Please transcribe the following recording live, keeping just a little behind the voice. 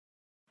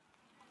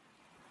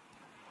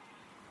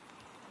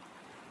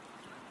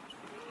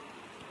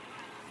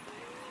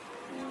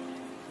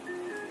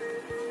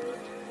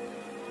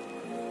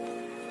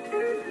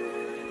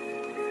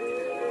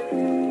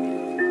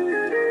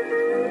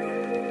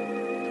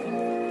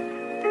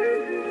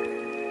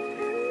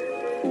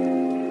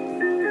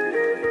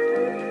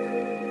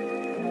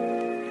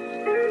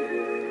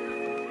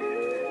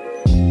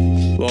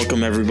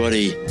welcome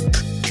everybody.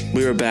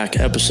 We are back,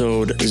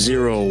 episode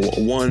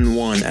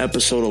 011,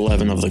 episode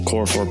 11 of the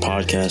Core 4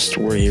 podcast.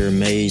 We're here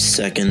May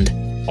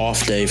 2nd,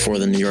 off day for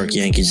the New York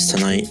Yankees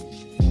tonight.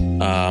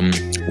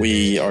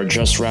 We are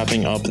just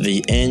wrapping up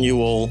the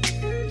annual,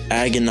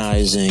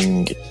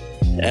 agonizing,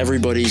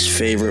 everybody's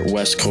favorite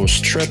West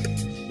Coast trip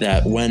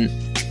that went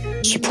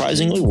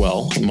surprisingly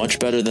well, much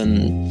better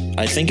than,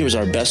 I think it was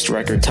our best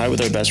record, tied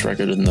with our best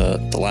record in the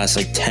last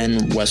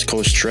 10 West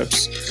Coast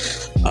trips.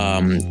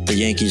 The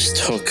Yankees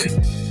took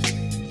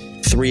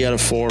 3 out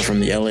of 4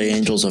 from the LA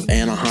Angels of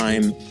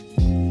Anaheim.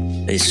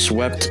 They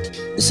swept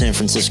the San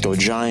Francisco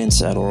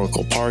Giants at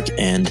Oracle Park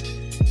and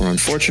were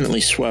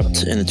unfortunately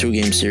swept in a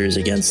 2-game series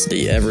against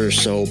the ever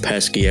so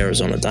pesky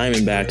Arizona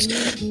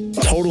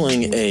Diamondbacks,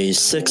 totaling a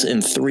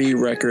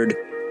 6-3 record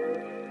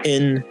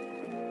in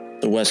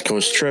the West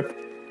Coast trip.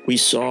 We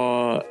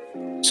saw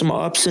some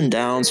ups and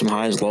downs, some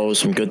highs, lows,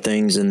 some good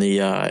things in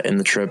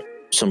the trip,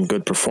 some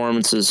good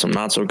performances, some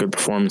not so good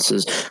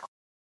performances.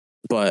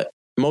 But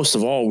most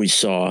of all, we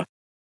saw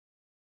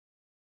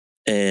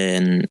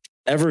an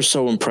ever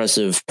so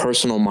impressive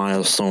personal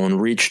milestone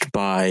reached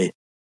by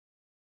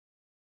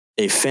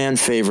a fan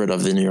favorite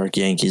of the New York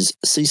Yankees.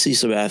 CC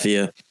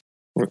Sabathia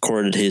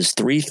recorded his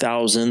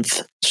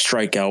 3,000th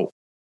strikeout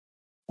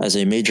as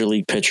a major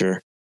league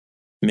pitcher,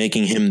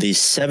 making him the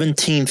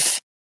 17th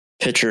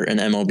pitcher in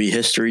MLB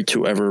history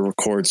to ever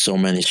record so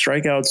many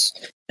strikeouts,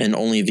 and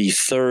only the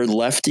 3rd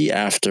lefty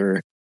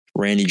after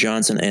Randy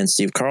Johnson and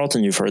Steve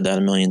Carlton. You've heard that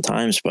a million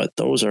times, but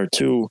those are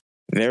 2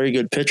 very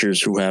good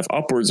pitchers who have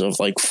upwards of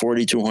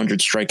 4,200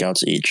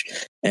 strikeouts each.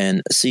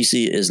 And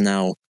CC is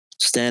now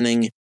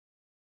standing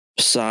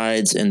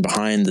besides and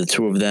behind the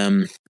 2 of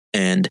them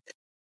and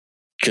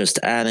just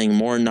adding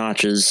more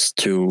notches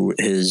to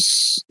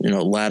his,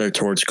 ladder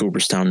towards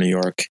Cooperstown, New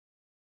York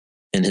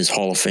in his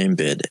Hall of Fame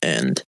bid.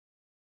 And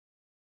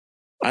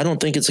I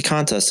don't think it's a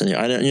contest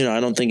anymore. I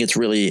don't think it's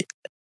really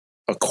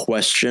a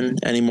question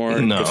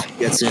anymore. No. If he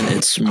gets in,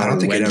 it's more I don't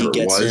think when it ever he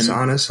gets was, in.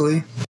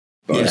 Honestly.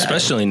 But yeah,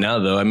 especially now,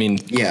 though. I mean,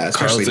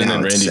 Carlton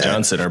and Randy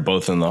Johnson are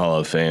both in the Hall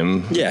of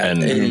Fame. Yeah,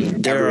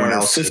 and there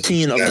are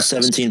 15 of the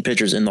 17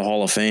 pitchers in the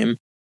Hall of Fame.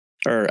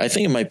 Or I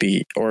think it might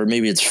be, or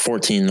maybe it's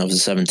 14 of the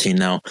 17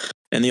 now.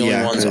 And the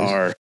only ones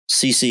are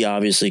CC,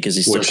 obviously, because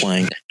he's still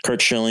playing.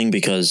 Curt Schilling,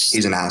 because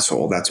he's an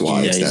asshole. That's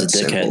why. He's a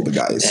dickhead. The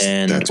guys.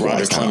 And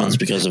Roger Clemens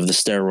because of the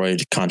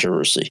steroid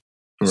controversy.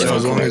 Right. So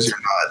as long as you're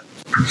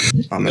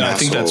not, I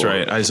think that's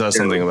right. I saw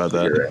something about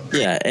that.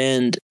 Yeah,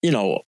 and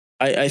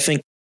I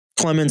think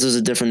Clemens is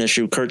a different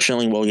issue. Curt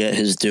Schilling will get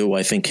his due.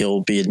 I think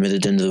he'll be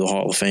admitted into the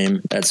Hall of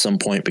Fame at some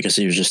point because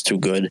he was just too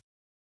good,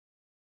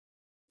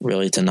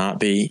 really, to not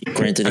be.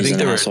 Granted, he's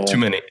an asshole.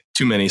 Were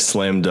too many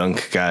slam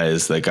dunk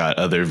guys that got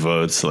other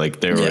votes.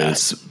 There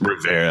was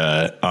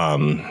Rivera,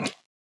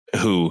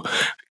 who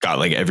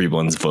got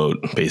everyone's vote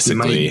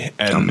basically,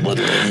 and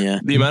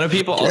the amount of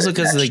people also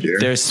because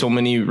there's so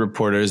many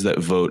reporters that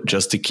vote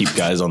just to keep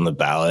guys on the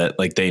ballot.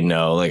 They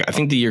know. I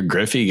think the year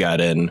Griffey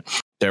got in,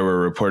 there were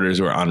reporters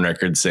who were on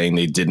record saying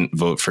they didn't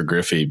vote for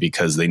Griffey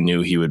because they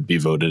knew he would be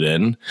voted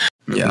in.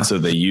 Yeah. And so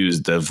they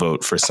used the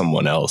vote for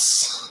someone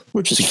else,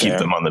 which is to keep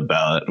them on the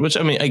ballot. Which,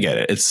 I mean, I get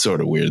it. It's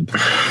sort of weird.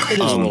 It is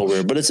a little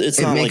weird, but it's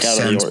not out of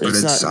the ordinary.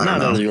 It's not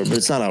out of the ordinary, but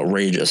it's not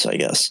outrageous, I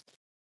guess.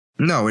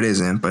 No, it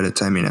isn't. But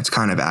it's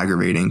kind of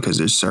aggravating because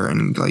there's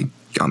certain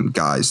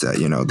guys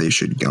that they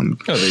should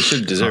they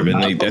should deserve it.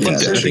 I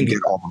think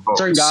get all the votes.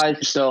 Certain guys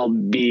should still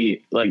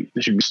be they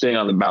should be staying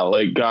on the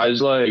ballot.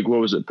 Guys what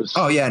was it?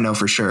 Oh yeah, no,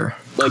 for sure.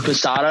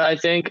 Posada, I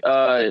think.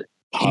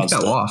 He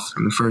fell off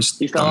in the first.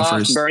 He fell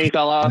off. Bernie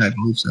fell off. I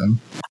believe so.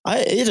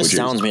 It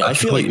astounds me. I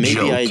feel like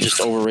maybe I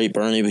just overrate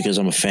Bernie because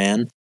I'm a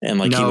fan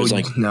and he was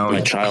my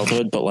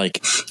childhood, but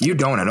you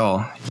don't at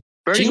all.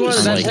 Bernie's one of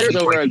the best hitters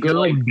over a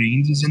good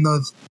Baines is in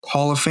the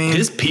Hall of Fame.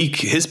 His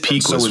peak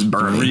was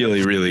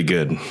really, really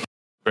good.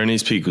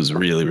 Bernie's peak was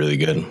really, really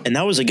good. And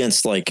that was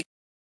against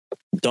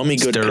dummy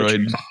good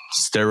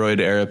steroid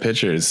era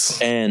pitchers.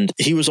 And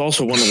he was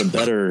also one of the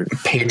better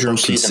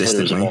postseason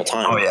hitters of all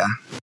time. Oh yeah.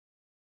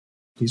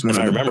 If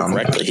I remember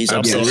correctly, he's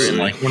up there in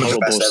total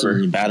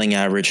postseason batting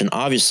average, and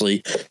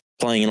obviously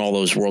playing in all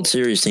those World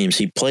Series teams.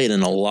 He played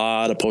in a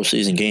lot of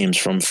postseason games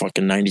from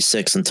fucking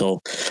 96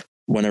 until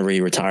whenever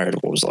he retired.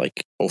 What was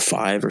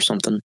 05 or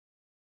something?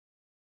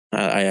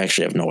 I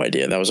actually have no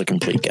idea. That was a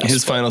complete guess.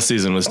 His final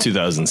season was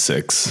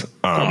 2006.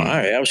 All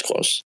right, I was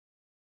close.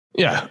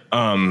 Yeah.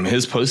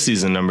 His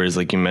postseason numbers,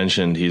 like you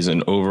mentioned, he's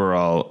an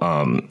overall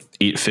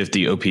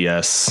 850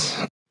 OPS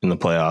in the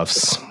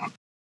playoffs.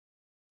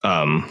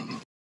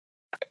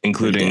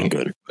 Including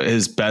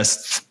his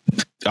best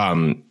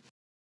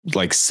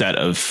set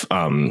of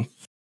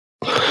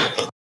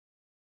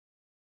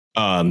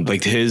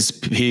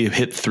he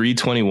hit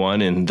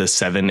 321 in the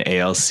 7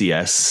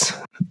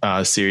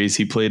 ALCS series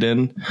he played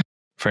in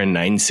for a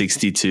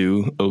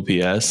 962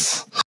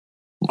 OPS,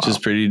 which is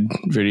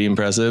pretty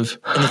impressive.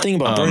 And the thing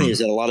about Bernie is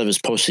that a lot of his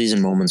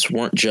postseason moments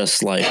weren't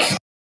just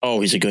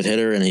he's a good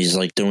hitter and he's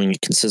doing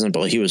it consistent,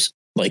 but he was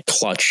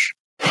clutch.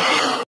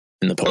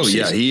 in the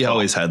postseason. Oh yeah, he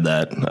always had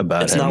that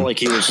about it's him. It's not like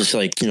he was just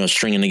like,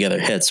 stringing together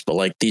hits, but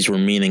like these were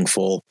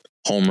meaningful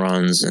home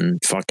runs and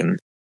fucking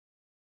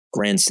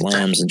grand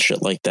slams and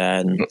shit like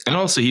that. And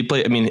also he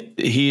played,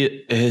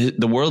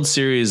 the World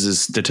Series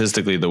is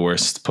statistically the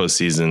worst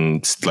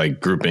postseason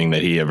like grouping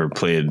that he ever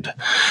played,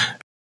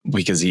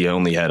 because he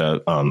only had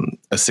a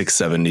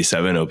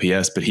 677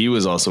 OPS, but he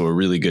was also a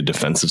really good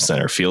defensive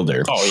center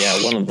fielder. Oh yeah.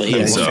 He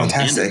was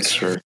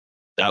fantastic.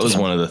 That was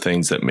one of the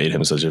things that made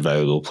him such a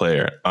valuable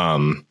player. But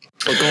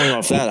going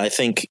off that, I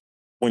think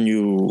when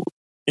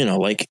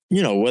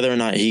whether or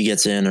not he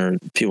gets in, or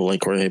people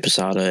like Jorge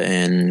Posada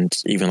and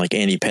even like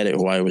Andy Pettitte,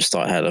 who I always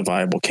thought had a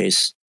viable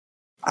case.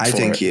 I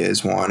think he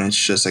is one. It's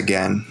just,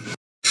 again,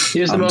 he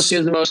has the most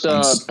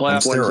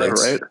playoff wins ever,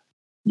 right?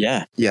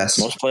 Yeah. Yes.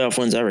 Most playoff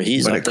wins ever.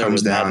 He's when up there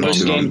with that.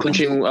 Most game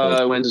clinching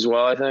wins as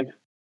well, I think.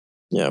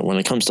 Yeah. When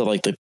it comes to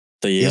like the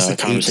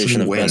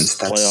conversation of best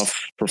playoff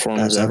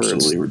performers ever,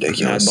 absolutely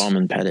ridiculous. Madball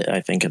and Pettitte,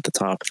 I think, at the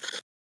top.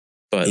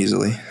 But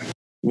easily.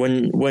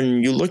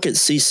 When you look at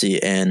CeCe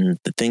and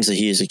the things that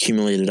he has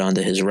accumulated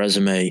onto his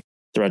resume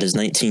throughout his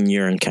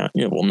 19-year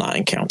not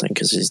in counting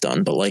because he's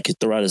done, but like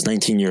throughout his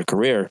 19-year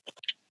career,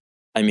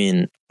 I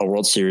mean, a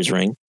World Series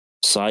ring,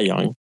 Cy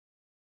Young.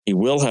 He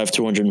will have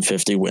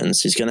 250 wins.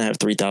 He's going to have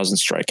 3,000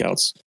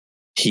 strikeouts.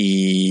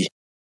 He's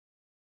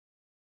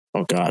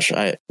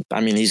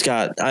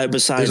got,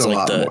 besides there's a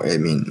like lot more.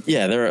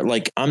 there are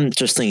like, I'm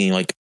just thinking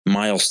like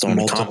milestone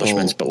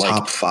accomplishments, but like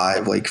top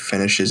 5 like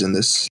finishes in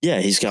this. Yeah,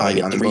 he's got like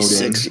a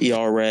 3.6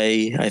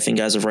 ERA, I think,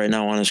 as of right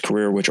now on his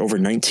career, which over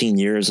 19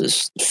 years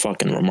is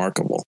fucking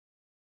remarkable.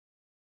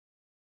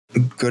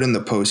 Good in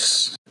the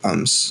post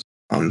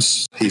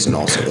season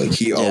also. Like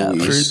he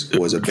always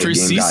was a big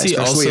game guy,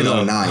 especially in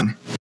 09.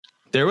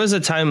 There was a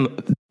time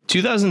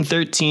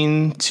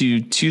 2013 to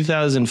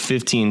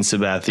 2015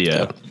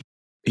 Sabathia.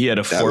 He had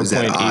a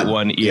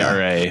 4.81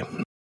 ERA. Yeah.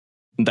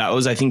 That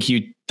was, I think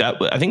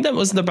that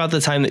was about the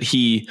time that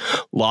he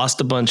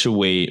lost a bunch of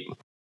weight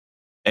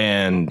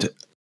and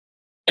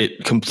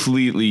it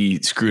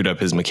completely screwed up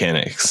his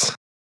mechanics.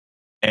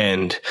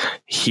 And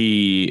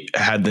he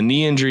had the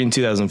knee injury in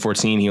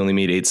 2014. He only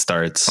made 8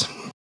 starts.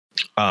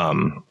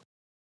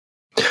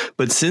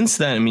 But since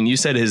then, you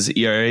said his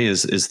ERA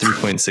is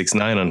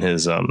 3.69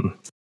 on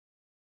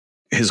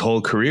his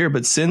whole career.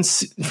 But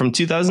from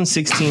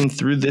 2016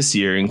 through this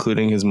year,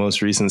 including his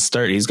most recent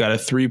start, he's got a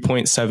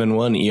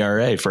 3.71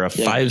 ERA for a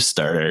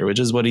 5-starter, which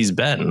is what he's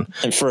been.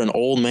 And for an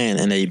old man,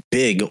 and a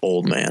big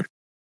old man.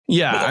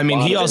 Yeah.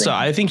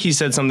 I think he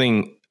said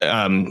something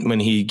when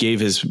he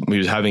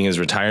was having his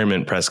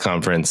retirement press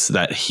conference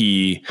that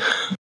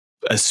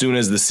as soon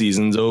as the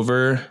season's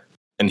over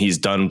and he's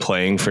done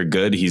playing for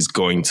good, he's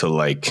going to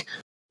like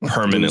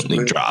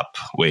permanently drop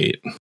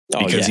weight.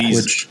 Because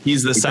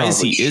he's the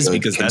size he is,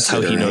 because that's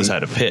how he knows how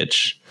to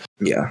pitch.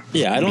 Yeah.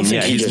 Yeah. I don't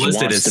think he's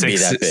listed as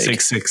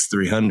 6'6",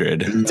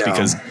 300. It's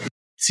because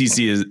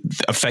CeCe is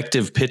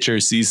effective pitcher.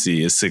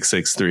 CeCe is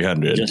 6'6",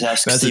 300.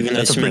 That's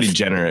a pretty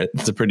generous.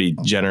 It's a pretty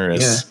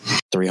generous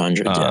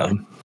 300.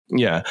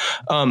 Yeah.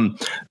 On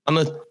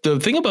the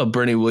thing about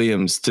Bernie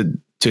Williams,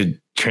 to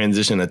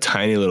transition a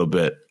tiny little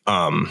bit,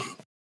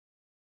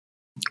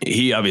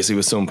 he obviously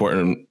was so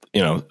important,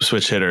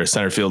 switch hitter,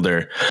 center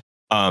fielder.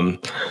 On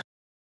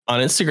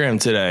Instagram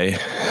today,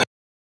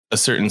 a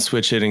certain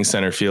switch hitting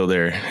center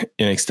fielder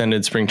in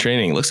extended spring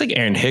training, it looks like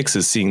Aaron Hicks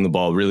is seeing the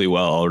ball really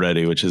well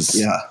already, which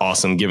is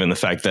awesome given the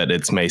fact that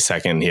it's May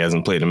 2nd. He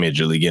hasn't played a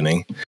major league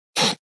inning.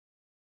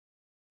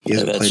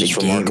 That's just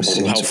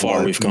remarkable how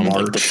far we've come.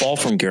 Like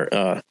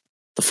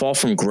the fall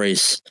from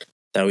grace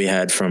that we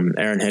had from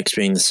Aaron Hicks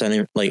being the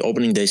center, like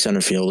opening day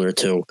center fielder,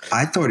 to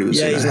I thought he was.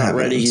 Yeah, he's not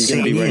ready. He's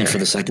going to be ready for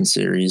the second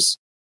series.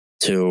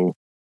 To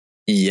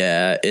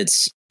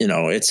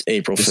it's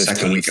April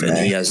 15th and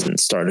he hasn't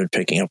started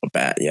picking up a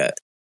bat yet.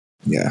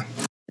 Yeah,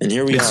 and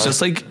here we are. It's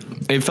just like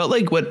it felt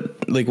like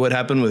what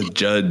happened with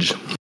Judge.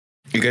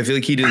 Like I feel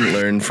like he didn't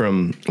learn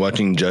from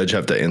watching Judge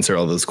have to answer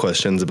all those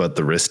questions about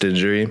the wrist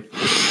injury,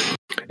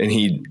 and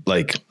he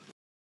I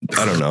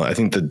don't know. I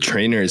think the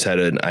trainers had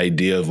an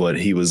idea of what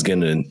he was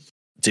going to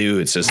do.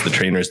 It's just the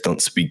trainers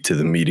don't speak to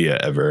the media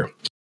ever.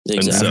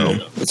 Exactly.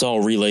 And so it's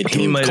all relayed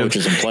through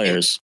coaches and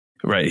players.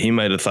 Right. He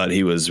might have thought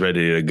he was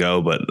ready to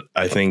go, but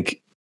I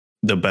think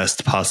the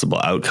best possible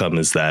outcome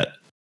is that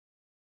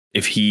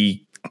if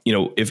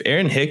if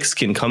Aaron Hicks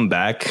can come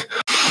back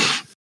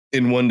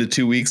in 1 to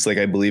 2 weeks, like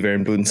I believe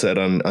Aaron Boone said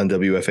on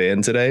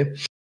WFAN today,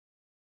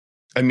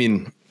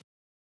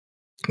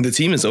 the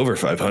team is over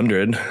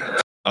 500.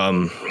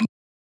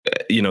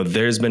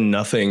 There's been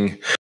nothing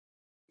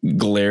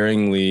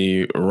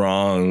glaringly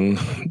wrong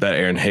that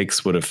Aaron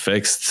Hicks would have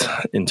fixed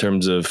in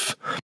terms of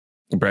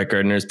Brett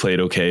Gardner's played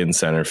okay in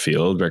center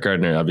field. Brett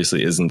Gardner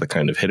obviously isn't the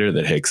kind of hitter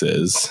that Hicks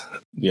is,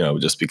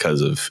 just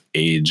because of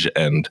age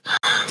and,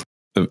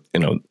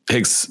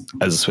 Hicks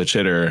as a switch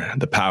hitter,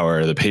 the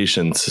power, the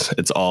patience,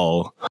 it's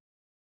all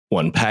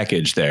one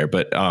package there.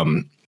 But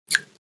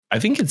I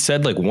think it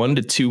said 1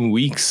 to 2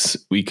 weeks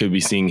we could be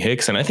seeing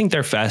Hicks, and I think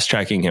they're fast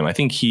tracking him. I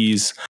think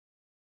he's,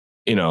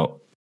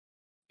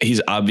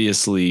 he's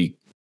obviously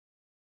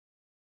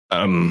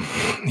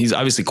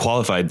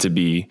qualified to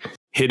be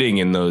hitting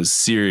in those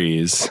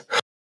series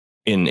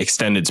in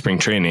extended spring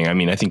training. I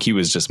mean, I think he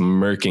was just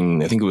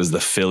murking. I think it was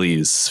the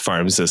Phillies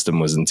farm system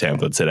was in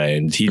Tampa today,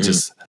 and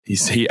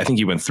I think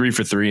he went 3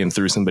 for 3 and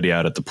threw somebody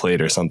out at the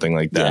plate or something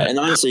like that. Yeah, and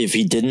honestly, if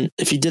he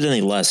did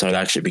any less, I'd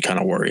actually be kind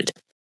of worried,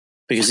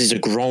 because he's a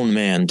grown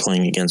man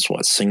playing against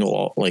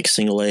single A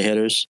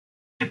hitters.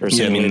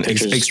 Yeah, I mean,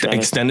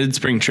 extended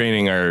spring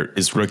training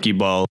is rookie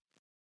ball,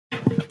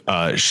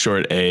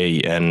 short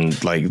A,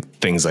 and like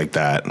things like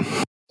that.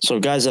 So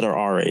guys that are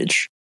our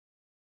age.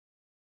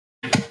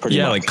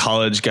 Yeah, like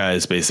college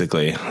guys,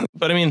 basically.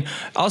 But I mean,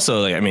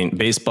 also,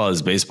 baseball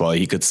is baseball.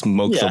 He could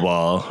smoke the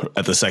ball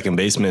at the second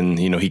baseman.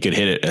 You know, he could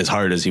hit it as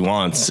hard as he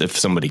wants. If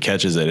somebody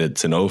catches it,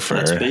 it's an offer.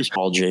 That's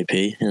baseball,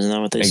 JP. Isn't that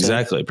what they say?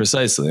 Exactly,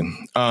 precisely.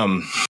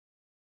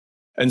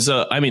 And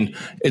so, I mean,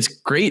 it's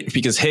great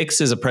because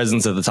Hicks is a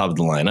presence at the top of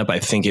the lineup. I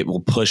think it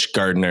will push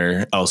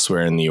Gardner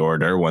elsewhere in the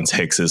order once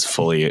Hicks is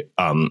fully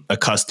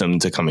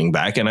accustomed to coming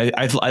back. And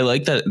I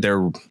like that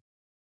they're,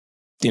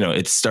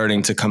 it's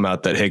starting to come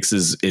out that Hicks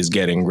is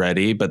getting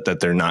ready, but that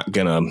they're not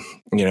going to,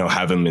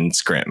 have him in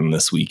Scranton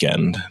this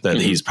weekend, that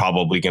he's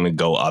probably going to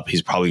go up.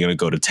 He's probably going to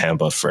go to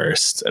Tampa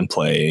first and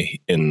play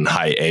in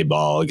high A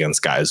ball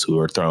against guys who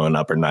are throwing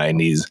upper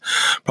 90s,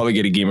 probably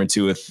get a game or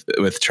two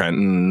with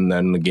Trenton,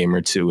 then a game or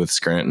two with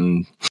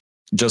Scranton,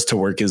 just to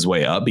work his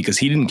way up, because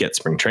he didn't get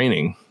spring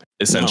training,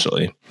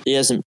 essentially. No, he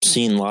hasn't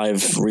seen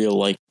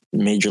real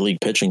major league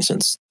pitching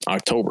since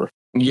October.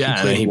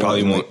 Yeah, he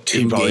probably won't.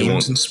 He probably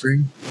won't in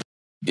spring.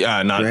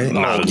 Yeah, not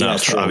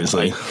enough,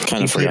 obviously. I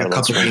kind of forgot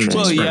about spring training.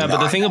 Well, yeah,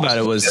 but the thing about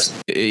it was,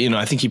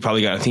 I think he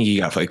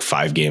got like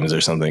 5 games or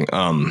something.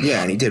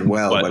 Yeah, and he did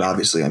well, but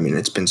obviously, I mean,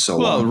 it's been so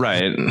long. Well,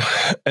 right.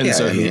 And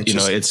so,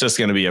 it's just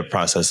going to be a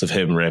process of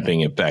him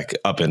ramping it back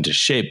up into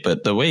shape.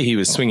 But the way he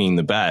was swinging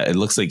the bat, it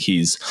looks like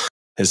his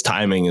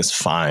timing is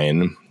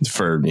fine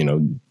for,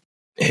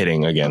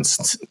 hitting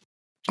against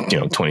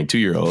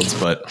 22-year-olds.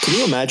 But can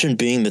you imagine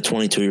being the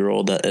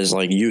 22-year-old that is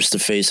used to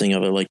facing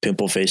other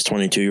pimple faced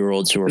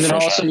 22-year-olds who are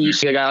fresh also you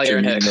see a guy like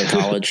Aaron Hicks in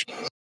college?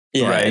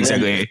 Yeah, right,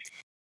 exactly.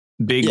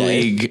 Big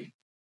league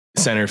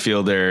center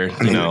fielder.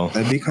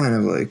 That'd be kind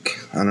of I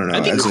don't know.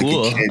 I think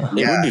cool. It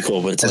would be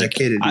cool, but it's as a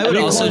kid, I would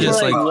also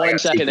just 1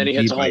 second, then he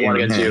hits a home run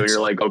against you, and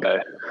you're like, okay.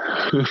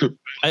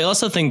 I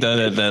also think that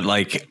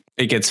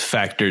it gets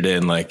factored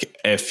in,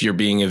 if you're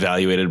being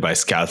evaluated by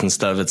scouts and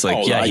stuff, it's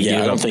he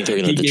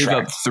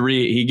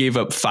gave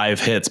up 5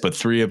 hits, but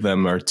 3 of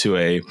them are to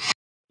a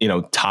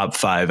top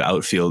 5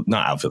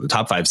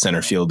 top 5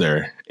 center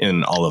fielder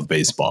in all of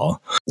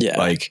baseball.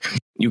 Yeah,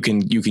 you can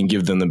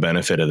give them the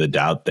benefit of the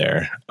doubt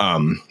there.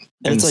 And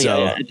it's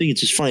I think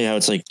it's just funny how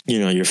it's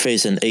you're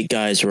facing 8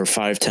 guys who are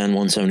 5'10",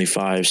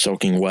 175,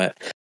 soaking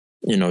wet,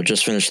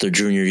 just finished their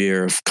junior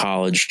year of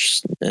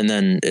college, and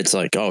then it's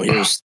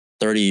here's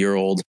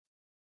 30-year-old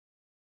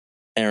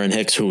Aaron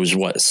Hicks, who was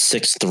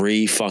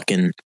 6'3",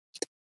 fucking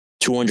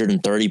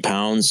 230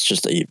 pounds,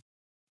 just a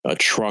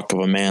truck of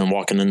a man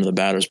walking into the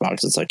batter's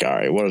box. It's all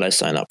right, what did I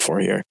sign up for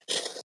here?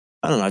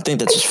 I don't know. I think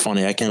that's just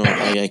funny. I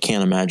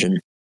can't imagine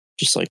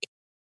just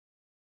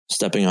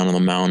stepping onto the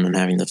mound and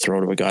having to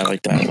throw to a guy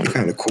like that.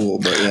 Kind of cool,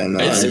 but yeah, no.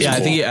 Cool.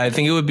 I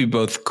think it would be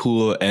both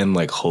cool and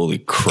holy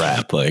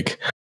crap, both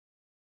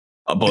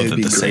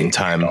at the same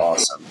time.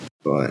 Awesome,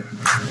 but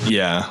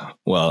yeah,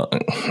 well,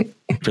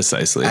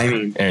 precisely. I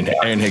mean,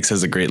 Aaron Hicks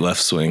has a great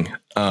left swing.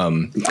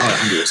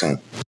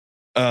 100%.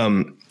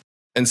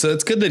 And so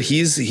it's good that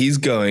he's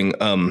going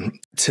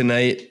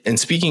tonight. And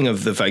speaking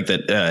of the fact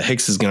that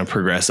Hicks is going to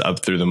progress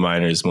up through the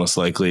minors, most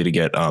likely to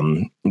get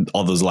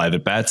all those live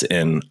at bats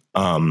in,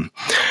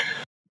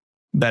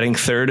 batting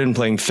third and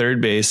playing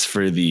third base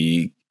for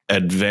the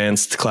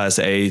advanced Class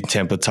A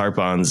Tampa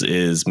Tarpons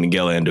is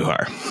Miguel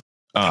Andujar.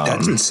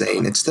 That's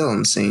insane. It's still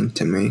insane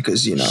to me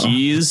because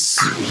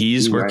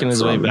he's working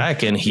his way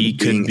back, and he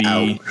could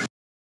be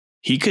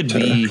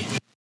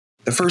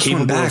the first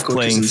capable one back, of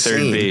playing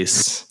third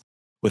base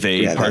with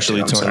a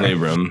partially torn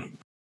labrum.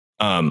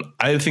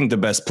 I think the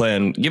best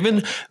plan,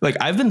 given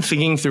I've been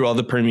thinking through all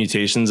the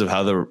permutations of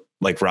how the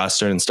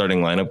roster and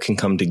starting lineup can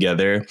come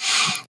together,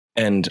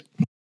 and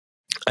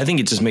I think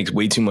it just makes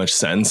way too much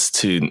sense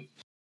to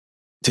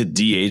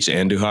DH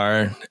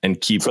Andujar and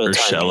keep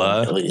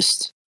Urshela at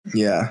least.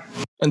 Yeah.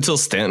 Until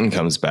Stanton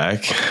comes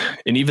back.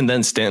 And even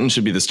then, Stanton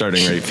should be the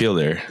starting right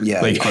fielder.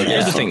 Yeah.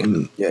 Here's the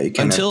thing. Yeah, you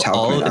can't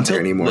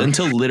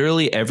until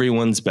literally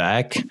everyone's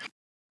back,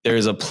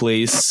 there's a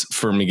place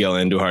for Miguel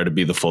Andujar to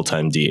be the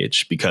full-time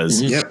DH.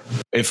 Because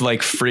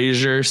if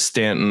Frazier,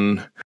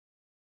 Stanton,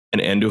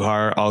 and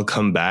Andujar all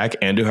come back,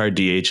 Andujar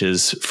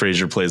DHs,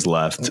 Frazier plays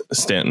left,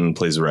 Stanton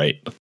plays right.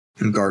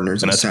 And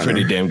Gardner's and that's a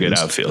pretty damn good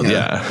outfield.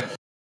 Yeah.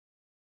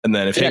 And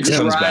then if Hicks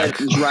comes back,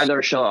 just ride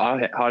their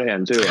hot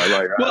hand too.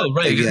 Well,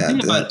 right. Yeah,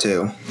 that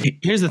too.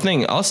 Here's the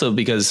thing, also,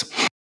 because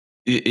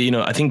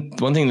I think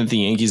one thing that the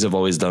Yankees have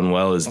always done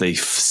well is they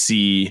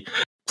see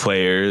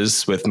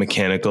players with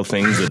mechanical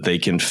things that they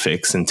can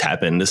fix and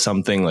tap into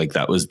something. Like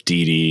that was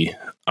Didi,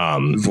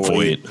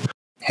 Voit.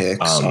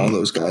 Hicks, all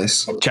those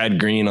guys. Chad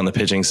Green on the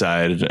pitching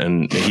side,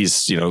 and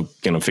he's going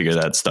to figure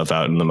that stuff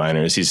out in the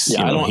minors.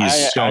 I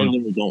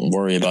don't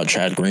worry about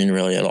Chad Green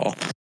really at all.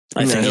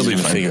 I think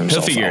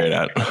he'll figure it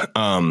out.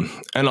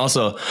 And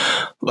also,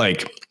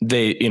 like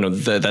they,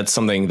 that's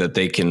something that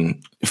they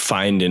can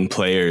find in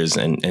players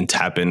and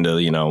tap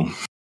into.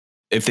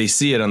 If they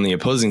see it on the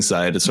opposing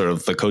side, it's sort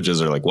of the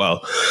coaches are like,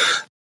 well,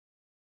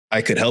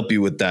 I could help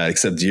you with that,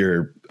 except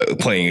you're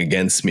playing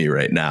against me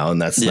right now,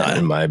 and that's not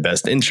in my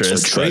best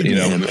interest. So trade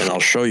him, and I'll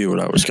show you what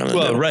I was going to do.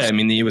 Well, right. I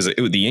mean, the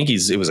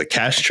Yankees. It was a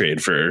cash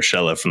trade for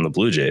Urshela from the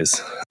Blue Jays.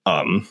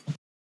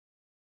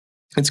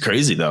 It's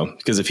crazy though,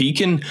 because if he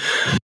can,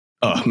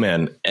 oh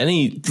man,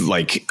 any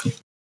like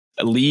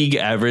league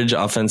average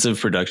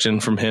offensive production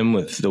from him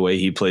with the way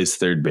he plays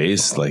third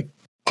base, like.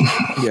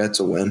 Yeah, it's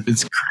a win.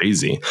 It's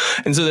crazy.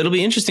 And so it'll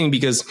be interesting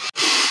because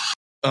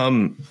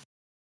Andujar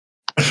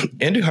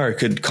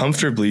could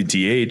comfortably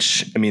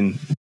DH. I mean,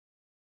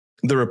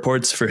 the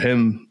reports for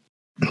him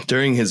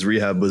during his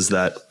rehab was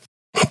that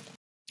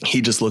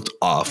he just looked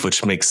off,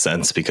 which makes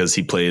sense because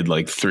he played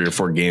like 3 or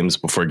 4 games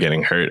before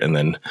getting hurt and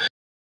then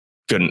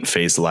couldn't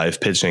face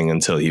live pitching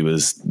until he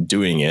was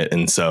doing it.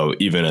 And so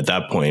even at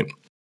that point,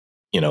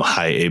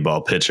 high A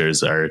ball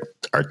pitchers are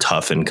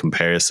tough in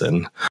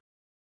comparison.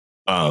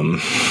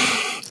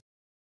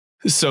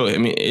 So, I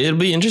mean, it'll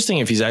be interesting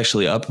if he's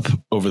actually up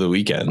over the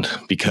weekend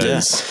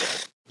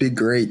because be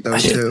great though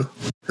too.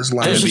 His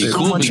line would be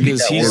cool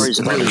because he's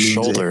about his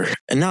shoulder,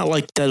 and not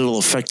like that it'll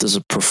affect his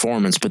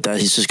performance, but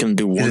that he's just going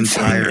to do one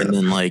thing and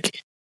then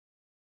like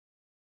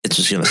it's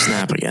just going to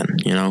snap again.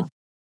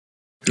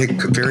 It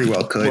could very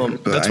well could. Well,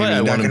 but that's why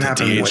I want him to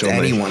happen with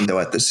anyone though.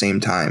 At the same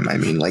time, I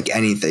mean, like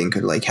anything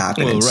could like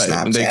happen and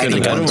snap to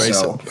anyone.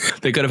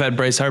 They could have had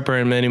Bryce Harper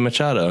and Manny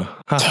Machado.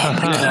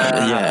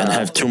 And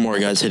have 2 more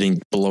guys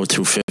hitting below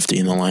 250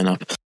 in the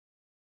lineup.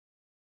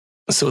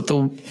 So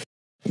the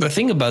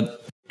thing about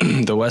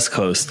the West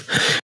Coast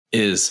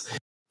is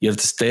you have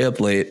to stay up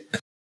late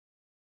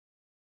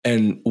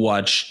and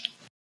watch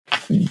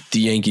the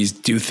Yankees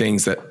do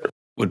things that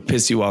would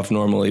piss you off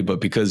normally, but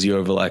because you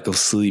have a lack of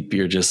sleep,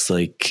 you're just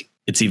like,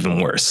 it's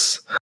even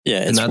worse.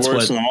 Yeah, it's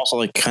worse, and I'm also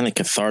like kind of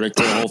cathartic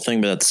to the whole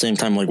thing, but at the same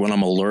time, like when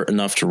I'm alert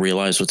enough to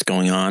realize what's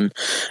going on,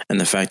 and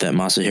the fact that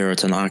Masahiro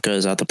Tanaka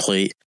is at the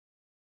plate,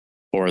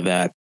 or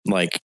that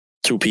like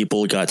 2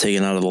 people got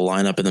taken out of the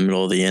lineup in the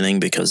middle of the inning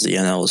because the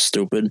NL is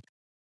stupid,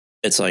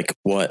 it's like,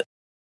 what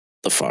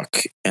the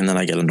fuck? And then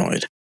I get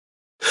annoyed.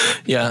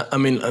 Yeah, I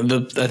mean,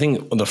 I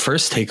think the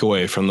first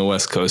takeaway from the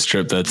West Coast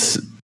trip that's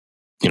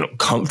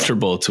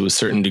comfortable to a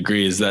certain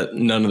degree is that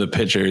none of the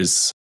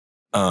pitchers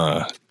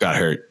got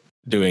hurt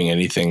doing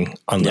anything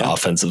on the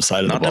offensive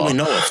side of the ball. Not that we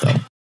know of,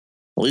 though.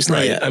 At least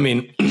not yet. I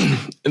mean,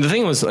 the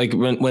thing was like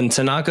when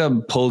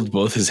Tanaka pulled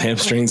both his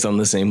hamstrings on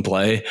the same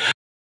play,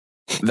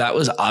 that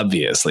was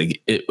obvious.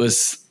 Like it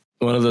was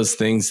one of those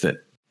things that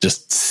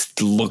just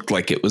looked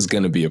like it was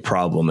going to be a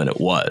problem, and it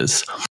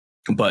was.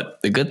 But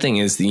the good thing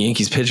is the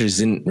Yankees pitchers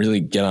didn't really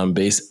get on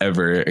base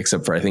ever,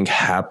 except for I think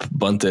Happ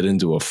bunted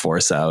into a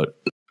force out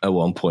at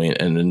one point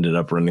and ended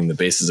up running the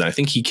bases. And I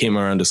think he came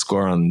around to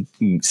score on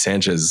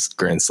Sanchez's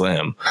grand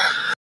slam.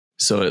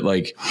 So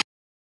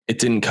it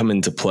didn't come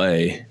into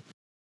play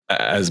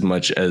as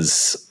much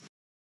as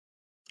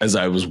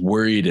I was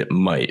worried it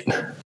might,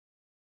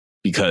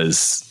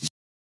 because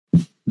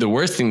the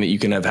worst thing that you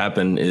can have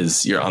happen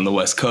is you're on the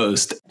West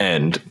Coast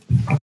and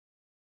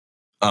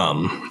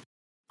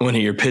one of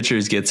your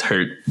pitchers gets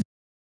hurt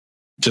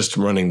just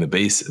running the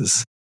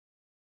bases,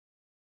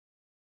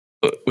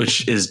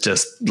 which is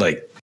just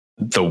like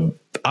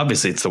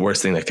obviously it's the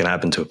worst thing that can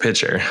happen to a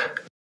pitcher.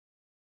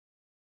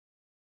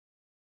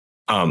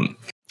 And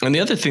the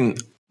other thing,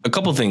 a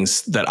couple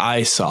things that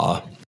I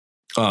saw,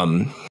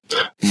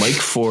 Mike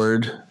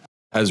Ford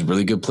has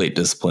really good plate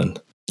discipline.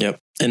 Yep.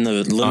 In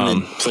the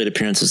limited plate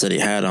appearances that he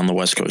had on the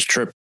West Coast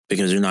trip,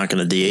 because you're not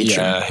going to DH him.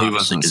 Yeah, he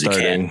wasn't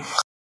starting.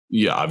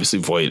 Yeah, obviously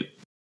Voit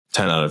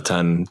 10 out of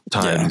 10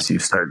 times you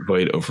start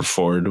Voit over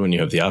Ford when you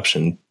have the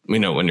option.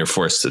 When you're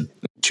forced to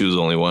choose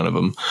only one of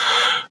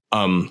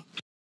them.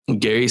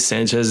 Gary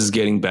Sanchez is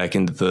getting back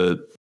into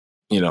the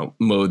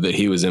mode that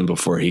he was in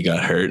before he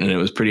got hurt, and it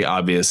was pretty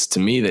obvious to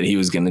me that he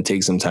was going to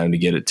take some time to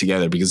get it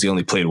together because he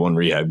only played 1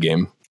 rehab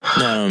game.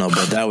 No,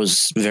 but that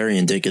was very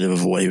indicative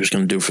of what he was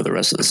going to do for the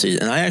rest of the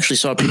season. And I actually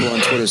saw people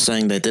on Twitter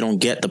saying that they don't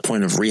get the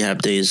point of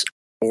rehab days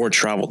or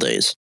travel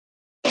days.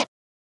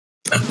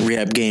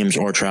 Rehab games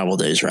or travel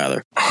days,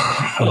 rather.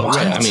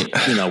 I mean,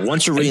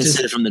 once you're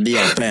reinstated from the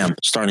DL, bam,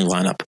 starting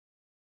lineup.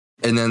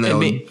 And then they'll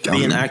be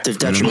an active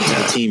detriment to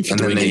the team for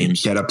 3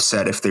 games. Get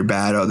upset if they're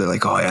bad. Or they're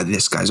like, oh yeah,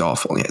 this guy's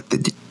awful. Yeah,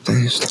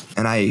 and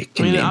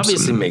it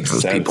obviously makes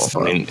sense.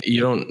 I mean,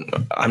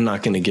 I'm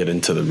not going to get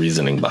into the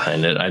reasoning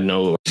behind it. I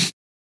know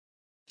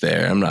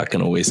I'm not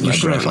going to waste my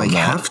breath on that.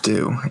 Have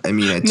to. I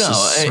mean,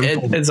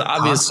 it's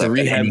obvious the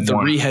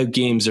rehab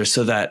games are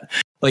so that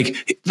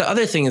like the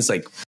other thing is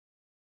like.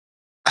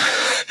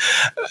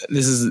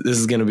 This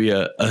is going to be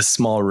a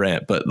small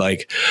rant, but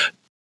like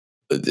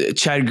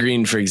Chad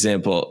Green, for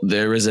example,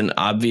 there was an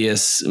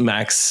obvious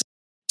max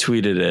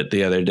tweeted it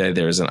the other day.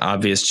 There was an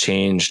obvious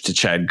change to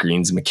Chad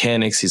Green's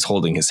mechanics. He's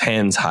holding his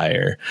hands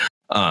higher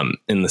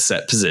in the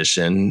set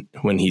position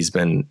when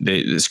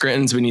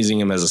Scranton's been using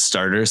him as a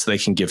starter so they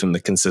can give him the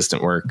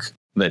consistent work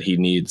that he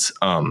needs.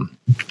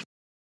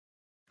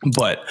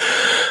 But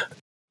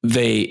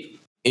they,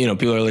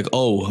 people are like,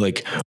 oh,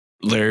 like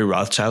Larry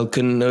Rothschild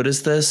couldn't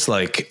notice this,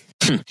 like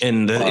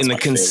in the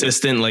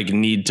consistent favorite. Like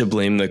need to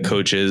blame the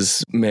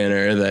coaches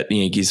manner that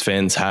Yankees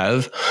fans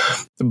have.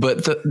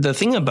 But the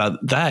thing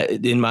about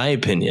that, in my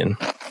opinion,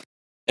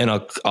 and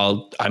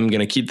I'm going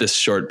to keep this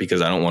short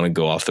because I don't want to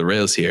go off the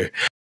rails here,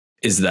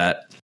 is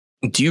that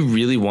do you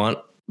really want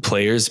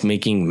players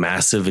making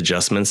massive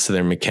adjustments to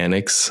their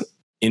mechanics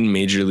in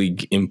major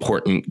league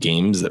important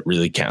games that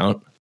really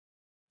count?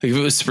 Like if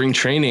it was spring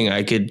training,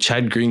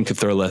 Chad Green could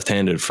throw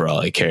left-handed for all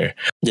I care.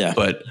 Yeah.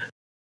 But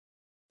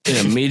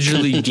in a major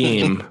league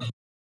game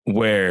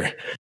where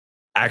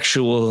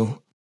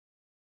actual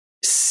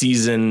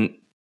season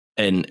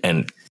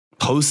and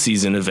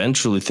postseason,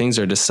 eventually things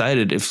are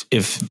decided.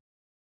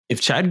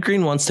 If Chad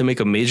Green wants to make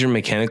a major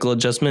mechanical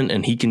adjustment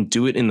and he can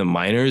do it in the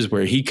minors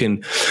where he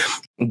can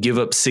give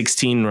up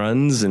 16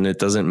 runs and it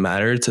doesn't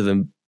matter to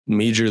the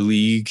major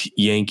league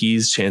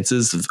Yankees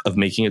chances of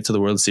making it to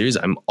the World Series,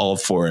 I'm all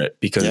for it,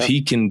 because if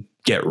he can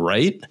get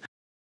right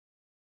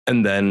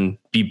and then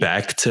be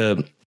back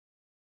to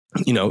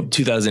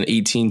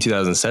 2018,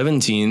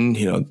 2017,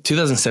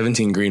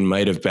 2017 Green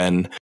might have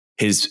been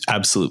his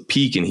absolute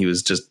peak and he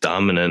was just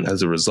dominant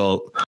as a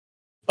result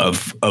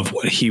of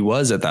what he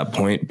was at that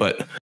point.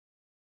 But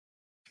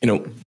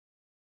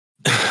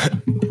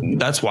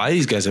that's why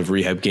these guys have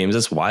rehab games.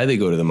 That's why they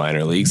go to the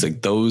minor leagues.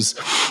 Like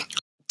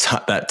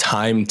that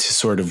time to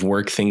sort of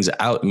work things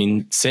out. I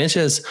mean,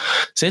 Sanchez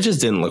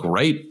didn't look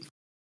right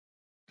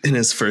in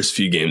his first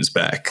few games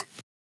back.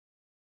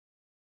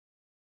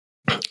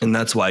 And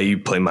that's why you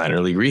play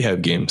minor league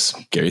rehab games.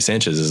 Gary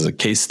Sanchez is a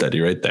case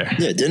study right there.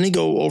 Yeah, didn't he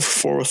go over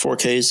 4 with 4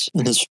 Ks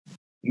in his?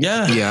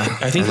 Yeah.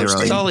 I think he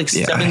saw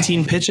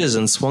 17 pitches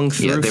and swung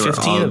through 15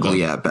 of them.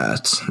 Ugly at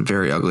bats,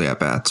 very ugly at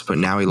bats. But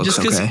now he looks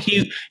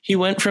okay. He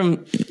went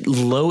from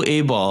low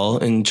A ball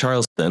in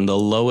Charleston, the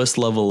lowest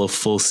level of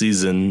full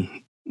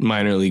season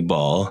minor league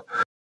ball,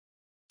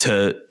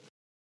 to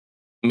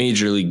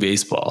Major League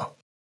Baseball.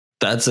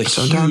 That's a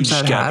huge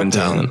gap in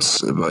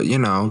talent. But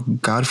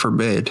God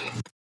forbid.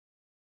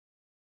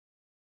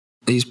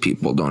 These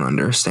people don't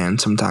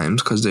understand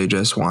sometimes because they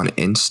just want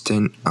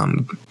instant.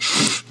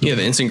 The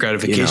instant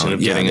gratification of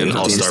getting an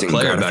all-star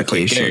player back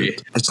like Gary.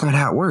 It's not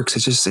how it works.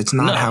 It's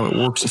not how it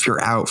works. If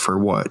you're out for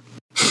what?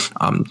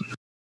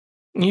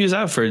 He was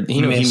out for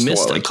he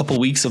missed a couple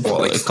weeks of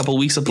playing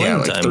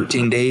time.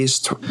 13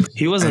 days.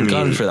 He wasn't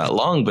gone for that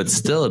long, but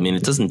still,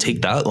 it doesn't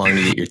take that long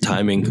to get your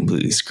timing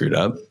completely screwed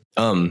up.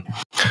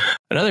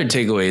 Another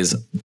takeaway is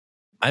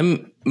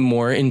I'm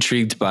more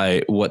intrigued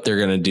by what they're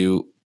gonna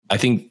do. I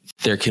think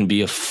there can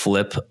be a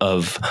flip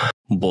of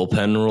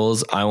bullpen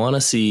rules. I want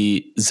to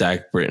see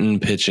Zach Britton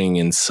pitching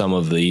in some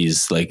of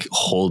these like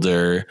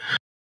Holder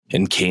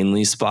and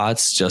Canely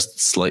spots, just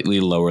slightly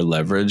lower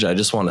leverage. I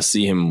just want to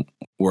see him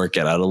work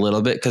it out a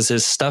little bit because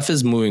his stuff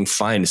is moving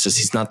fine. It's just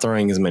he's not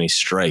throwing as many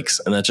strikes.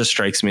 And that just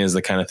strikes me as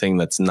the kind of thing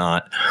that's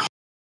not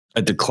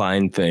a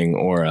decline thing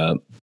or a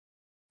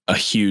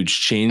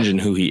huge change in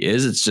who he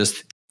is. It's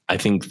just, I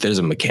think there's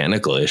a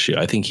mechanical issue.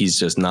 I think he's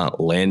just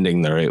not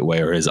landing the right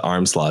way, or his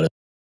arm slot.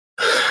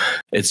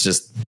 It's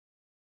just,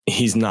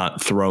 he's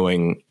not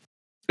throwing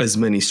as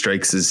many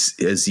strikes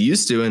as he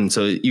used to. And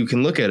so you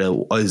can look at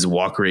his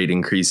walk rate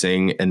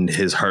increasing and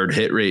his hard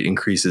hit rate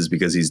increases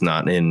because he's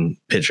not in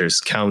pitchers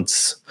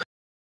counts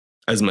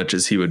as much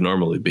as he would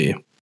normally be.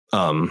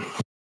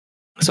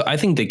 So I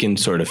think they can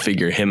sort of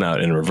figure him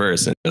out in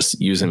reverse and just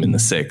use him in the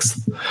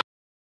 6th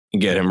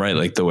and get him right.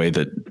 Like the way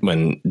that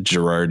when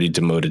Girardi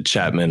demoted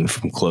Chapman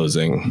from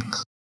closing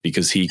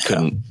because he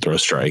couldn't throw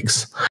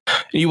strikes.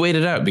 And you wait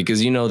it out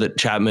because you know that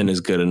Chapman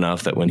is good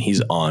enough that when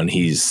he's on,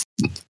 he's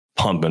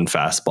pumping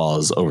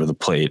fastballs over the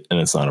plate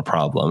and it's not a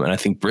problem. And I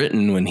think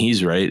Britton, when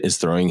he's right, is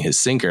throwing his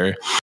sinker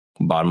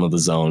bottom of the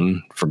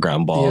zone for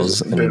ground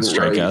balls and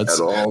strikeouts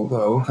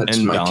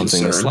and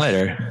balancing the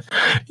slider.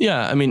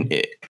 Yeah.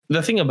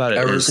 The thing about it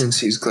ever since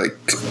he's like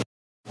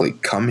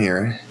come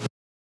here,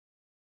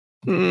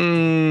 he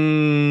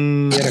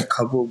had a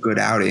couple good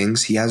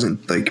outings. He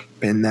hasn't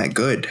been that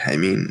good.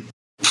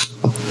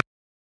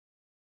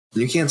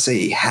 You can't say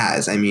he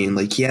has.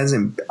 He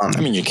hasn't.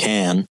 You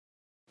can.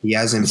 He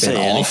hasn't been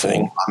awful.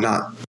 Anything. I'm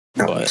not.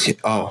 No, but,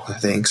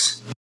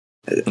 thanks.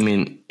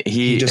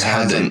 He just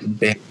hasn't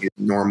been his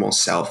normal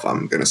self.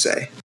 I'm gonna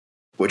say,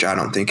 which I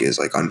don't think is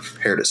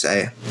unfair to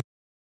say.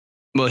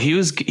 Well, he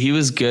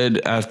was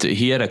good after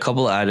he had a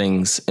couple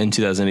outings in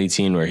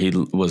 2018 where he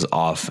was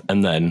off,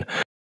 and then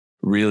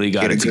really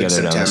got it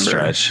together down the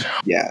stretch.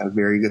 Yeah, a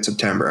very good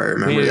September. I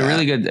remember. He had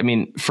really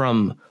good.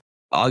 From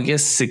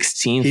August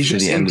 16th to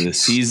the end of the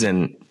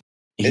season,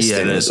 he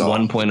had a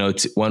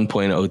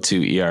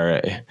 1.02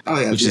 ERA,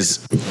 which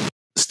is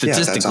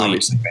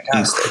statistically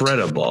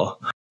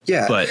incredible.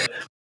 Yeah, but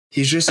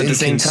He's just at the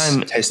same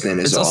time.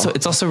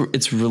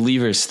 It's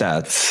reliever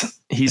stats.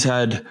 He's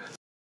had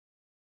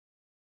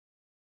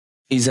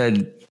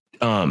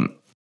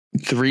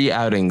 3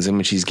 outings in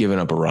which he's given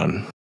up a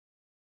run.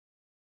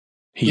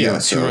 He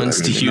got 2 runs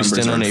to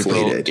Houston on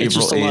April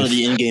 8th. A lot of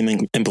the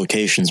in-game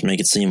implications make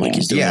it seem like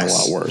he's doing a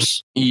lot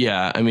worse.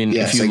 Yeah, I mean,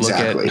 if you look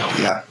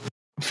at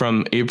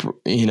from April,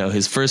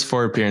 his first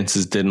 4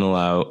 appearances didn't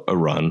allow a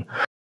run.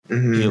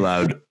 Mm-hmm. He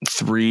allowed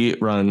 3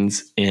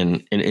 runs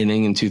in an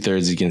inning and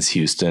 2/3 against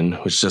Houston,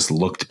 which just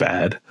looked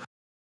bad.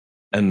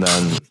 And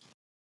then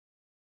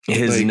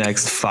his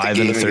next 5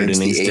 1/3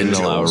 innings didn't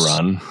allow a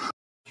run.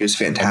 He was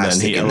fantastic.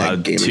 And then he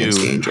allowed 2 against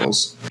the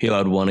Angels. He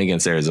allowed 1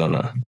 against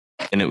Arizona.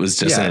 And it was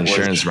just an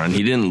insurance run.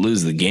 He didn't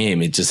lose the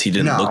game. It just, he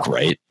didn't look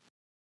right.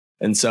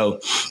 And so,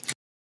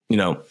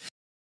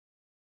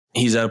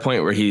 he's at a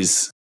point where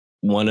he's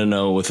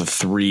 1-0 with a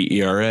 3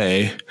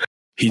 ERA.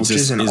 Which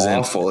isn't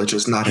awful. It's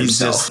just not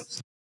himself.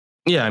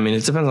 I mean,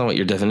 it depends on what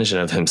your definition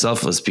of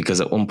himself was, because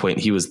at one point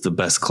he was the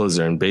best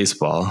closer in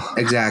baseball.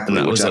 Exactly.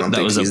 And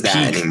that was a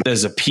peak.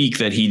 There's a peak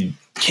that he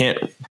can't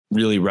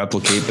really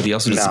replicate, but he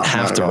also doesn't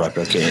have to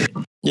replicate.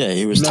 Yeah,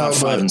 he was top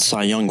 5 in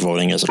Cy Young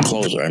voting as a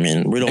closer. I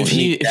mean, we don't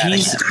need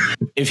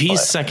that. If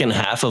he's second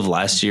half of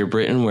last year,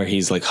 Britton, where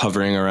he's like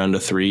hovering around a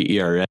 3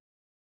 ERA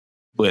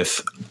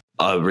with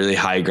a really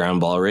high ground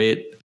ball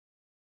rate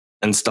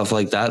and stuff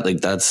like that,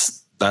 like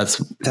that's what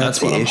I'm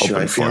hoping for.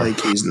 I feel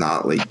like he's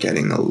not like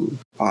getting a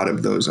lot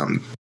of those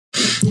ground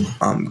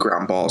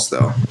balls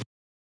though.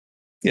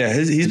 Yeah,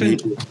 he's been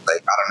like, I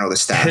don't know the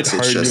stats. It's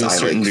just I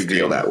like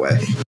feel that way.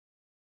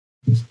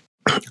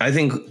 I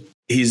think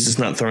he's just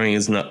not throwing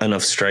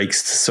enough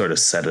strikes to sort of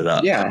set it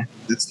up. Yeah,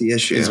 that's the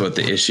issue. Is what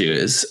the issue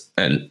is,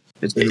 and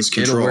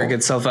it'll work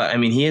itself out. I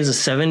mean, he has a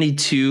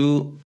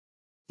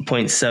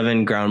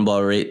 72.7 ground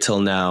ball rate till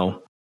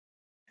now,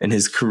 and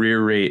his career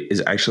rate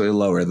is actually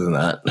lower than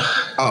that.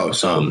 Oh,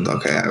 so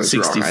okay, I was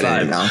 65 wrong. I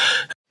didn't know.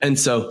 And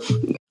so,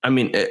 I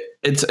mean,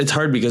 it's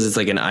hard because it's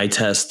like an eye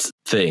test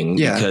thing,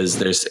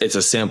 because it's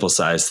a sample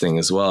size thing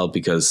as well,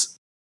 because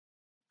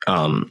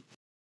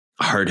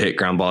hard hit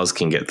ground balls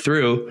can get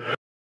through.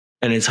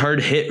 And his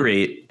hard hit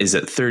rate is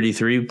at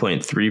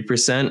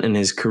 33.3%, and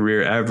his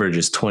career average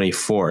is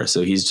 24.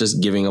 So he's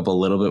just giving up a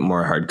little bit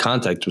more hard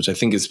contact, which I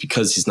think is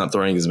because he's not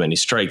throwing as many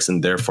strikes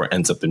and therefore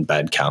ends up in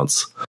bad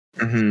counts.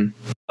 Mm-hmm.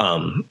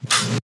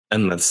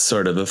 And that's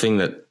sort of the thing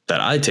that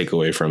I take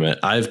away from it.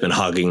 I've been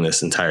hogging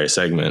this entire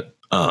segment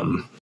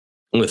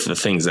with the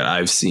things that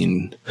I've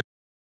seen,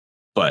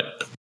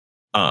 but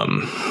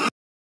I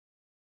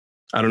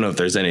don't know if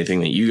there's anything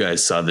that you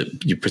guys saw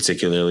that you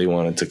particularly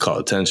wanted to call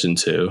attention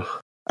to.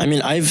 I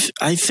mean, I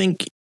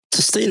think,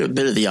 to state a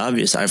bit of the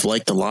obvious, I've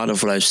liked a lot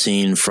of what I've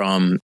seen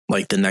from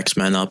like the next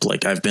man up.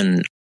 Like, I've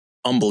been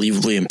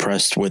unbelievably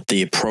impressed with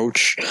the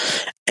approach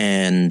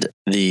and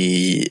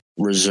the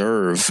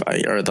reserve,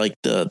 or like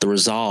the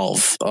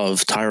resolve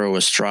of Thairo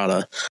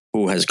Estrada,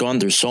 who has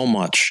gone through so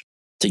much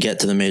to get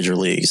to the major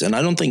leagues. And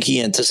I don't think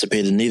he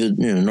anticipated,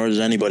 nor does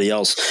anybody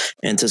else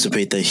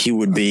anticipate, that he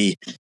would be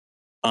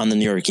on the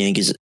New York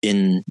Yankees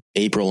in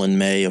April and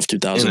May of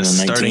 2019. In a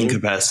starting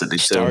capacity.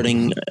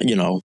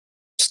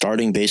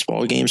 Starting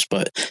baseball games,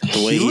 but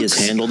the way he has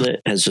handled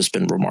it has just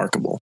been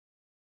remarkable.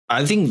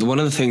 I think one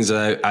of the things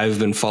that I've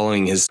been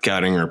following his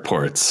scouting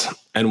reports,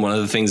 and one of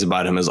the things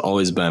about him has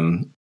always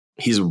been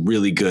he's a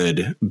really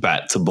good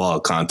bat to ball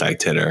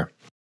contact hitter.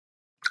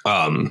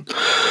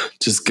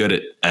 Just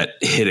good at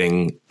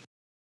hitting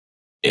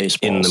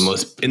in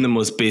the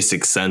most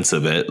basic sense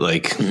of it,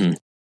 like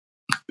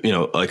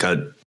like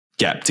a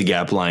gap to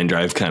gap line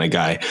drive kind of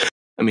guy.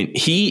 I mean,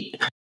 he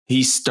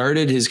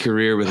started his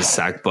career with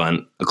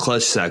a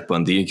clutch sack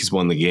bunt. The Yankees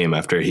won the game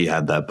after he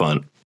had that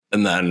bunt,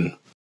 and then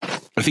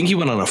I think he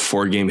went on a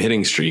 4-game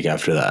hitting streak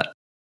after that,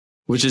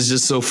 which is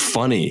just so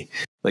funny.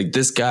 Like,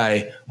 this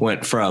guy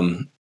went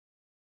from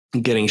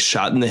getting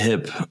shot in the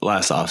hip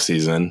last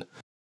offseason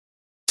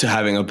to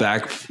having a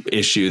back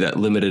issue that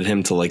limited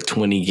him to like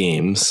 20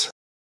 games,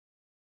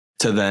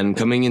 to then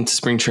coming into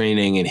spring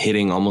training and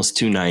hitting almost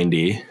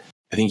 290.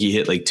 I think he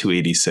hit like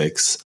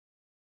 286.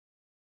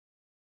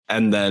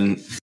 And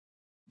then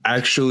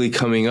actually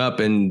coming up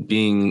and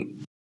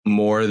being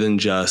more than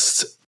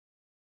just,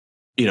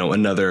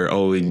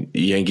 the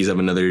Yankees have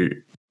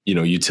another,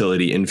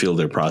 utility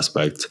infielder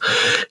prospect.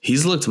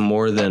 He's looked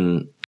more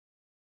than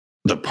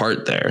the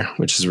part there,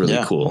 which is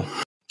really cool.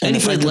 And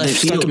if they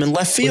stuck him in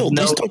left field,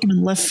 they stuck him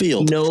in left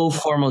field. No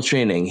formal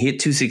training. He hit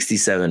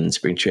 267 in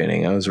spring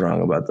training. I was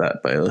wrong about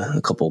that by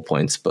a couple of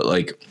points, but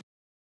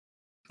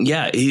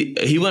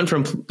he went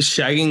from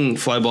shagging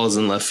fly balls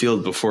in left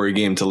field before a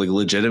game to like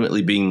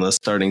legitimately being the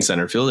starting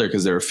center fielder,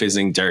 because they were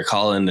facing Derek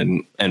Holland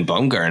and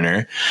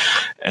Bumgarner.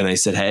 And they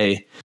said,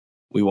 hey,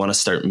 we want to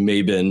start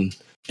Maben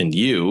and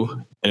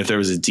you. And if there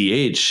was a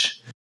DH,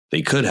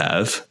 they could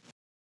have,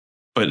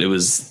 but it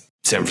was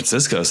San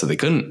Francisco, so they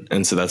couldn't.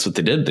 And so that's what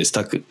they did. They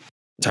stuck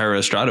Thairo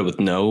Estrada with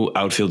no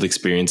outfield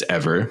experience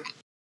ever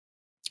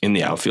in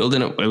the outfield.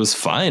 And it was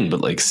fine.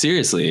 But like,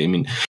 seriously, I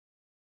mean,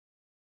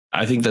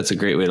 I think that's a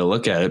great way to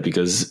look at it,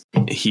 because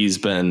he's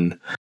been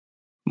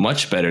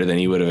much better than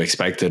you would have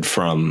expected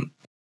from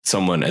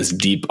someone as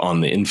deep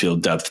on the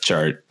infield depth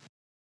chart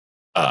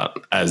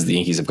as the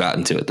Yankees have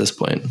gotten to at this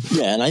point.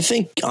 Yeah, and I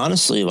think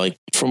honestly, like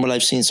from what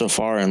I've seen so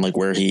far and like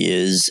where he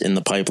is in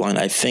the pipeline,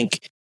 I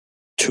think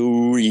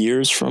 2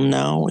 years from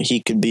now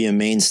he could be a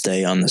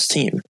mainstay on this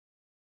team.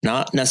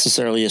 Not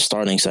necessarily a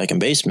starting second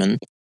baseman,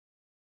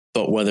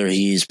 but whether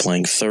he's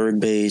playing third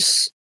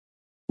base,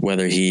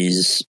 whether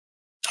he's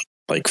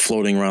like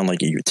floating around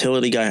like a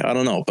utility guy, I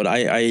don't know. But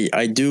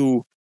I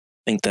do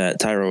think that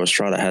Thairo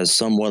Estrada has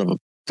somewhat of a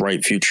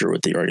bright future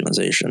with the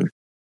organization.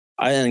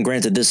 And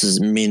granted, this is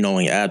me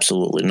knowing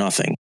absolutely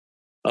nothing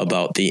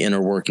about the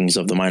inner workings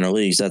of the minor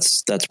leagues.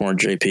 That's more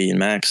JP and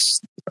Max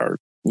are,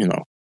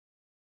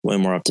 way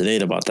more up to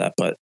date about that.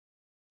 But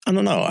I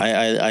don't know.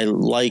 I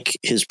like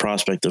his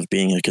prospect of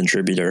being a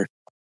contributor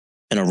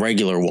and a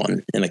regular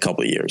one in a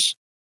couple of years.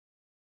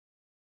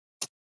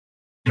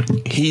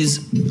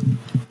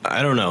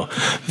 I don't know.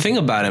 The thing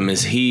about him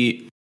is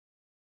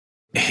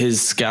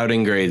his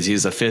scouting grades,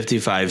 he's a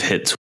 55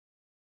 hit,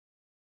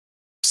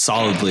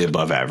 solidly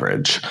above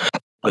average,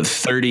 but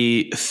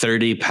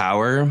 30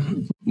 power,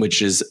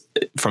 which is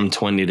from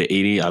 20 to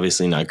 80,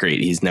 obviously not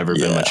great. He's never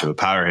been much of a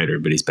power hitter,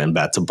 but he's been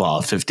bat to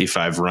ball,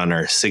 55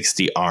 runner,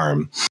 60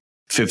 arm,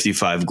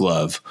 55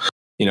 glove,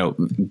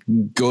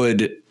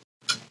 good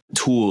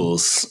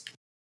tools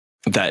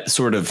that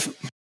sort of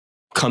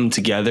come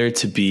together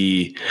to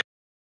be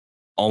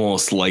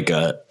almost like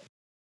a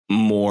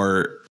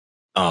more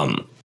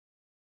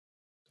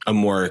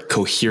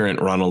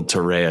coherent Ronald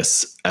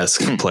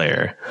Torres-esque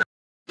player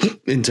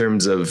in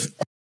terms of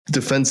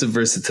defensive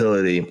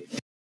versatility,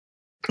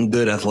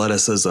 good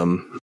athleticism.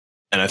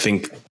 And I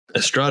think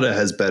Estrada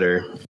has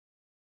better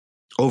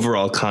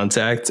overall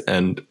contact.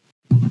 And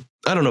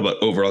I don't know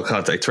about overall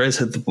contact. Torres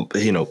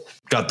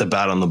got the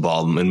bat on the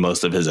ball in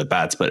most of his at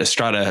bats, but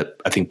Estrada,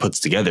 I think, puts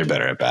together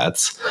better at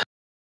bats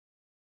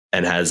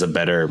and has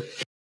a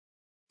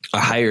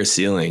higher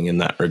ceiling in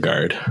that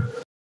regard.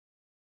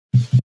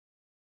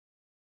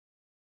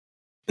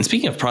 And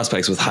speaking of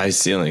prospects with high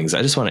ceilings,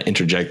 I just want to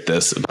interject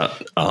this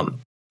about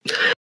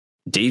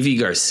Davy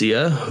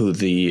Garcia, who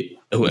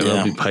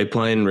MLB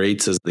Pipeline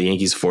rates as the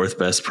Yankees' fourth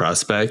best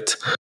prospect,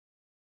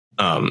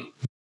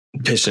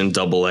 pitched in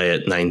Double-A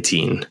at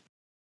 19.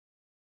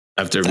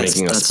 After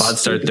making a spot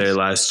start there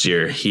last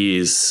year,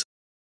 he's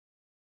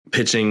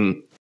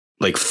pitching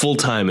like full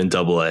time in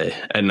Double-A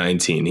at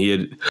 19. He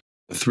had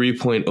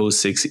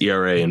 3.06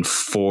 ERA and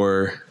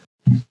 4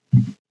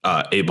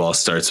 A-ball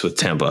starts with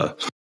Tampa,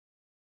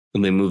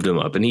 and they moved him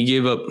up. And he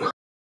gave up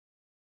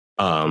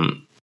a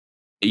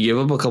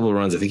couple of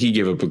runs. I think he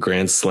gave up a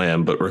grand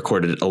slam, but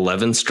recorded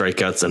 11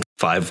 strikeouts and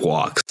 5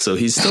 walks. So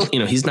he's still,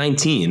 he's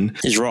 19.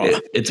 He's raw.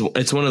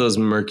 It's one of those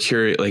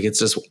mercury, like it's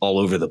just all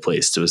over the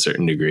place to a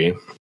certain degree.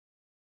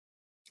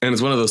 And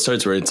it's one of those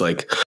starts where it's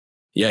like,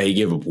 yeah, he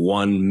gave up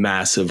one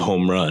massive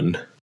home run,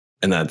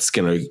 and that's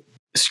going to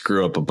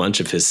screw up a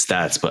bunch of his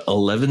stats, but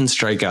 11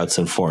 strikeouts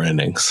in 4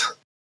 innings.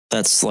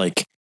 That's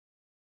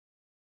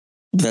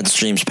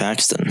James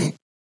Paxton.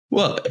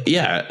 Well,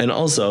 yeah. And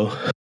also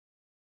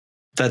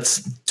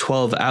that's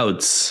 12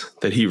 outs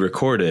that he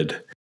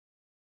recorded,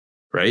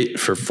 right?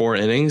 For 4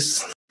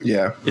 innings.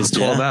 Yeah. It's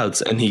 12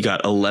 outs, and he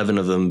got 11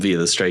 of them via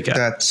the strikeout.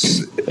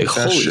 That's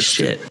holy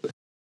shit.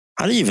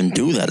 How do you even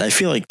do that? I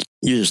feel like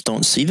you just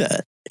don't see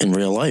that in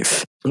real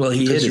life. Well,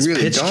 he hit his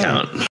pitch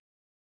count.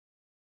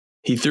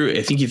 I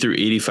think he threw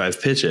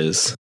 85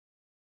 pitches. I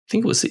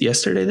think it was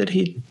yesterday that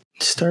he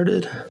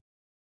started.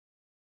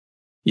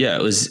 Yeah,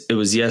 it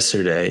was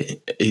yesterday.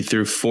 He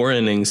threw 4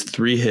 innings,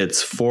 3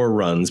 hits, 4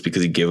 runs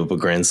because he gave up a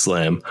grand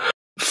slam,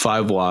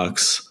 5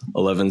 walks,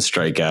 11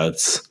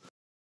 strikeouts,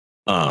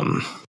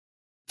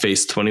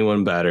 faced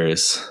 21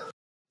 batters,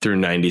 threw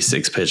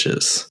 96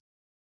 pitches.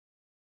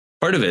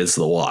 Part of it is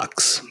the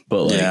walks,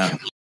 but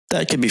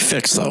that could be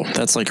fixed though.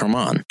 That's like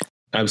Herman.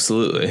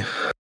 Absolutely.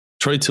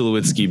 Troy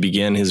Tulowitzki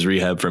began his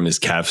rehab from his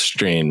calf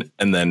strain,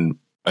 and then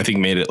I think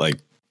made it like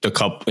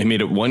he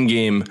made it 1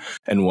 game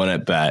and 1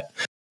 at bat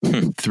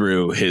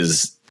through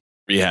his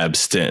rehab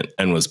stint,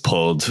 and was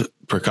pulled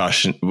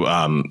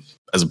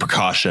as a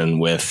precaution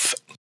with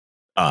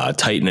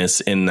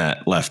tightness in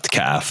that left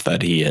calf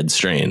that he had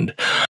strained.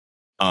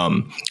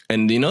 And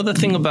the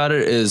thing about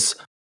it is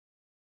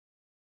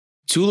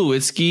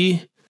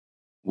Tulowitzki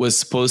was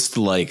supposed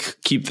to like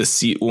keep the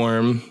seat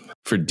warm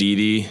for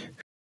Didi.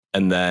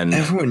 And then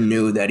everyone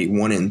knew that he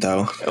wouldn't,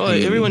 though. Well,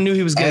 everyone knew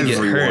he was going to get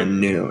hurt. Everyone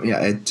knew.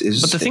 Yeah. But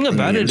the thing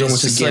about it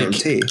is just like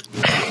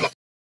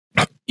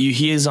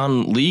he is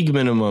on league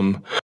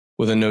minimum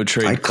with a no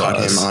trade clause. I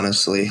cut him,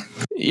 honestly.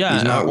 Yeah.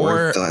 He's not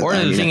worth that. Or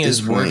the thing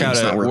is work out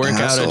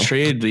a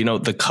trade.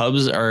 The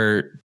Cubs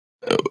are,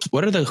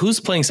 who's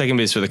playing second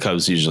base for the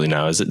Cubs usually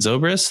now? Is it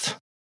Zobrist?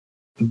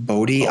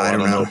 Bodie? I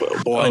don't know.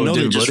 Well, I know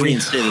they just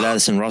reinstated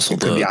Addison Russell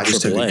to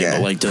AAA,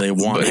 but like, do they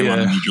want him on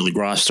the Major League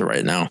roster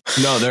right now?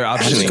 No, they're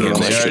optioning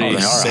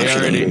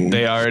him.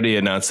 They already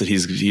announced that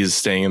he's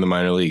staying in the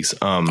minor leagues.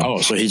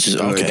 So he's just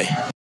okay.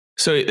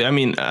 So, I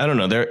mean, I don't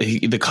know.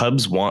 The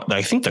Cubs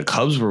I think the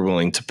Cubs were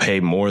willing to pay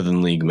more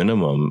than league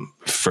minimum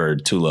for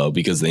Tulo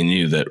because they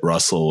knew that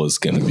Russell was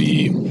going to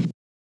be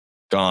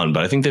gone.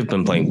 But I think they've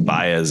been playing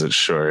Baez at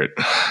short.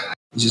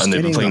 And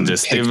they've been playing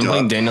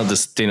Daniel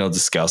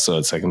Descalso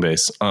at second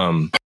base.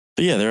 But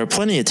yeah, there are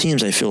plenty of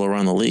teams I feel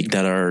around the league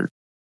that are,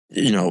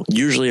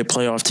 usually a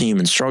playoff team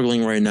and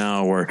struggling right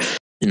now, or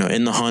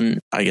in the hunt.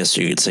 I guess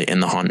you could say in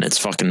the hunt. It's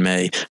fucking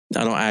May.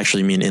 I don't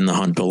actually mean in the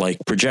hunt, but like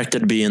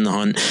projected to be in the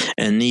hunt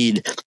and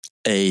need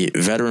a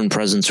veteran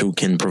presence who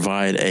can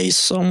provide a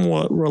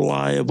somewhat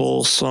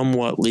reliable,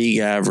 somewhat league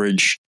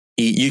average.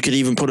 You could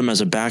even put him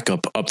as a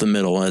backup up the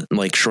middle at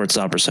like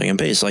shortstop or second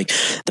base. Like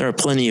there are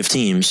plenty of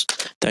teams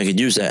that could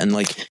use that. And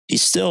like,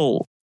 he's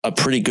still a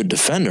pretty good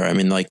defender. I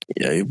mean, like,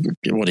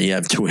 what did he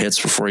have 2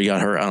 hits before he got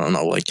hurt? I don't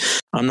know. Like,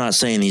 I'm not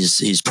saying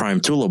he's prime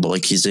Tulo, but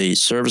like he's a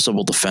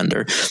serviceable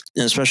defender,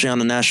 and especially on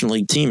the National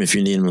League team, if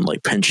you need him in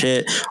like pinch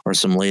hit or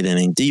some late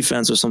inning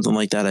defense or something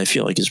like that, I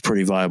feel like it's a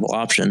pretty viable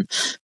option,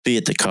 be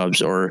it the Cubs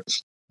or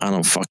I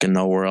don't fucking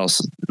know where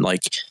else.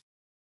 Like,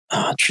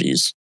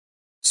 geez.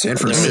 San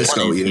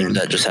Francisco, even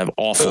that just have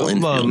awful. It's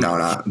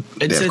not.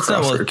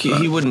 Well,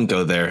 he wouldn't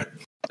go there.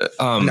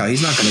 No,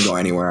 he's not going to go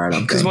anywhere. I don't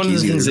think. Because one of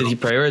the things that he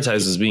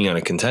prioritizes is being on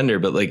a contender,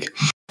 but like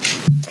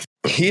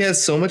he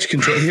has so much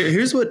control.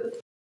 Here's what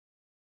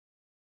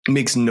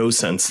makes no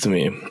sense to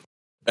me,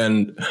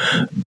 and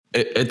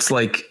it's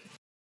like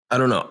I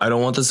don't know. I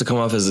don't want this to come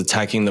off as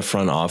attacking the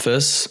front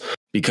office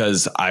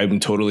because I'm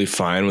totally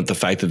fine with the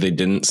fact that they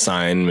didn't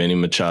sign Manny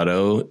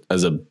Machado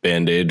as a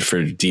band-aid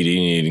for Didi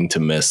needing to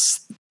miss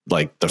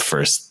like the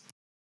first,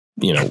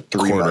 3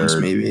 quarter, months,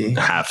 maybe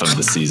half of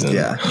the season.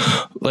 Yeah.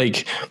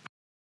 Like,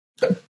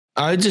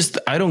 I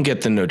don't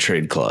get the no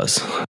trade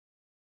clause.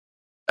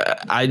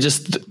 I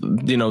just,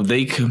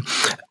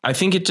 I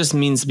think it just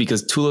means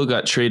because Tulo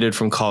got traded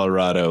from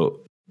Colorado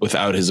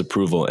without his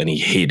approval and he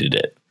hated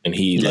it. And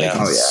he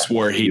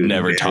swore he'd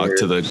never talk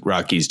to the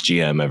Rockies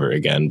GM ever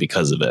again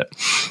because of it,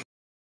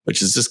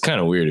 which is just kind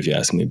of weird if you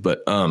ask me.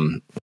 But,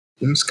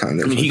 it's kind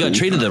of. I mean, he got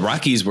traded. The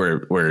Rockies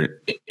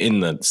were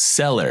in the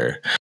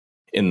cellar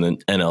in the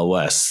NL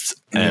West,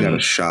 and he got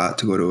a shot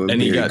to go to a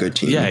very good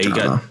team. Yeah, he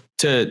got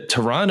to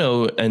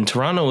Toronto, and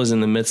Toronto was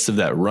in the midst of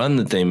that run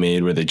that they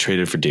made where they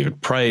traded for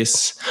David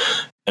Price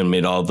and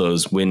made all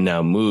those win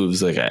now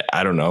moves. Like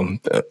I don't know,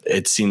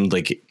 it seemed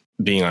like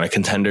being on a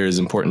contender is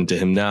important to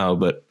him now,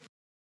 but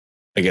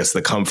I guess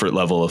the comfort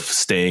level of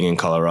staying in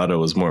Colorado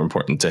was more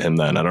important to him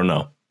then. I don't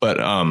know, but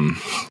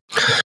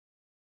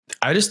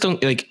I just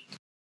don't like.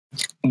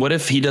 What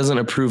if he doesn't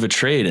approve a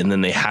trade and then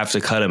they have to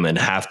cut him and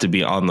have to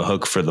be on the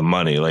hook for the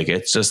money? Like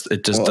it just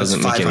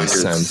doesn't make any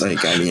sense.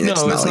 Like, I mean,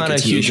 it's not a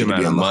huge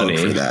amount of money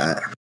for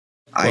that.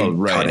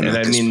 Right. And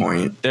I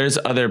mean, there's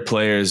other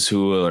players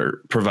who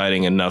are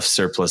providing enough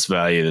surplus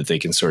value that they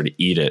can sort of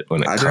eat it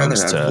when it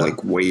comes to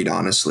like Wade,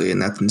 honestly. And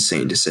that's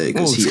insane to say.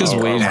 It's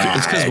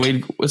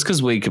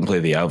because Wade can play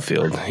the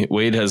outfield.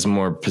 Wade has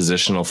more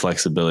positional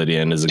flexibility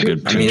and is a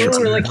good pitcher. He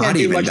really can't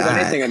do much of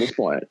anything at this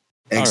point.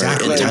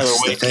 Exactly. Right. Tyler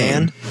Wade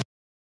can.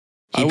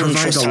 He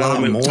provides a lot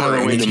more.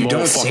 And if you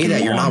don't say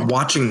that, you're not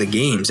watching the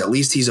games. At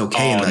least he's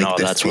okay in like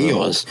the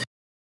field.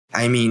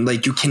 I mean,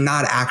 like you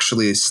cannot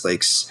actually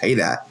like say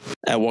that.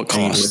 At what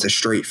cost? With a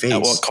straight face.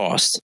 At what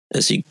cost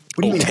is he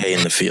okay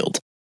in the field?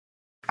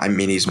 I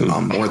mean, he's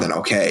more than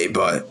okay,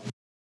 but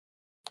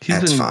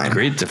that's fine.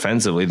 Great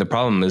defensively. The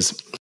problem is,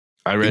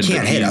 I read he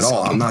can't hit at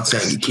all. I'm not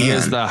saying he can.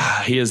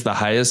 He has the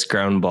highest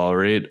ground ball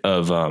rate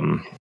of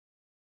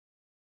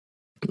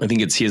I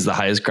think he has the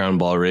highest ground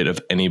ball rate of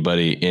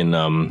anybody in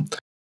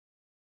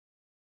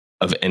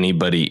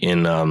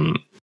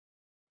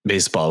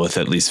baseball with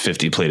at least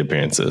 50 plate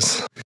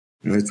appearances.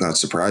 It's not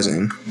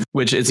surprising.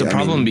 Which it's a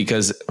problem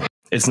because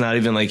it's not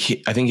even like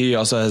I think he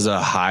also has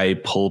a high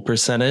pull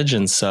percentage,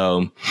 and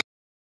so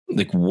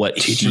like what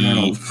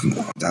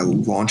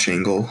that launch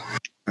angle.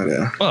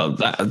 Well,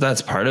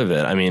 that's part of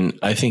it. I mean,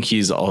 I think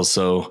he's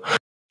also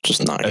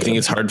just not. I think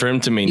it's hard for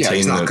him to maintain. Yeah,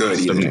 he's not good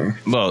either.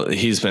 Well,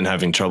 he's been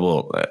having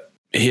trouble.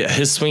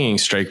 His swinging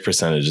strike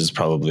percentage is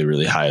probably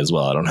really high as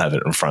well. I don't have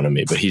it in front of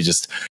me, but he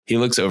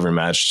looks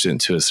overmatched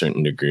to a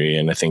certain degree.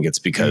 And I think it's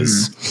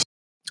because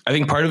I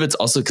think part of it's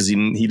also because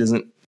he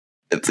doesn't,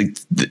 it's like,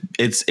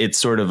 it's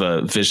sort of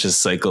a vicious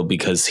cycle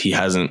because he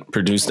hasn't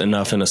produced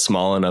enough in a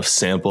small enough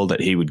sample that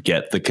he would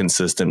get the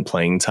consistent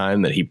playing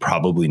time that he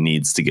probably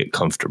needs to get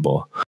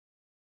comfortable.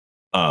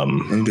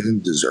 And he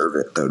doesn't deserve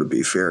it, though, to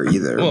be fair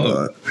either.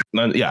 But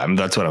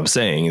that's what I'm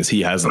saying is he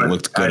hasn't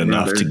looked good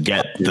enough to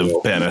get the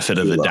benefit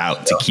of the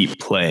doubt to keep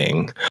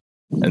playing.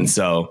 And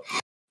so,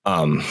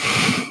 I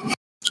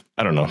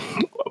don't know.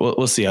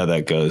 We'll see how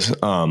that goes.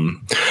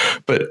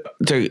 But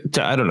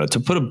I don't know, to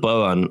put a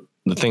bow on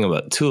the thing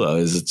about Tulo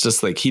is it's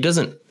just like he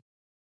doesn't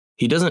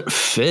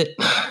fit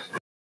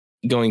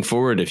going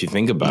forward if you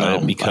think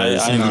about it,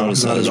 because I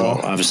noticed that as well.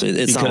 Obviously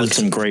it's not like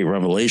some great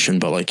revelation,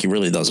 but like he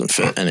really doesn't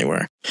fit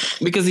anywhere,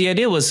 because the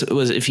idea was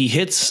if he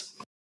hits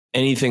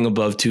anything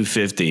above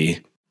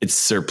 250 it's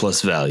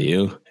surplus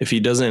value. If he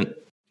doesn't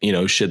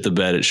shit the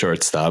bed at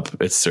shortstop.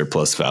 It's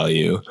surplus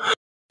value.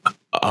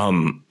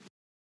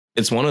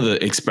 It's one of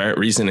the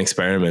recent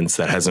experiments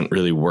that hasn't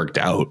really worked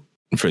out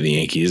for the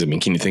Yankees. I mean,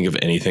 can you think of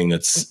anything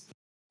that's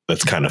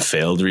kind of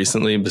failed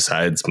recently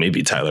besides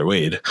maybe Tyler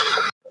Wade?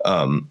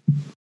 A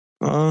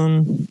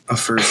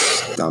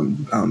first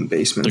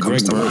baseman. The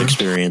Greg Bird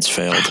experience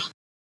failed.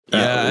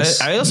 Yeah,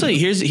 I also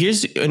here's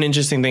an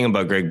interesting thing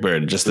about Greg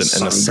Bird. Just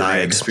an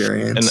aside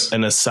experience.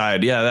 An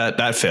aside. Yeah,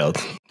 that failed.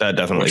 That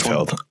definitely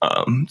failed.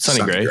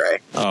 Sonny Gray.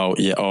 Oh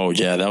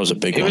yeah, that was a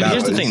big one.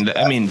 Here's the thing.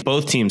 I mean,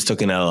 both teams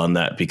took an L on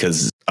that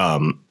because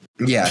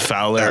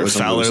Fowler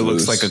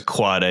looks like a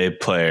quad A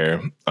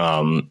player.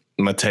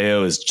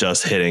 Mateo is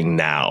just hitting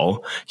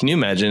now. Can you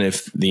imagine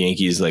if the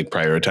Yankees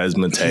prioritized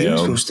Mateo? He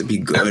was supposed to be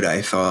good.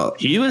 I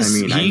thought he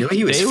was. I knew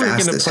he was. They were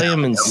going to play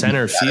him in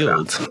center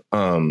field.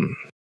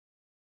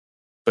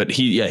 But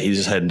he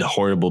just had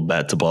horrible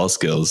bat to ball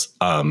skills.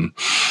 And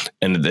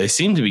they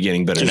seem to be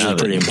getting better now.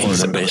 Pretty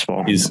important in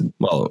baseball.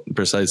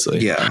 Precisely.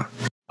 Yeah.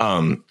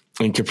 And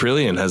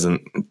Caprillion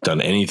hasn't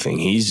done anything.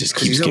 He's just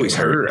keeps getting always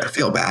hurt. I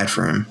feel bad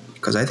for him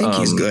because I think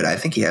he's good. I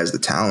think he has the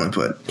talent,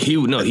 but he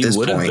would have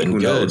been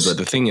good. But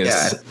the thing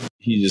is,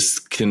 he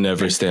just can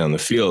never stay on the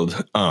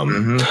field.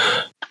 And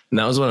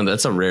that was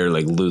that's a rare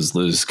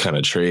lose-lose kind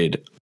of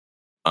trade.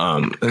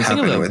 The thing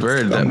about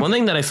Bird, one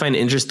thing that I find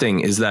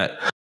interesting is that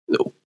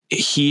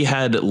he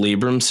had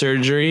labrum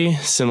surgery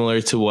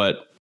sig to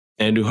what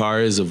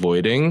Andujar is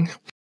avoiding.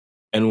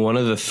 And one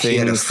of the things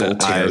it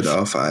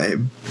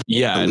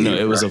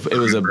was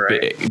a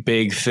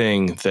big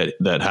thing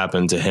that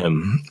happened to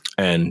him,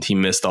 and he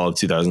missed all of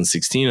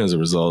 2016 as a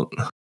result.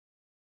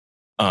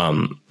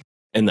 And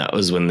that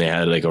was when they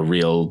had a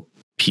real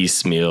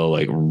piecemeal,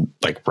 like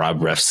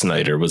Rob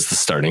Refsnyder was the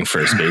starting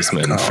first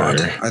baseman. I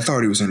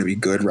thought he was going to be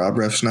good, Rob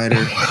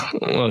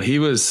Refsnyder. Well, he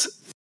was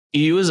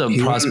a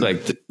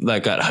prospect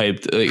that got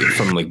hyped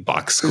from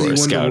box score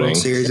scouting. He won the World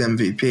Series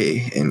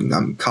MVP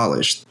in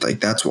college.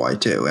 That's why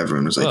too.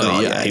 Everyone was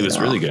he was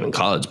really good in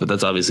college, but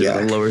that's obviously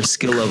a lower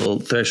skill level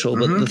threshold.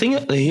 But the thing,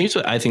 here's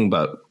what I think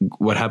about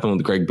what happened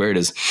with Greg Bird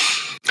is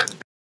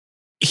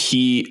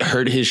he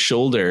hurt his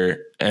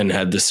shoulder and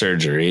had the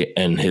surgery,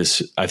 and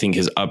I think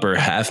his upper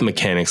half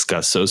mechanics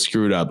got so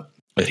screwed up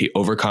that he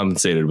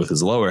overcompensated with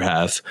his lower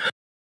half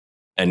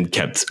and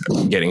kept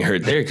getting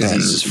hurt there because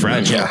he's just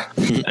fragile. Yeah.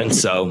 And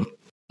so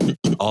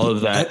all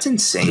of that's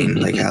insane.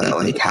 How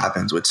that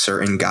happens with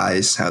certain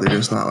guys, how they're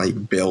just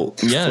not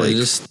built. Yeah.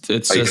 Just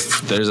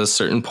there's a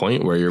certain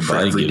point where your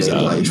body gives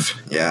out.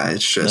 Life. Yeah.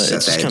 It's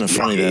just kind of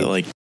funny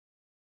that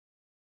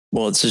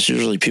it's just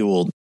usually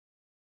people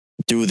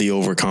do the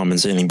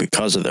overcompensating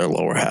because of their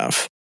lower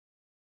half.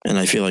 And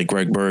I feel like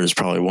Greg Bird is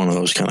probably one of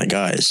those kind of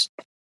guys.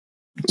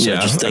 So I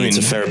just think it's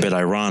a fair bit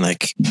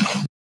ironic.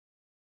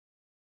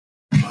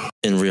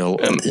 In real,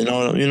 you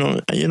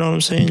know what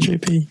I'm saying,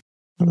 JP?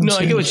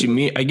 I get what you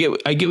mean. I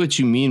get what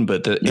you mean,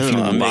 but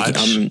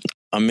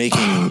I'm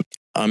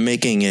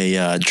making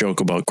a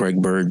joke about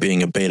Greg Bird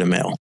being a beta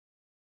male.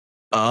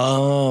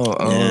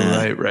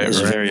 Right. It's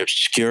a very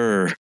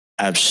obscure,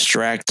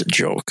 abstract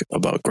joke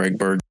about Greg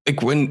Bird.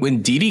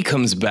 When Didi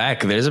comes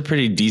back, there's a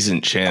pretty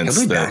decent chance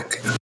he'll be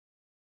back.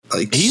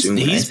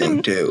 He's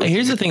been too.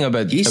 Here's the thing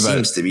about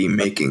seems to be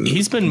making.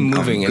 He's been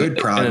moving good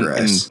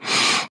progress.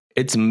 And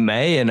it's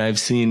May, and I've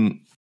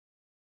seen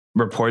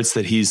reports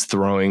that he's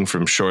throwing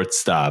from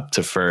shortstop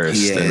to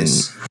first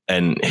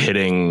and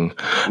hitting.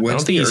 I don't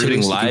think he's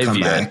hitting live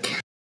yet.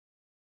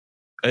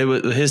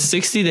 His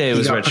 60 day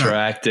was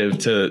retroactive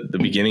to the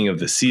beginning of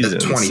the season.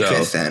 The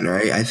 25th then,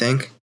 right? I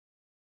think.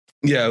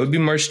 Yeah, it would be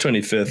March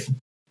 25th.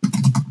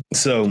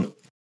 So,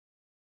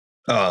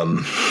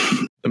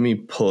 let me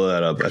pull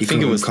that up. I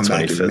think it was come 25th.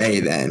 Back in May.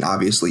 Then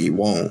obviously he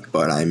won't.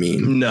 But I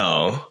mean,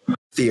 no.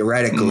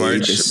 Theoretically,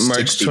 March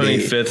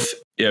 25th.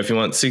 Yeah, if you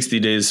want 60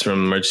 days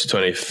from March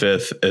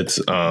 25th, it's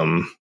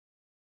the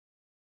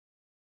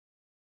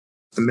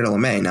middle of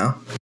May. No,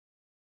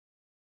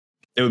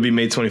 it would be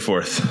May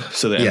 24th.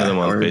 So the end of the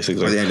month,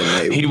 basically. Or the end of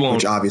May, he won't,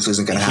 which obviously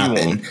isn't going to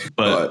happen.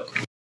 But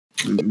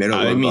middle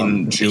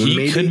of June,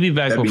 he could be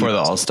back before the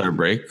All-Star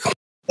break.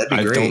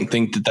 I don't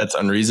think that's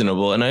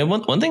unreasonable. And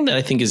one thing that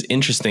I think is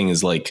interesting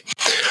is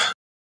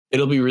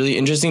it'll be really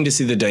interesting to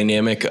see the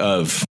dynamic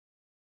of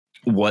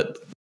what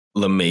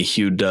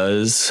LeMahieu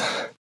does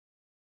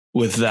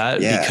with that,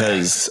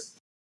 because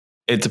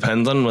it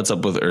depends on what's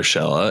up with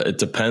Urshela. It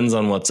depends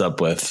on what's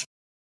up with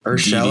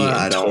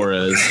Urshela and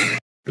Torres.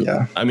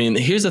 Yeah. I mean,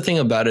 here's the thing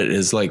about it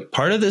is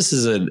part of this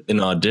is an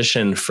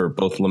audition for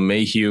both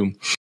LeMahieu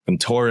and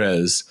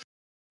Torres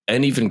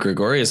and even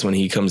Gregorius when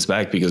he comes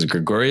back, because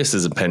Gregorius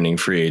is a pending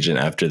free agent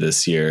after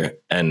this year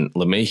and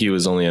LeMahieu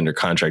is only under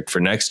contract for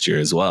next year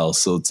as well.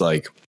 So it's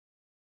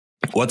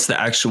what's the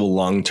actual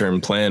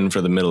long-term plan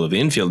for the middle of the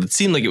infield? It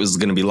seemed like it was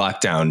going to be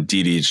locked down,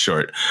 Didi at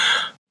short,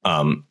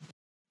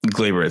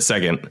 Gleyber at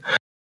second.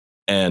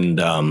 And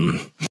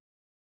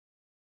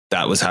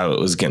that was how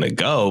it was going to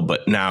go.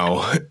 But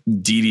now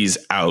Didi's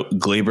out.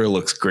 Gleyber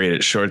looks great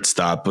at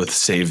shortstop with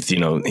saved, he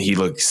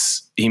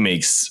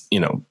makes,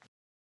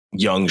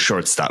 young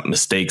shortstop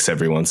mistakes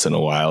every once in a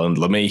while. And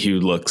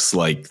LeMahieu looks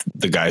like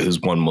the guy who's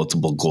won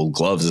multiple Gold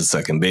Gloves at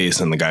second base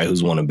and the guy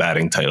who's won a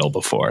batting title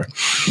before.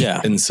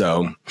 Yeah. And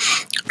so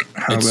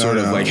it's sort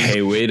of like,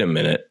 hey, wait a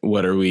minute.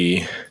 What are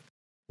we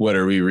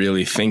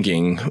really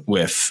thinking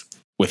with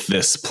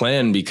this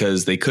plan?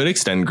 Because they could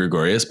extend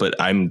Gregorius, but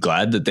I'm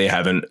glad that they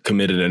haven't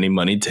committed any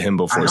money to him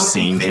before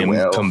seeing him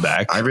come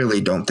back. I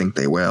really don't think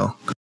they will.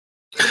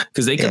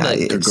 Because they could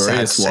let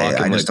Gregorius walk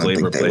and let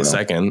Gleyber play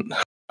second.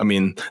 I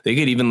mean, they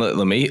could even let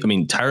LeMahieu. I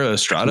mean, Thairo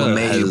Estrada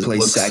play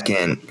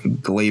second,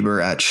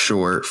 Gleyber at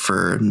short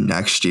for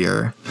next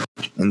year,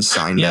 and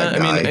sign that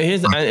guy. I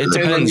mean, it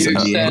depends. You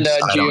extend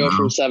Gio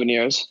for 7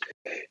 years.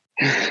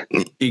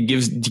 You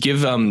give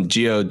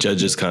Gio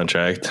Judge's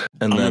contract,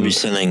 and I'm gonna be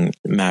sending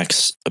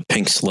Max a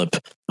pink slip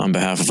on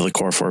behalf of the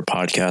Core 4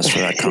 podcast for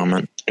that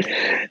comment.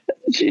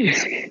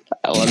 Jeez,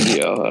 I love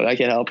Gio. I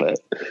can't help it.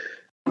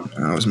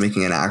 I was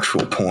making an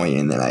actual point,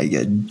 and then I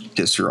get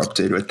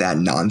disrupted with that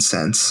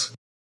nonsense.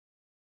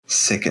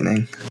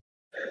 Sickening.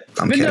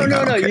 No, you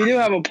do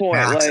have a point.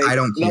 Max, like, I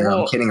don't care.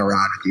 I'm kidding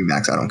around with you,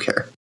 Max. I don't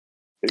care.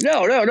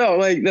 No.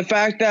 Like the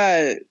fact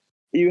that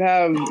you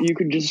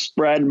could just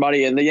spread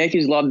money, and the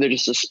Yankees love to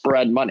just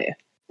spread money.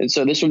 And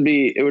so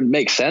it would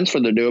make sense for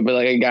them to do it, but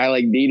like a guy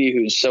like Didi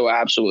who's so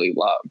absolutely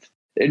loved.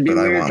 It'd be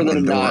weird for them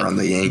to not. On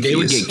the Yankees. They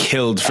would get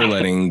killed for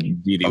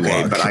letting Didi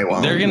walk. But I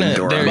want they're gonna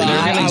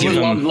give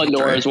him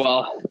Lindor as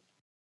well.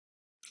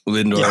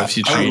 Lindor,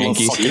 future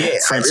Yankee.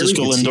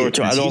 Francisco Lindor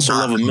too. I'd also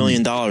love $1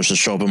 million to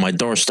show up at my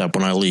doorstep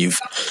when I leave.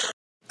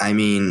 I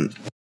mean,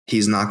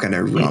 he's not going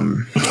to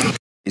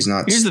he's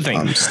not. Here's the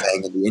thing: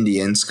 staying in the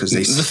Indians because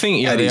they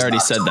already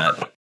said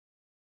that.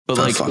 But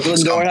like,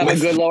 does Lindor have a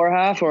good lower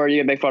half, or are you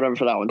gonna make fun of him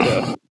for that one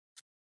too?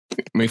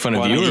 Make fun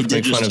of you or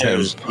make fun of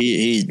him?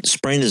 He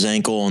sprained his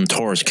ankle and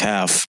tore his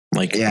calf.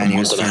 And he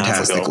was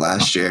fantastic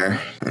last year,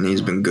 and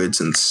he's been good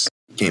since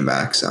he came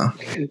back. So,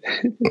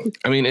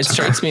 I mean, it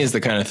strikes me as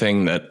the kind of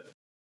thing that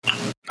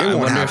I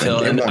wonder if he'll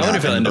end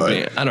up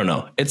being. I don't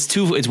know.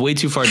 It's way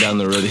too far down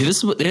the road.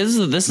 This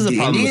is a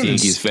problem with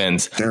Yankees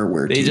fans. They're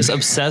weird. They just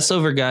obsess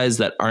over guys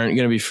that aren't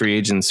going to be free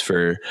agents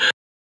for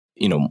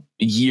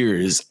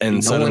years,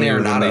 and suddenly 8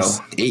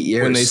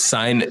 years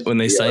when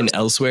they sign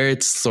elsewhere,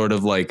 it's sort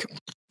of like,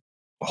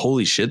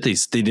 holy shit, they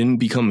didn't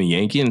become a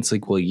Yankee. And it's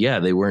like, well, yeah,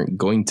 they weren't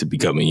going to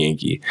become a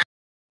Yankee.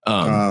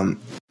 The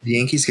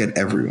Yankees get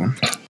everyone.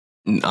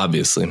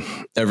 Obviously,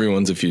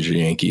 everyone's a future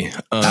Yankee.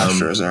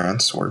 Astros,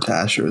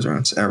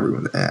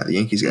 everyone. Yeah, the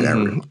Yankees get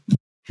everyone.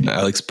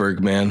 Alex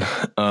Bergman.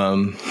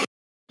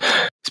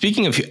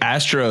 Speaking of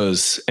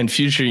Astros and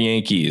future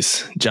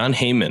Yankees, John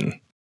Heyman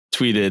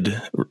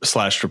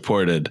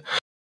tweeted/reported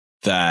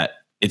that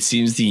it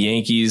seems the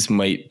Yankees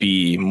might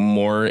be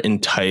more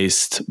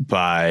enticed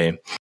by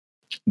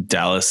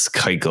Dallas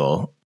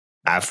Keuchel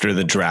after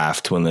the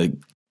draft, when the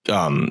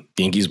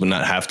Yankees would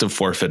not have to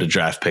forfeit a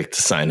draft pick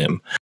to sign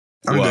him.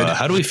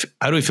 How do we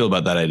feel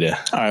about that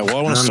idea? All right. Well,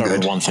 I want to start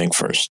with one thing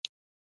first.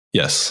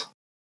 Yes.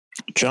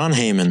 John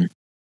Heyman.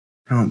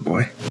 Oh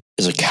boy,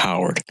 is a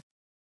coward.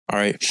 All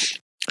right.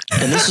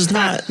 And this is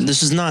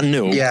not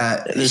new.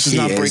 Yeah. This is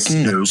not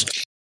breaking news.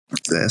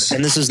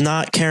 And this is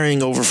not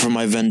carrying over from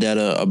my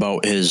vendetta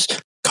about his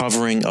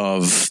covering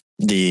of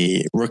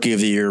the Rookie of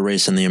the Year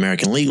race in the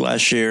American League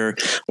last year,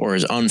 or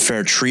his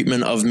unfair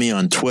treatment of me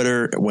on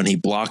Twitter when he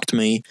blocked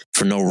me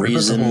for no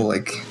reason. The whole,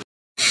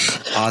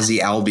 Ozzy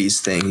Albies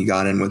thing he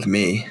got in with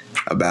me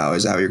about.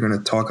 Is that what you're going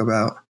to talk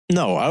about?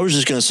 No, I was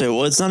just going to say,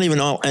 well, it's not even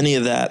any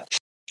of that.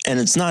 And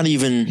it's not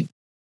even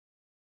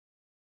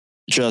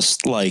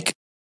just like,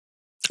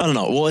 I don't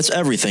know. Well, it's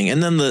everything.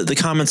 And then the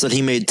comments that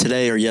he made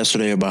today or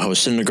yesterday about how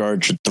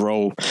Syndergaard should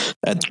throw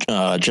at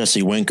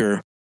Jesse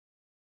Winker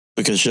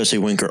because Jesse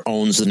Winker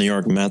owns the New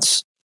York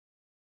Mets.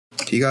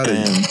 He got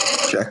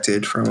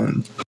ejected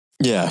from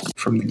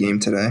the game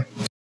today.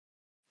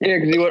 Yeah,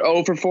 because he went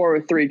 0 for 4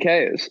 with 3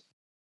 Ks.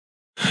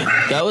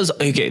 That was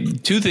okay.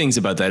 Two things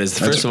about that is,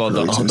 first of all,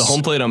 the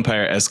home plate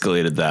umpire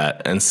escalated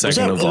that, and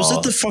second of all, was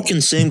it the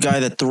fucking same guy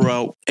that threw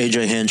out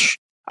AJ Hinch?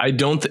 I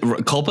don't.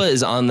 Culpa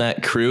is on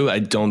that crew. I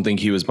don't think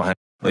he was behind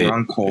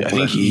the plate. I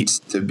think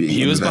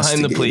he was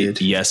behind the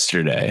plate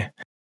yesterday.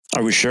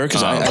 Are we sure?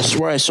 Because I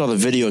swear I saw the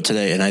video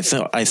today, and I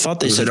thought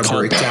they said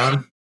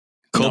breakdown.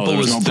 Culpa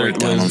was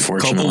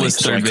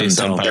third base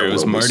umpire. It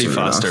was Marty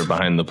Foster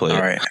behind the plate.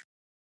 All right.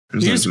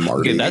 That's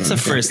the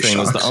first thing.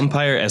 Was the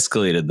umpire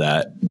escalated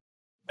that,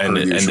 and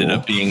it ended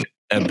up being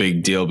a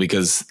big deal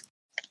because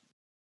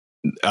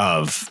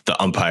of the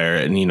umpire,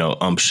 and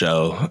ump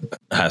show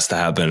has to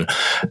happen.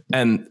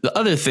 And the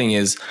other thing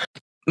is,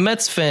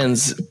 Mets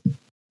fans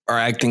are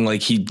acting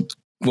like he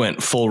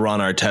went full Ron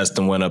Artest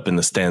and went up in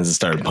the stands and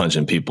started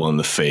punching people in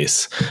the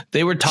face.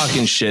 They were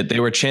talking shit. They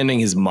were chanting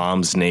his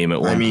mom's name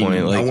at one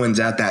point. No one's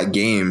at that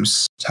game.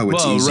 So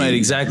it's easy. Right,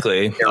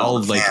 exactly.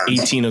 All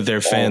 18 of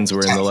their fans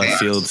were in the left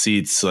field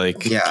seats,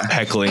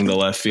 heckling the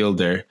left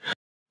fielder.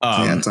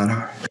 It's not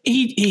hard.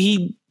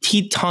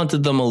 He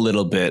taunted them a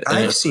little bit.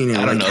 I've seen it.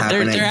 I don't know.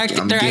 They're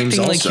acting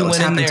like he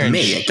went in there and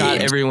shot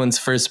everyone's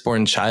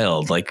firstborn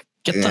child. Like,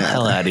 Get the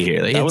hell out of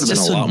here. Like, that would have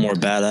been a lot more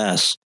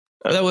badass.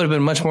 That would have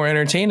been much more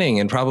entertaining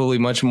and probably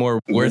much more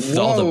worth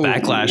all the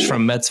backlash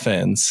from Mets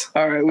fans.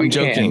 All right, I'm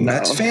joking.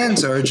 Mets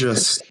fans are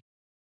just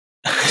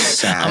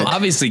sad. I'm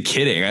obviously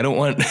kidding. I don't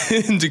want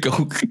to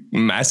go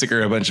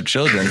massacre a bunch of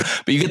children,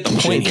 but you get the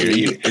point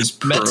here.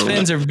 Mets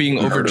fans are being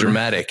over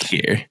dramatic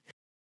here.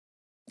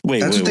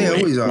 Wait, they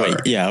always are. Wait,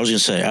 yeah, I was gonna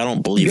say I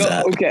don't believe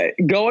that. Okay,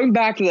 going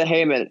back to the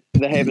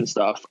Heyman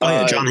stuff. Oh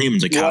yeah, John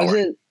Heyman's a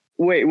coward.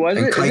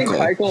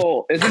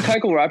 Isn't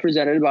Keuchel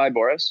represented by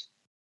Boris?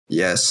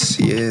 Yes,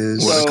 he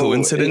is. What a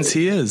coincidence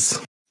he is.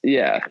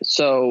 Yeah.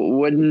 So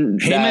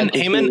wouldn't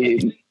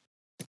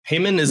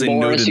Heyman is a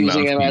Boris noted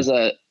using mouthpiece.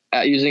 him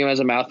using him as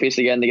a mouthpiece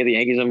again to get the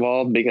Yankees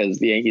involved because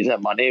the Yankees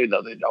have money,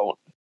 though they don't.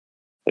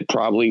 They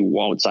probably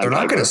won't sign. They're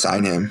not going to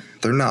sign him.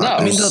 They're not. No,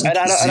 I mean,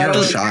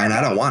 zero shine.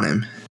 I don't want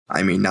him.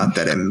 I mean, not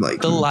that I'm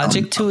like the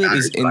logic to it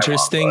is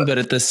interesting, but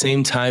at the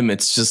same time,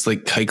 it's just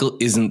like Keuchel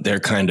isn't their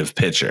kind of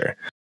pitcher.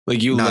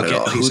 Like you look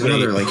at who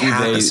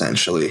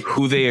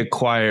they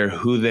acquire,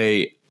 who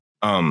they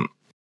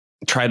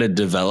try to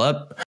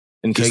develop,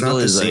 and Keuchel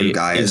is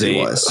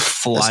a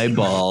fly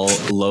ball,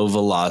 low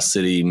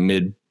velocity,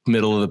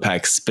 middle of the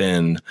pack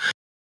spin,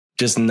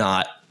 just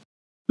not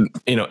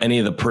any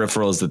of the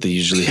peripherals that they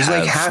usually have. He's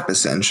like Hap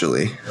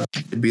essentially.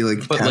 It'd be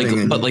like, but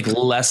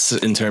less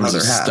in terms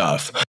of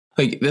stuff.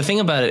 Like the thing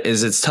about it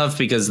is it's tough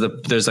because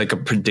there's like a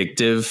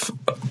predictive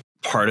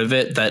part of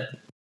it that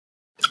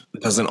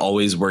doesn't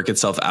always work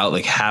itself out.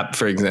 Like Hap,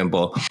 for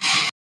example,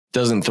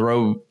 doesn't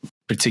throw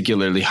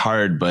particularly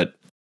hard, but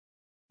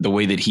the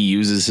way that he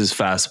uses his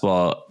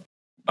fastball,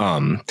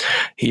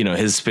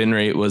 his spin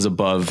rate was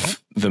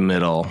above the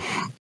middle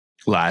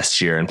last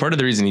year. And part of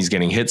the reason he's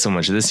getting hit so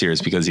much this year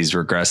is because he's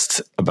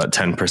regressed about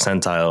 10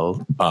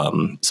 percentile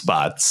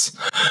spots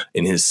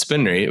in his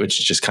spin rate,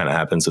 which just kind of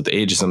happens with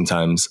age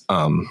sometimes.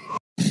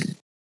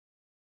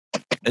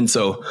 And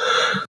so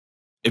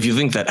if you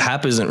think that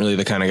Hap isn't really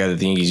the kind of guy that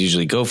the Yankees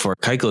usually go for,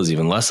 Keuchel is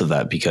even less of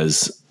that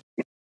because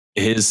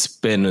his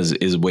spin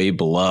is way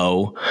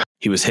below.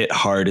 He was hit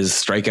hard. His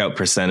strikeout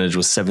percentage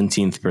was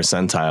 17th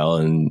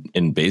percentile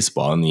in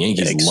baseball, and the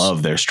Yankees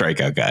love their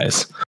strikeout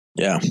guys.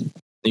 Yeah.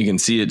 You can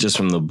see it just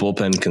from the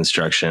bullpen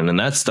construction, and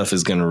that stuff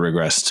is going to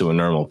regress to a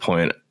normal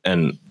point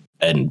and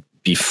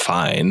be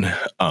fine.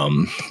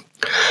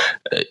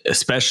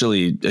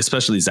 Especially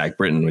Zach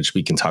Britton, which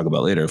we can talk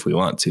about later if we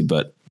want to,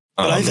 but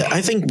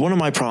I think one of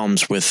my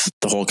problems with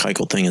the whole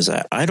Keuchel thing is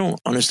that I don't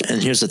understand.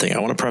 And here's the thing. I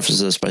want to preface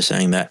this by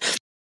saying that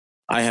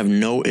I have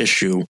no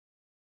issue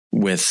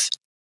with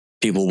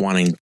people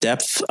wanting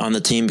depth on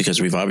the team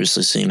because we've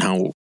obviously seen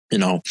how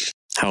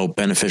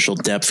beneficial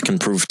depth can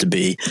prove to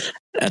be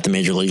at the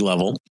major league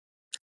level.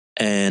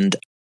 And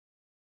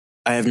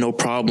I have no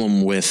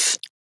problem with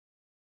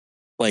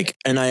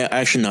and I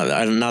actually not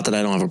that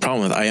I don't have a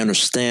problem with it. I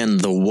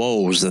understand the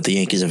woes that the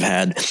Yankees have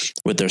had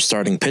with their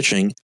starting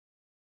pitching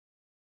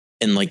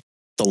in the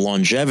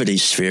longevity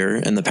sphere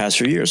in the past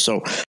few years.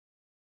 So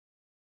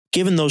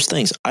given those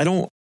things, I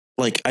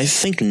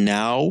think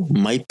now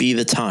might be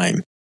the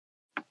time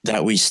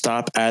that we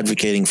stop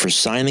advocating for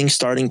signing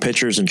starting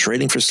pitchers and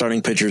trading for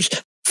starting pitchers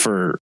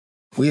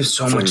we have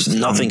so much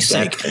nothing's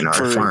sake in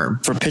our farm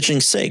for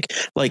pitching's sake.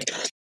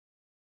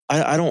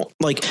 I don't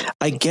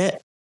I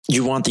get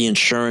you want the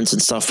insurance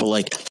and stuff,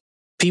 but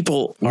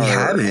people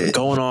are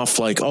going off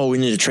oh, we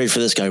need to trade for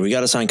this guy. We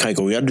got to sign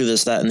Keuchel. We got to do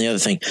this, that, and the other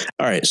thing.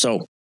 All right.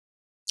 So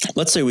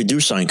let's say we do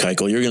sign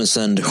Keuchel. You're going to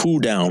send who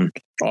down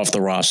off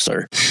the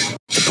roster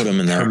to put him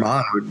in there?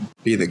 Herman would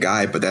be the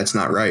guy, but that's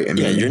not right. I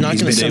mean, you're not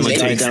going to send the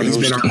guy down. He's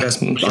been our best.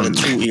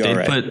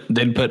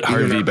 They'd put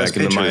Harvey back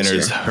in the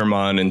minors,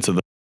 Herman into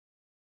the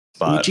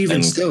spot. Which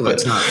even still,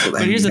 that's not.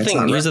 But here's the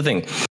thing. Here's the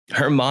thing.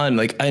 Herman,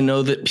 I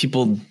know that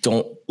people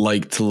don't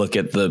like to look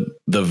at the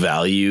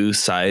value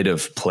side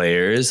of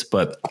players,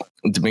 but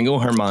Domingo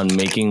Herman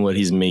making what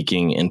he's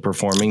making and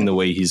performing the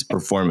way he's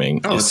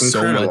performing is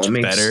so much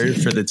better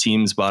for the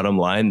team's bottom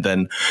line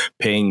than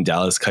paying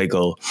Dallas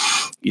Keuchel,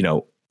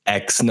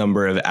 X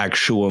number of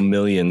actual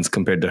millions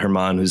compared to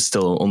Herman, who's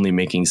still only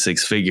making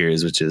six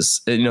figures, which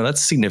is,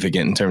 that's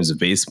significant in terms of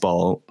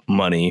baseball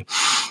money,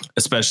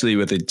 especially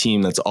with a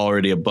team that's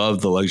already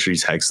above the luxury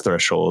tax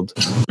threshold.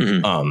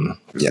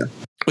 Yeah.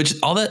 Which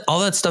all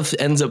that stuff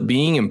ends up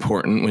being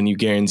important when you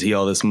guarantee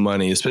all this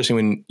money, especially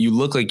when you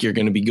look like you're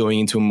going to be going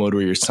into a mode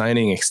where you're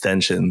signing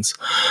extensions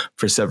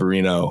for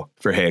Severino,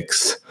 for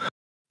Hicks,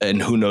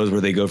 and who knows where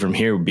they go from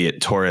here, be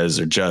it Torres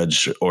or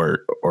Judge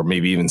or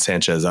maybe even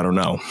Sanchez. I don't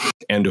know.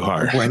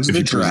 Andujar. When's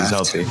the draft?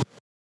 Healthy.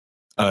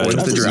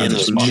 When's the draft?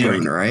 It's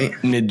June, right?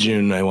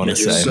 Mid-June, I want to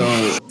say.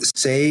 So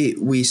say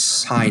we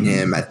sign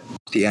him at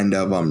the end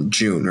of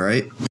June,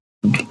 right?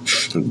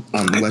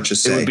 Let's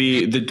just say it would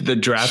be the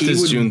draft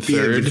is June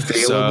 3rd.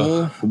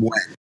 So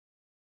when?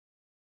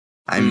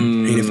 I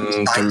mean,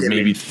 if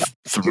maybe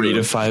 3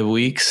 to 5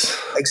 weeks.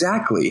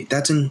 Exactly.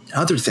 That's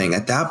another thing.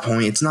 At that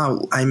point, it's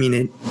not. I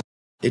mean,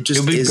 it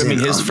just isn't. I mean,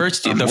 his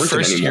first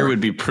year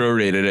would be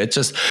prorated. It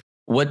just,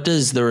 what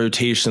does the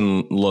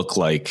rotation look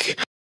like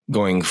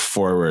going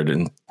forward,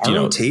 and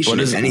rotation, what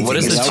is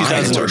the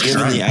 2000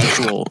 given the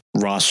actual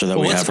roster that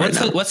we have right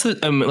now?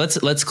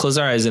 Let's close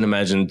our eyes and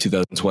imagine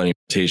 2020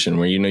 rotation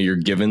where your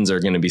givens are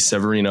going to be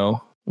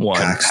Severino 1,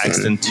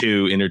 Paxton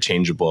 2,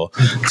 interchangeable,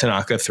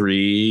 Tanaka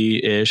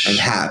 3-ish, and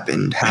Hap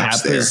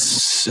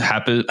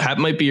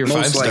might be your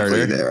most 5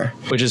 starter there,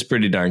 which is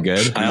pretty darn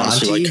good. I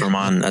honestly like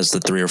Herman as the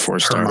 3 or 4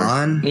 starter.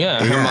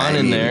 Herman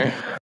in there.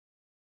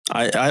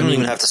 I don't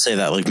even have to say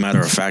that like matter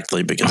of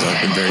factly because I've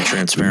been very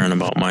transparent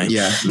about my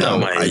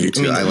I do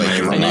too. I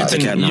like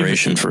romantic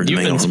admiration for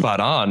Domingo. You've been spot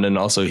on, and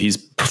also he's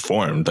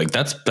performed. Like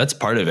that's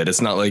part of it. It's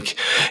not like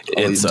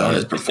it's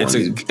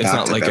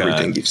not like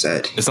everything you've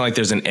said. It's not like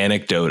there's an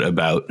anecdote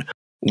about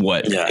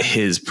what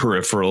his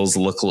peripherals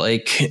look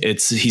like.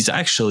 He's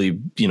actually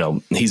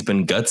he's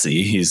been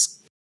gutsy. He's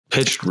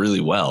pitched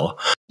really well.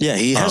 Yeah,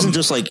 he hasn't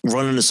just like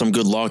run into some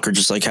good luck or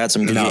just like had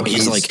some good game.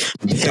 He's like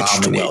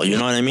pitched well. You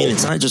know what I mean?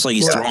 It's not just like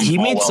he's throwing.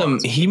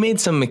 He made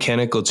some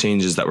mechanical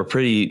changes that were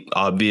pretty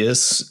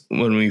obvious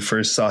when we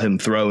first saw him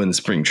throw in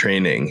spring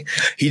training.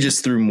 He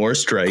just threw more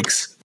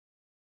strikes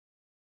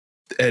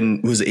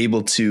and was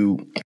able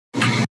to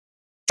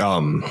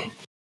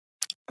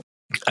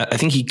I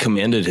think he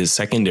commanded his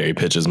secondary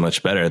pitches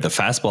much better. The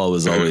fastball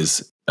was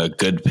always a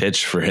good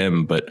pitch for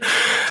him, but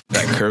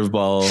that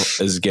curveball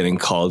is getting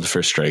called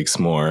for strikes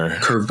more.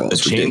 Curveball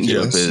is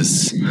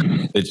ridiculous.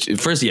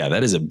 That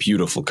is a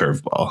beautiful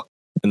curveball.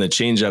 And the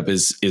changeup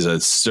is a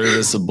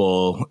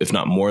serviceable, if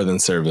not more than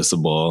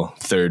serviceable,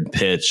 third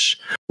pitch.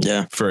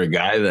 Yeah. For a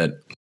guy that,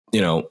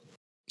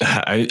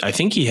 I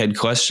think he had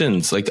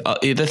questions. Like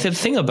the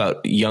thing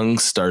about young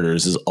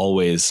starters is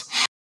always,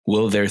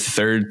 will their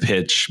third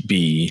pitch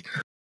be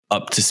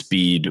up to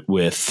speed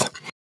with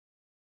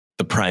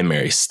the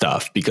primary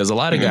stuff? Because a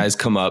lot of guys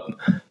come up,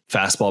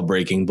 fastball,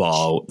 breaking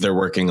ball, they're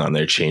working on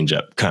their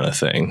changeup kind of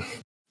thing,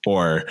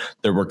 or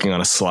they're working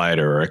on a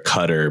slider or a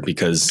cutter,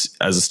 because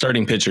as a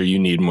starting pitcher, you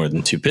need more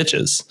than 2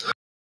 pitches,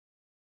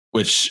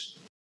 which,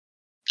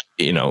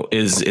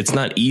 it's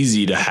not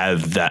easy to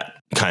have that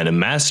kind of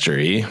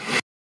mastery.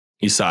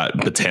 You saw it.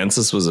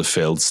 Betances was a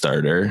failed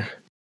starter,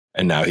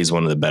 and now he's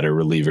one of the better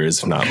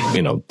relievers, if not,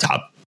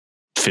 top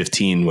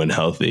 15 when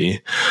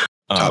healthy.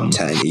 Top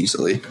 10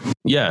 easily.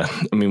 Yeah.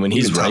 I mean, when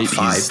he's right,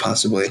 top 5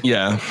 possibly.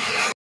 Yeah.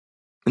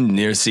 And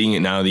you're seeing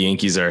it now. The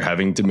Yankees are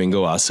having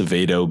Domingo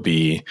Acevedo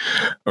be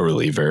a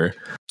reliever.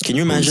 Can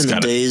you imagine the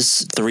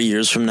days 3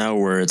 years from now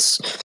where it's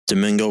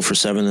Domingo for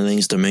 7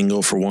 innings,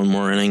 Domingo for 1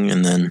 more inning,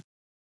 and then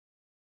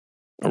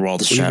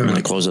Aroldis Chapman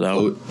to close it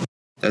out?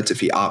 That's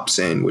if he opts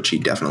in, which he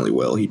definitely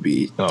will. He'd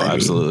be. Oh,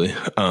 absolutely.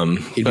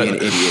 He'd be an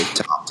idiot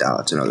to opt out.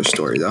 It's another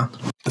story, though.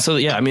 So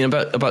yeah, I mean,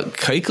 about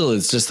Keuchel,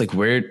 it's just like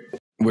where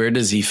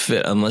does he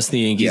fit? Unless the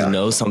Yankees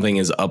know something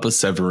is up with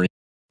Severino,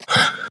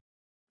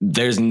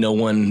 there's no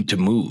one to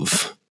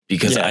move,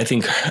 because I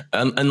think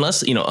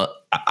unless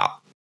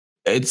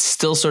it's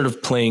still sort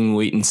of playing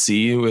wait and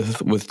see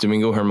with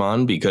Domingo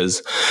Germán,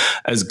 because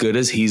as good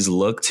as he's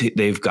looked,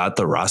 they've got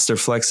the roster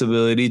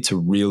flexibility to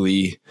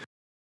really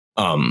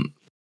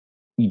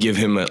give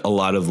him a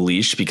lot of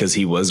leash, because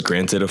he was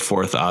granted a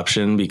 4th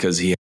option because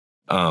he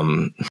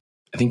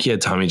I think he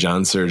had Tommy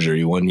John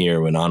surgery 1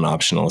 year when on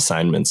optional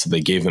assignment, so they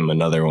gave him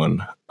another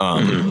one.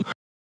 And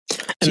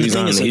so he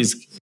has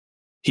his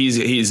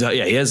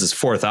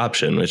 4th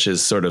option, which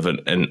is sort of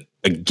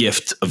a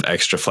gift of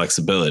extra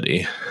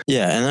flexibility.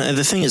 Yeah, and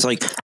the thing is,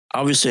 like,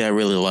 obviously I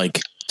really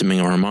like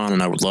Domingo Germán,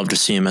 and I would love to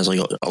see him as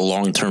like a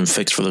long-term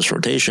fix for this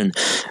rotation.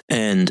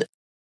 And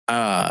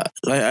I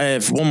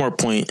have one more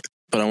point,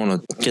 but I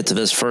want to get to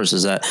this first,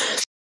 is that,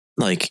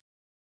 like,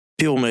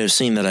 people may have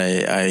seen that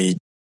I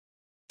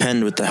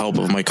penned with the help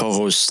of my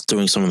co-hosts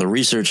doing some of the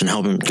research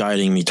and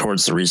guiding me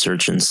towards the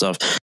research and stuff,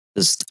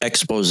 this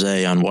expose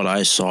on what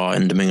I saw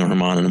in Domingo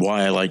Germán and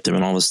why I liked him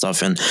and all this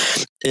stuff. And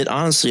it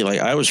honestly,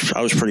 like, I was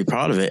pretty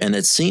proud of it. And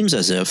it seems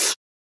as if,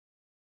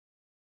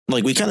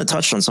 like, we kind of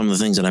touched on some of the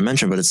things that I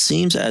mentioned, but it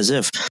seems as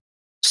if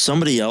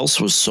somebody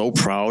else was so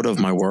proud of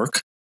my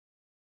work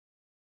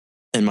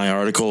in my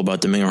article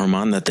about Domingo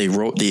Germán that they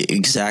wrote the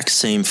exact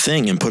same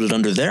thing and put it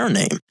under their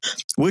name,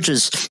 which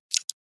is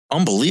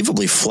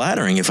unbelievably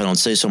flattering if I don't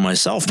say so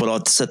myself. But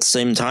at the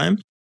same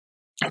time,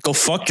 go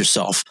fuck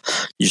yourself,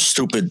 you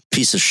stupid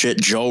piece of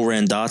shit, Joe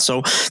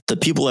Randazzo. The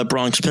people at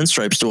Bronx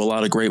Pinstripes do a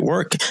lot of great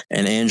work,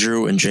 and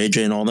Andrew and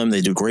JJ and all them,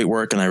 they do great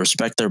work, and I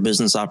respect their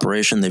business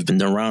operation. They've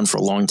been around for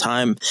a long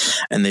time,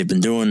 and they've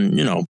been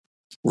doing,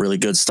 really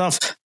good stuff.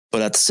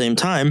 But at the same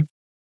time,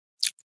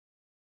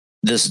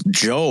 this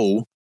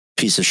Joe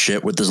piece of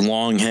shit with his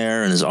long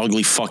hair and his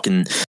ugly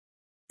fucking,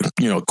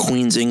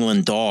 Queen's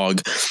England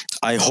dog,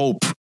 I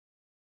hope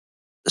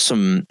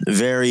some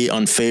very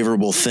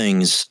unfavorable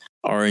things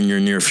are in your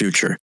near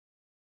future.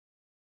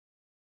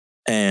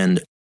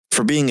 And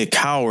for being a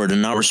coward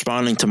and not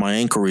responding to my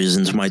inquiries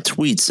and to my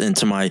tweets and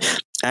to my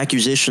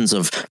accusations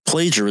of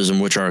plagiarism,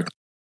 which are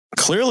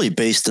clearly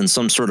based in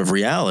some sort of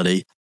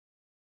reality,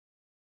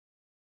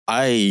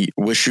 I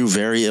wish you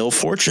very ill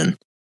fortune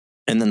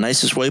in the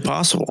nicest way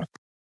possible.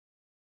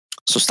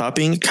 So stop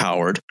being a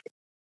coward.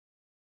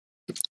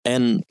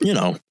 And, you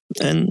know,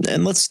 and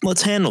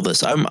let's handle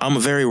this. I'm a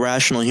very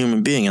rational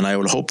human being, and I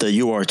would hope that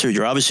you are too.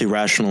 You're obviously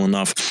rational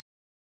enough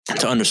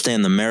to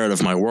understand the merit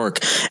of my work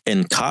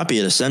and copy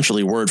it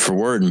essentially word for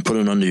word and put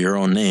it under your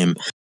own name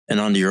and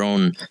under your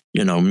own,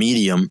 you know,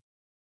 medium.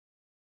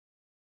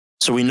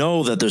 So we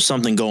know that there's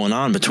something going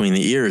on between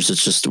the ears.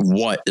 It's just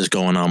what is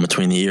going on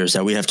between the ears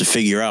that we have to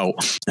figure out.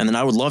 And then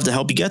I would love to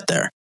help you get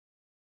there.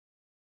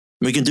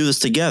 We can do this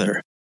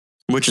together,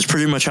 which is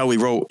pretty much how we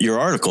wrote your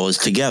article, is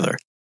together.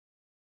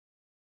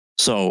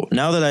 So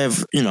now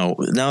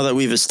that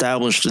we've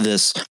established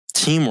this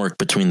teamwork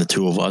between the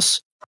two of us,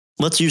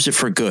 let's use it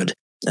for good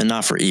and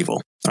not for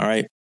evil. All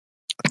right.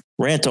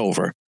 Rant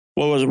over.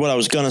 What I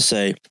was going to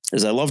say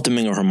is I love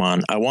Domingo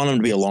Germán. I want him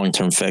to be a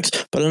long-term fix,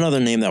 but another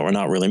name that we're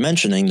not really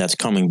mentioning that's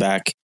coming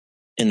back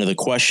into the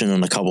question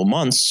in a couple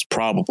months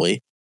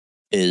probably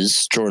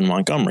is Jordan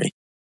Montgomery.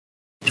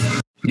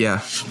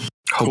 Yeah.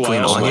 Hopefully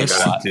in August,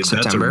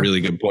 September. That's a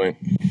really good point.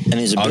 And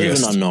he's a bit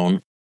of an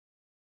unknown,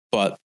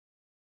 but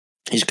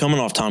he's coming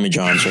off Tommy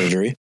John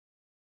surgery.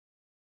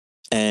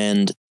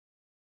 And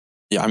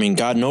yeah, I mean,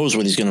 God knows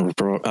what he's going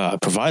to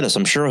provide us.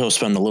 I'm sure he'll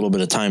spend a little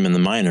bit of time in the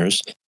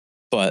minors,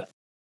 but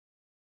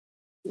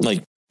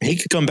like he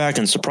could come back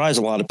and surprise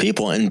a lot of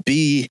people and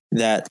be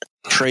that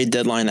trade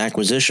deadline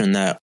acquisition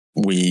that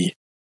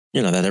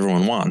that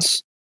everyone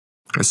wants.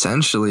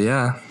 Essentially,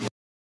 yeah.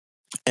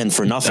 And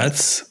for nothing.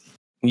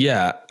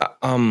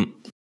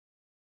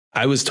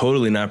 I was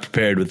totally not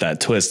prepared with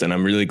that twist, and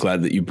I'm really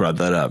glad that you brought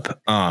that up.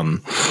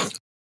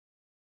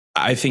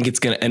 I think it's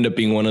going to end up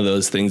being one of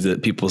those things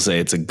that people say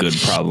it's a good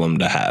problem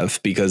to have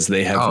because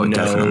they have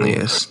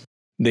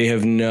they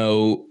have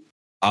no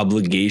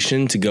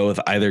obligation to go with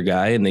either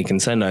guy, and they can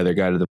send either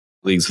guy to the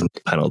leagues with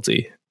a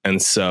penalty.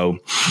 And so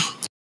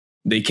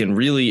they can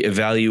really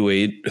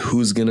evaluate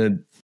who's going to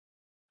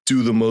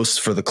do the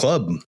most for the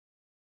club.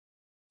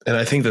 And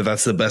I think that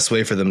that's the best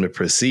way for them to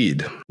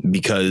proceed,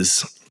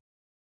 because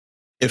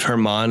if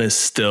Germán is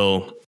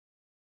still,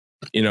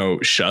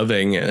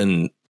 shoving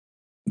and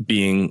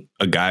being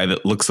a guy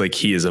that looks like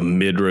he is a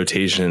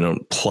mid-rotation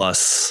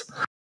plus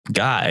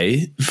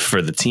guy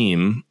for the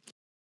team,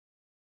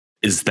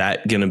 is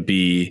that going to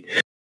be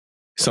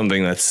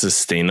something that's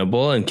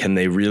sustainable? And can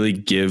they really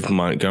give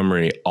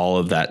Montgomery all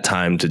of that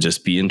time to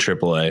just be in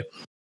AAA,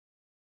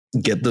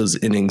 get those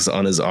innings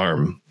on his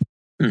arm,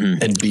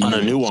 and be on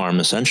a new arm?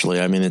 Essentially,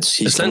 I mean,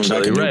 he's coming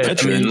back a new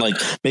pitcher, and like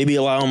maybe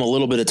allow him a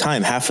little bit of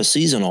time, half a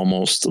season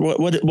almost.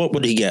 What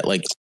would he get?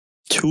 Like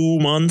 2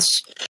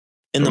 months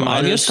in the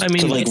minors to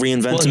like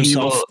reinvent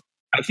himself?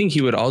 I think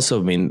he would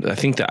also I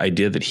think the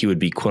idea that he would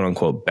be quote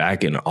unquote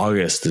back in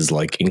August is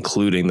like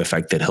including the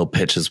fact that he'll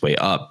pitch his way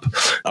up,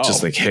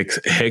 just like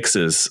Hicks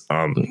is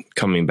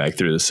coming back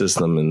through the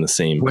system in the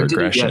same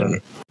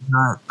progression.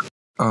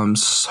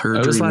 Surgery.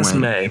 It was last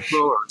May.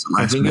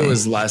 I think it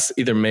was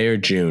either May or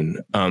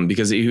June.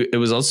 Because it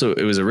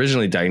was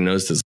originally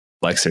diagnosed as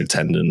flexor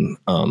tendon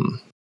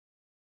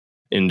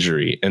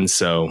injury, and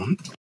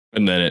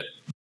then it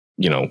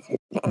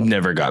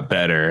never got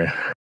better.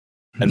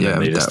 And then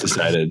they just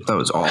decided that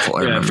was awful.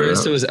 I remember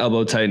first it was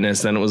elbow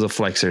tightness, then it was a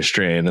flexor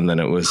strain, and then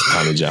it was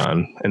Tommy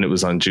John, and it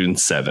was on June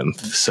 7th.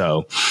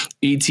 So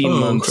 18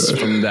 months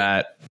from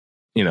that,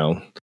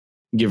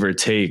 give or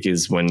take,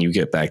 is when you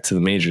get back to the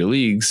major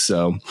leagues.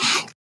 So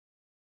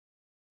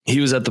he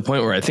was at the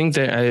point where I think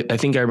I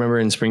remember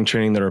in spring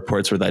training, the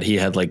reports were that he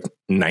had like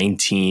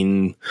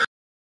 19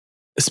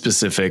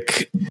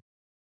 specific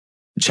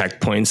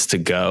checkpoints to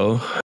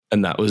go.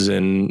 And that was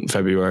in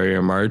February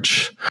or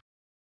March.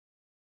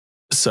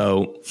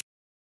 So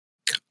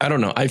I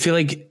don't know. I feel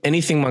like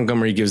anything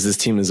Montgomery gives this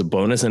team is a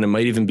bonus, and it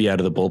might even be out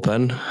of the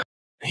bullpen.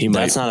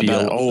 That's not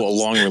a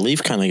long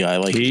relief kind of guy.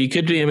 Like he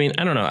could be. I mean,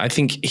 I don't know. I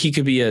think he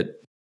could be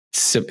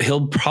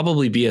he'll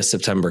probably be a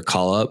September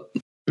call up,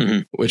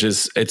 which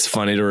is, it's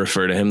funny to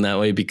refer to him that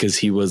way because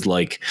he was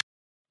like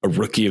a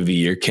rookie of the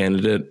year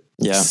candidate.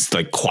 Yeah.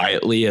 Like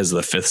quietly as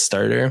the 5th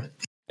starter.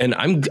 And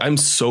I'm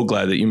so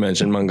glad that you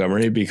mentioned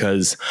Montgomery,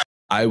 because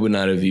I would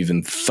not have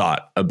even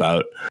thought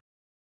about.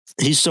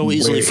 He's so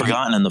easily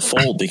forgotten in the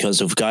fold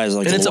because of guys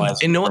like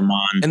Elias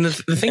Germán. And the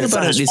thing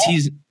about it is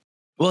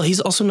he's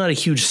also not a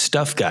huge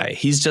stuff guy.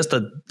 He's just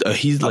the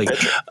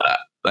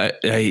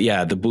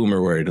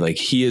boomer word. Like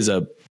he is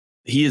a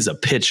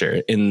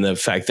pitcher in the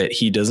fact that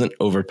he doesn't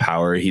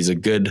overpower. He's a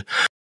good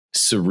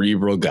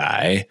cerebral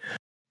guy,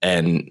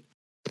 and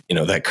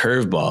that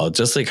curveball,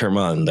 just like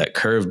Germán, that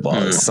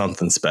curveball is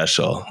something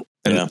special.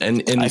 And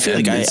I feel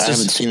like I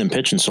haven't seen him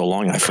pitch in so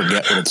long. I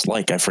forget what it's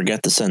like. I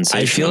forget the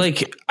sensation. I feel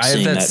like I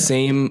have that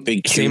same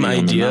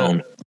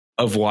idea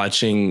of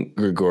watching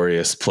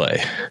Gregorius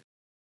play.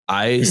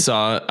 I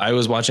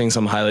was watching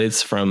some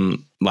highlights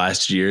from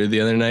last year the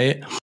other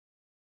night,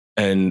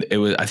 and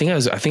I think I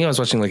was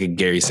watching like a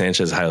Gary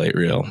Sanchez highlight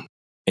reel, and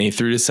he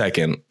threw to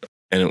second,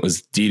 and it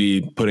was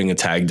Didi putting a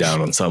tag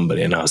down on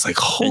somebody, and I was like,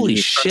 "Holy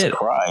shit!"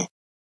 Cry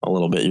a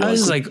little bit. I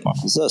was like, "What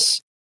is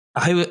this?"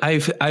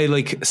 I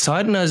like saw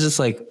it, and I was just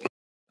like,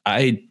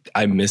 I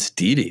miss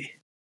Didi.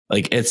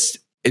 Like it's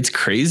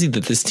crazy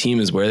that this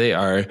team is where they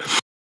are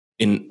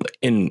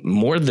in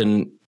more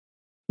than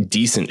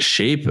decent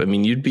shape. I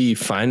mean, you'd be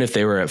fine if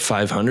they were at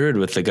 500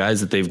 with the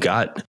guys that they've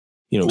got,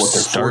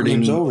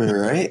 starting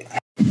over, right?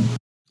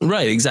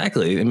 Right,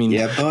 exactly. I mean,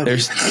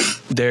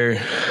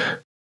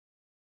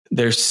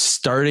 they're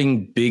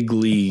starting big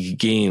league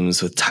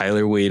games with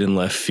Tyler Wade in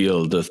left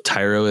field, with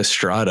Thairo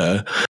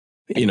Estrada,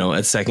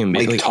 at second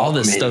base, like all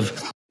this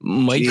stuff.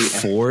 Mike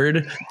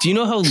Ford. Do you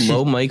know how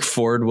low Mike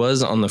Ford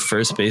was on the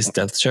first base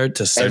depth chart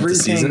to start the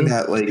season? Everything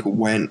that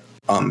went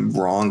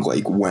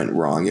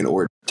wrong in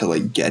order to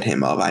get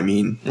him up. I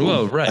mean,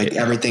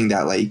 everything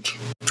that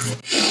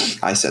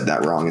I said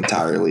that wrong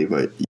entirely,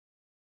 but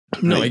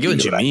no, I get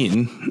what you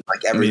mean.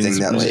 Everything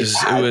that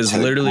it was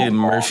literally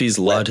Murphy's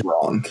Law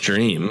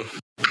dream.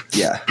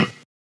 Yeah.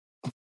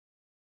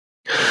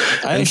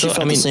 I actually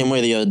felt the same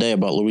way the other day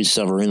about Luis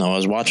Severino. I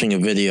was watching a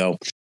video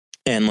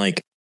and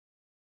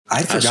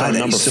I saw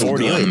number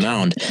 40 on the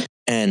mound,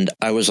 and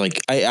I was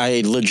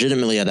I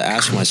legitimately had to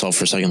ask myself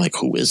for a second,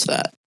 who is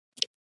that?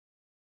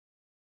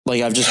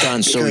 I've just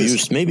gotten so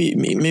used. Maybe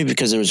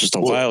because it was just a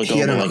while ago.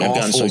 But I've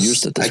gotten so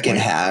used to this second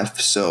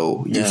half,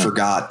 so you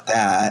forgot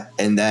that,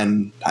 and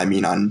then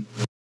and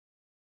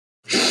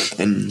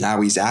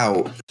now he's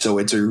out. So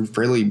it's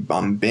really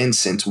been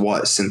since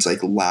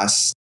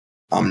last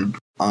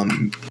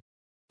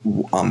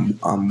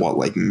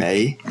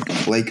May,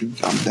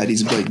 that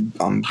he's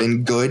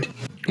been good.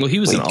 Well,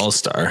 he was an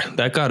all-star.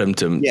 That got him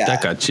to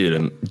that got you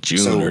to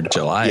June or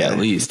July at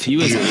least. He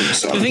was.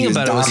 The thing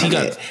about it was he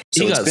got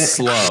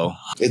slow.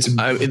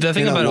 The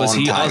thing about it was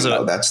he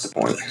also. That's the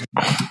point.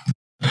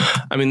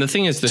 I mean, the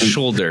thing is the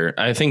shoulder.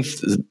 I think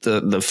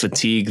the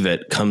fatigue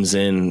that comes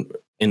in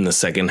the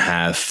second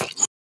half,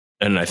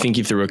 and I think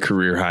he threw a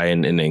career high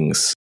in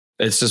innings.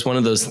 It's just one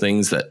of those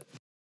things that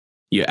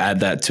you add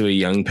that to a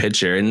young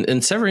pitcher,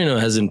 and Severino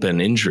hasn't been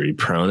injury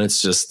prone.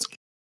 It's just,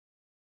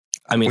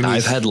 I mean,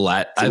 I've had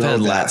lat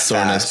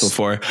soreness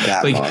before.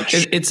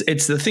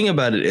 It's the thing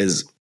about it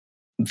is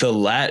the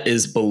lat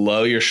is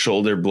below your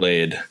shoulder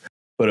blade,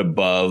 but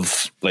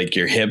above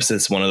your hips.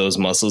 It's one of those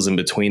muscles in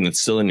between that's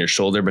still in your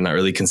shoulder, but not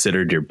really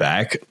considered your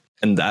back.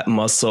 And that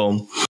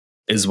muscle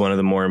is one of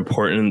the more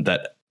important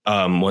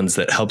ones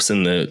that helps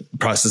in the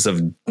process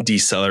of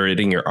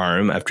decelerating your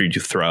arm after you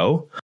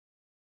throw.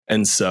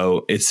 And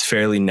so it's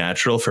fairly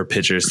natural for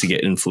pitchers to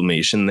get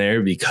inflammation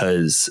there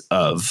because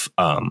of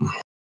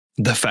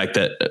the fact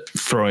that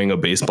throwing a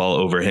baseball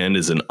overhand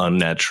is an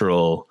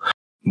unnatural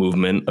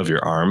movement of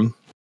your arm.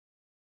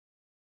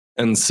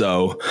 And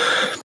so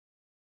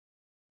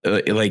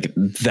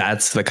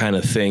that's the kind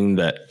of thing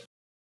that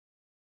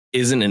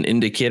isn't an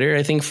indicator,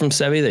 I think, from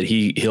Sevi that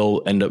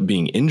he'll end up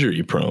being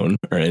injury prone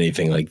or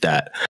anything like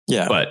that.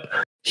 Yeah. But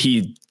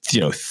he,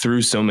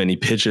 threw so many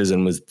pitches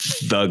and was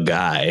the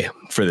guy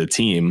for the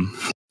team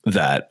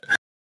that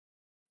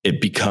it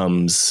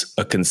becomes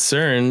a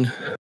concern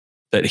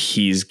that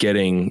he's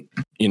getting,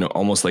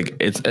 almost I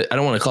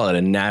don't want to call it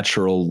a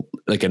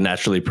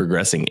naturally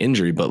progressing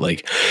injury, but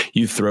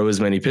you throw as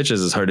many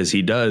pitches as hard as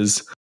he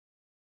does,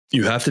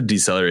 you have to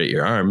decelerate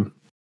your arm.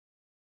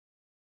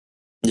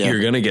 Yeah. You're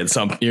going to get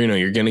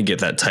you're going to get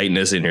that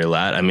tightness in your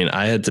lat. I mean,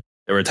 there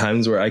were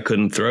times where I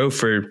couldn't throw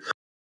for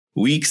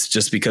weeks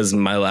just because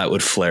my lat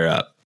would flare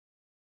up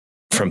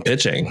from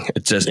pitching.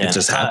 It just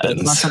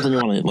happens. It's not something you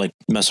want to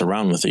mess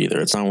around with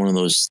either. It's not one of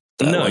those.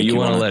 No, you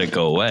want to let it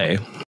go away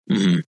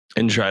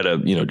and try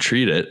to,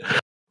 treat it,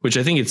 which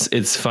I think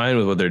it's fine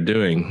with what they're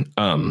doing.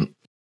 And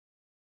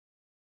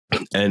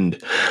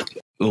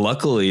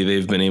luckily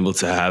they've been able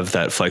to have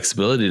that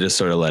flexibility to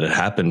sort of let it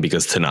happen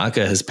because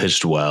Tanaka has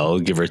pitched well,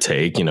 give or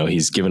take.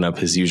 He's given up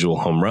his usual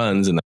home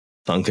runs and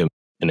sunk him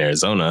in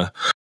Arizona.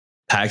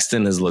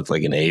 Paxton has looked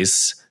like an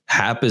ace.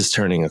 Happ is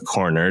turning a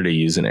corner, to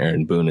use an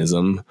Aaron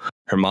Booneism.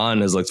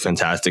 Herman has looked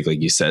fantastic, like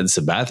you said.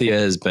 Sabathia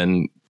has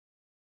been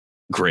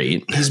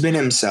great. He's been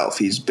himself.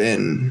 He's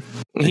been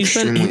the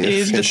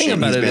thing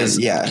about it is,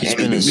 he's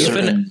been a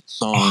certain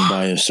song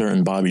by a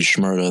certain Bobby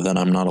Shmurda that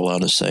I'm not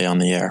allowed to say on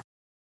the air.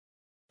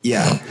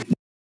 Yeah,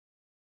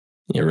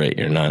 you're right.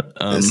 You're not.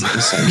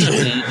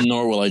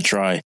 Nor will I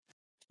try.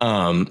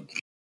 And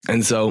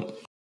so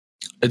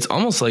it's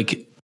almost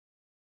like.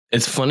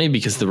 It's funny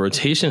because the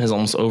rotation has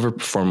almost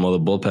overperformed while the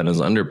bullpen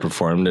has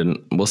underperformed, and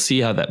we'll see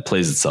how that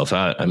plays itself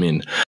out. I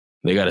mean,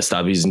 they got to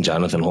stop using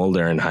Jonathan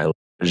Holder and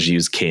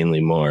use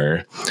Canely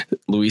more.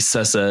 Luis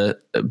Sessa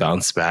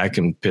bounced back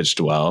and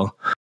pitched well.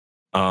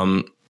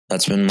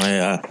 That's been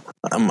my.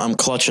 I'm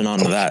clutching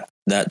onto that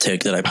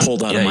take that I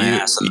pulled out of my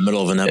ass in the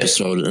middle of an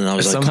episode, and I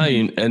was somehow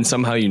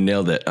you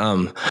nailed it.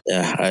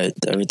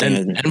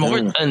 Everything.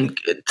 And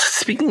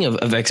speaking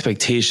of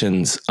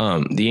expectations,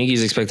 the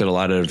Yankees expected a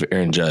lot out of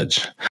Aaron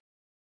Judge.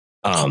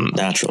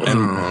 Naturally,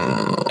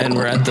 and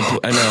we're at the.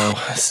 I know,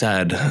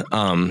 sad.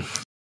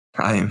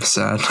 I am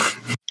sad.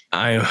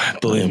 I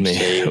believe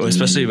me,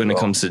 especially when it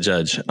comes to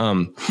Judge.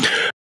 Can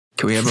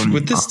we have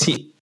with this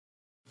team?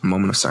 A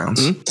moment of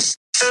silence.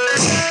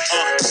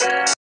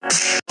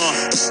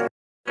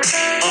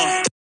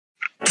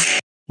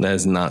 That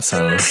is not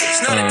silence.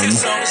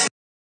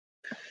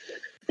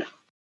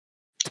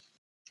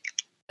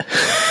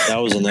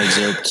 That was an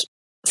excerpt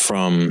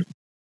from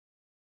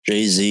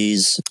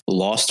Jay-Z's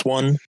Lost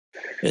One.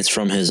 It's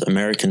from his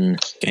American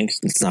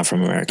Gangster. It's not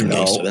from American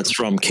Gangster. That's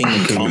from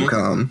Kingdom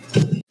Come.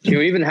 Do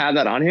you even have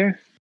that on here?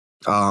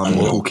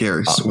 Who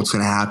cares? What's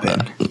going to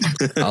happen?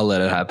 I'll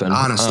let it happen.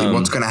 Honestly,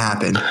 what's going to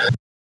happen?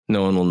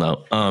 No one will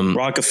know.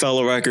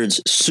 Rockefeller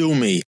Records, sue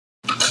me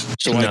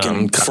so I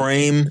can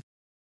frame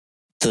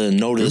the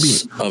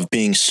notice of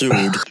being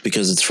sued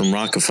because it's from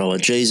Rockefeller.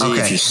 Jay-Z,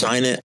 if you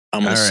sign it,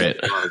 I'm going to send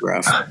an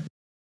autograph.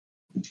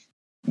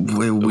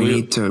 We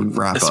need to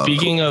wrap up.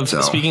 Speaking of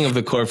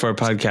the Core 4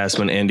 podcast,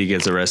 when Andy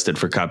gets arrested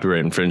for copyright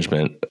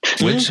infringement,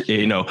 which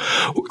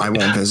I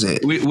won't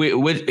visit.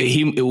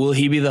 Will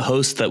he be the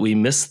host that we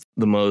missed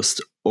the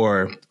most,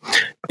 or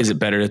is it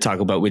better to talk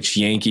about which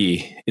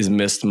Yankee is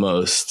missed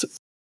most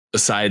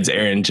besides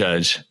Aaron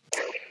Judge?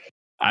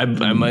 I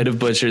might have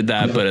butchered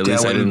that, but at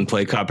least I didn't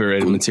play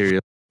copyrighted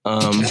material.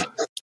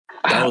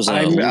 That was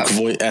a Luke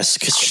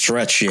Voigt-esque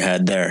stretch you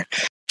had there.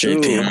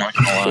 JP, I'm not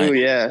gonna lie. Oh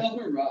yeah,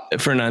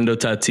 Fernando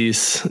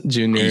Tatis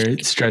Jr.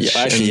 stretch.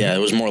 Yeah, it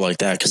was more like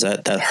that because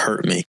that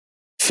hurt me,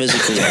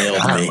 physically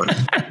ailed me.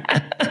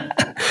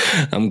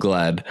 I'm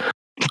glad.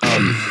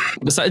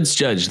 Besides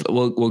Judge,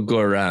 we'll go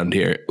around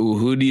here.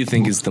 Who do you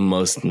think is the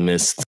most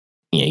missed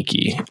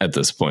Yankee at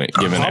this point,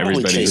 given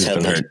everybody who's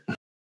been hurt?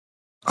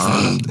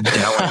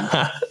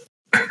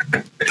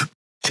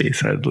 Chase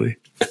Headley.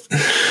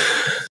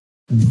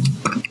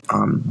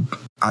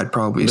 I'd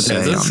probably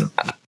say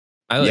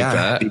I like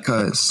that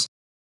because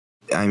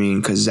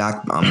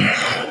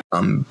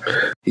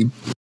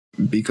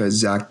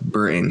Zach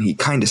Britton, he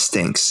kind of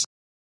stinks.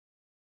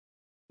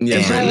 Yeah,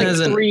 he's had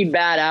like 3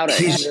 bad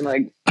outings,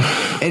 and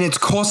it's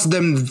cost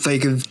them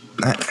like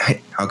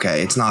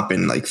okay, it's not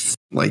been like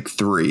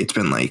 3. It's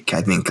been like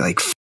I think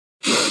like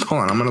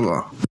hold on, I'm gonna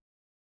look.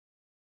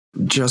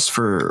 Just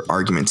for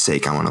argument's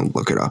sake, I want to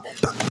look it up.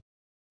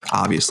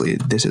 Obviously,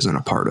 this isn't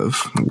a part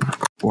of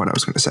what I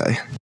was going to say.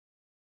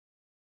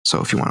 So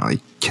if you want to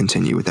like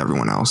continue with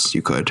everyone else,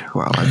 you could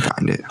while I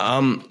find it.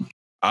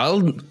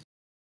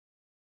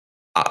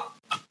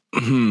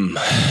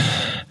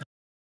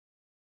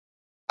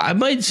 I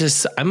might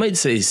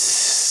say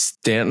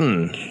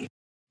Stanton,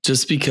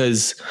 just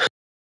because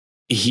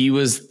he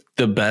was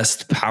the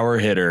best power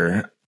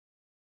hitter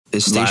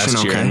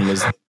last year and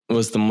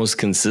was the most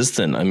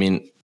consistent. I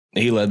mean,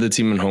 he led the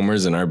team in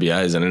homers and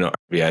RBIs, and I know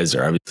RBIs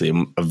are obviously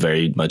a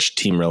very much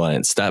team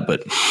reliant stat,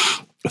 but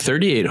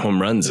 38 home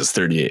runs is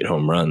 38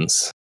 home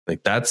runs.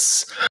 Like,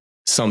 that's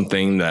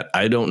something that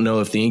I don't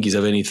know if the Yankees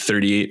have any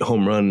 38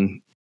 home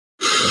run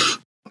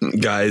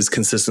guys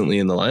consistently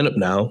in the lineup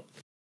now.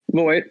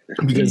 Voigt,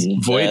 because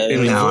Voigt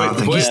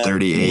he's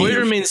 38. Voigt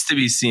remains to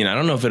be seen. I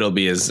don't know if it'll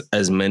be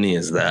as many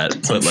as that,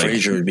 but like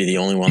Frazier would be the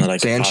only one that I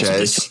could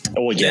Sanchez.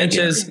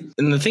 Sanchez.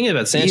 And the thing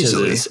about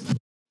Sanchez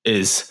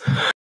is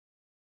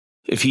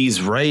if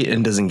he's right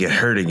and doesn't get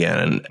hurt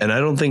again, and I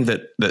don't think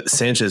that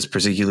Sanchez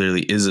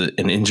particularly is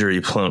an injury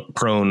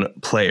prone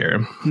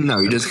player. No,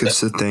 he just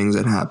gets the things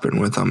that happen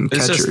with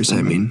catchers.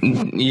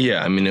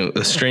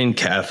 A strained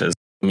calf is.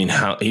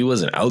 How he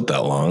wasn't out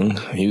that long.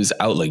 He was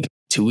out like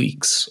 2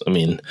 weeks. I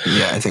think,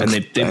 and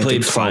they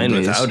played fine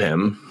without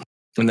him,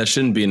 and that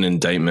shouldn't be an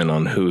indictment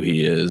on who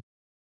he is.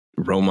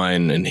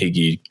 Romine and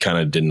Higgy kind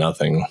of did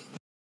nothing.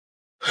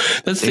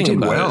 That's the thing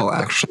about it.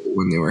 Actually,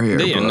 when they were here.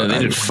 They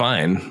did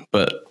fine,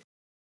 but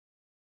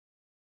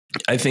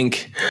I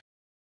think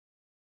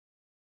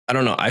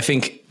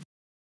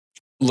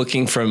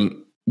looking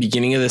from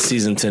beginning of the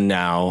season to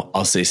now,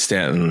 I'll say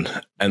Stanton,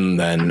 and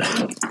then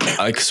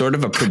like sort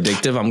of a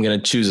predictive, I'm going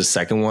to choose a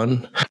second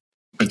one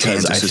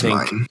because I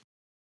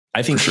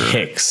think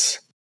Hicks,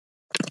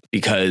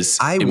 because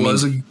it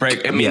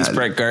means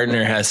Brett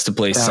Gardner has to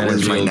play center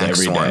field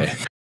every day.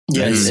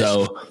 Yeah, and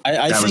so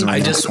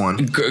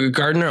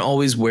Gardner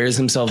always wears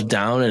himself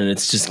down, and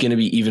it's just going to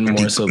be even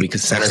more so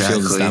because center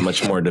field is that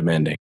much more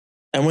demanding.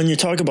 And when you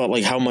talk about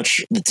like how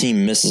much the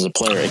team misses a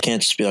player, it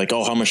can't just be like,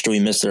 oh, how much do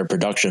we miss their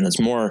production? It's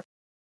more,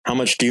 how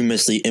much do you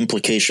miss the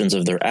implications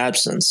of their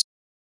absence?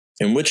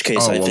 In which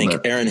case, I think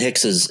Aaron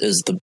Hicks is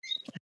the.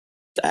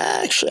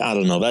 Actually, I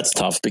don't know. That's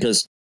tough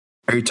because.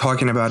 Are you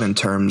talking about in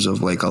terms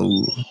of like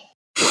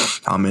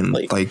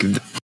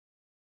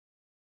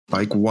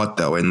like what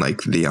though? In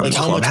like the like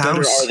how much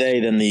better are they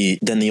than the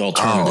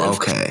alternative? Oh,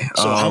 okay.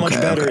 So how much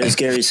better is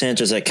Gary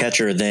Sanchez at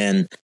catcher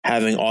than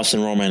having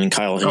Austin Roman and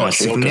Kyle Higashioka? A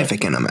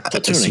significant amount.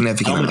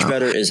 How much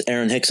better is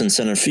Aaron Hicks in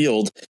center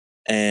field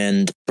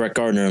and Brett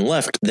Gardner in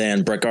left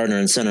than Brett Gardner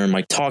in center and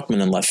Mike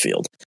Tauchman in left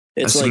field?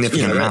 It's like,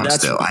 that's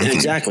still,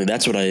 exactly.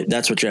 That's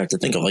what you have to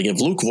think of. Like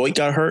if Luke Voigt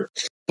got hurt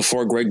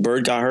before Greg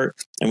Bird got hurt,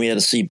 and we had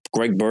to see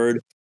Greg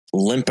Bird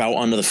limp out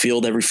onto the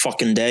field every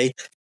fucking day,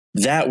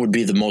 that would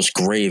be the most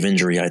grave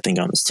injury I think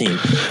on this team.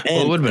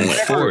 And it would have been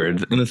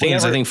Ford. And the thing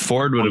is, I think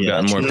Ford would have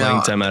gotten more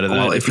playing time out of that.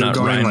 Well, if you're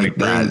going like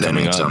that, then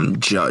it's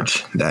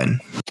Judge. Then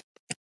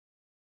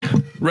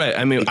right.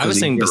 I was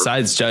saying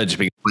besides Judge,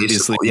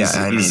 because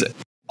obviously he's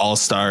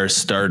all-star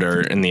starter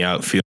in the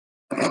outfield.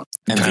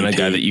 kind of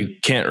guy that you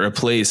can't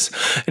replace.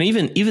 And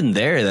even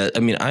there,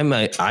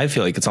 that I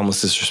feel like it's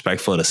almost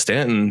disrespectful to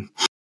Stanton,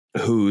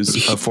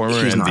 who's a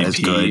former he's MVP. Not as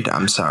good.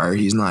 I'm sorry,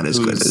 he's not as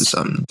good as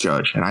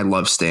Judge, and I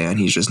love Stan.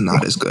 He's just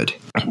not as good.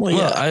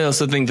 Well, I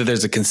also think that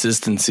there's a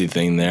consistency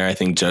thing there. I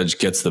think Judge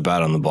gets the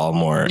bat on the ball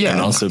more. Yeah,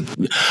 and also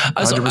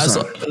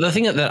the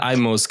thing that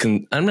I'm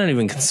I'm not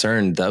even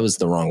concerned. That was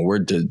the wrong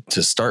word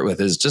to start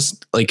with. Is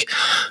just like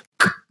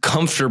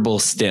comfortable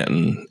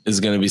Stanton is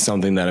going to be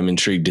something that I'm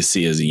intrigued to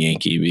see as a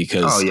Yankee,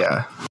 because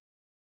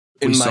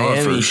in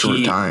Miami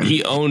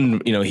he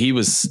owned. He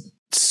was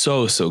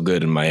so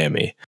good in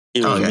Miami.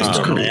 And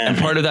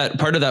part of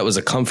that was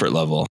a comfort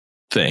level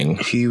thing.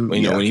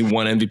 When he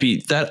won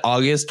MVP that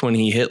August, when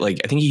he hit I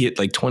think he hit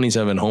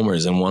 27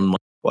 homers in 1 month.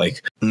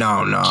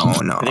 No.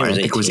 I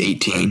think it was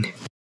 18.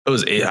 It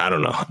was 8. I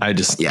don't know. I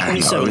just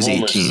it was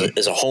 18.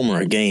 Is a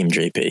homer a game,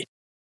 JP?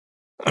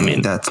 I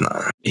mean, that's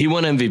not. He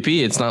won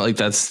MVP. It's not like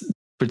that's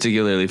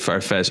particularly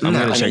far fetched. I'm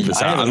going to check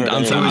this out.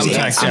 I'm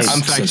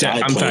fact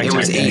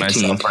checking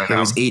myself right now. It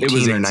was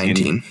 18 or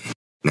 19.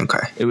 Okay.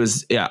 It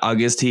was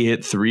August. He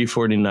hit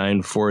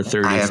 349,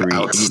 433, I have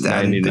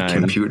outstanding the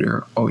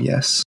computer. Oh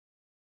yes.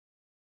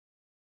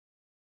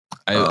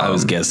 I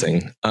was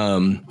guessing.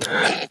 But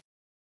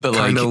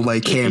kind of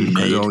like him,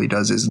 because all he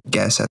does is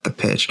guess at the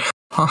pitch.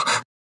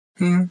 Huh.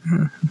 Oh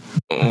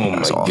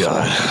my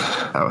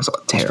god, that was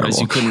terrible.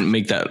 You couldn't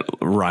make that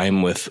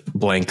rhyme with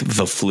blank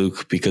the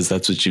fluke, because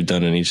that's what you've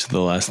done in each of the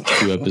last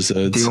 2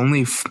 episodes. The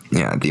only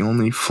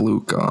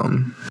fluke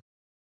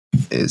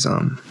is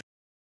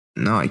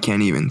no, I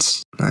can't even.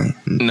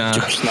 Nah,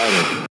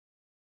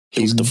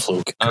 he's the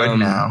fluke. Good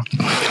now.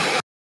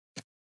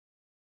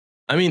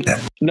 I mean,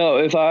 no.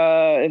 If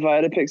I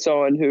had to pick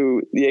someone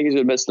who the Yankees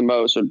would miss the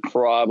most, would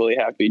probably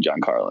have to be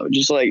Giancarlo.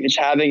 Just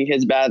having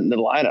his bat in the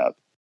lineup.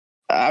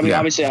 I mean,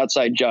 obviously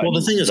outside Judge. Well,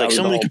 the thing is,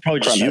 somebody could probably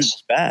just use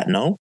his bat,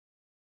 no?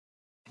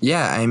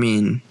 Yeah, I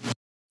mean,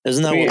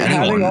 isn't that what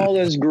having all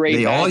those great?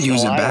 They all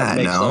use a bat,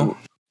 no?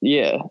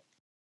 Yeah.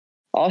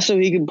 Also,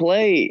 he can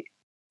play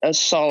a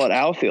solid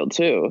outfield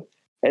too,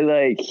 and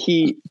I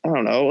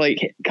don't know,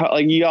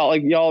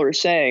 y'all were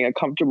saying, a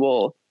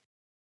comfortable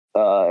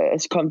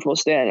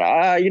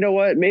stand. You know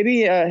what?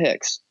 Maybe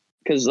Hicks,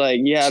 because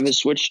you have his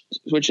switch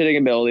hitting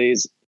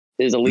abilities,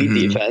 his elite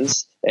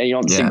defense, and you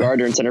don't have to see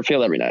Gardner in center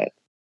field every night.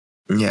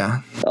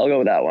 Yeah, I'll go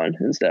with that one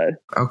instead.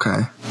 Okay,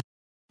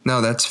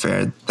 no, that's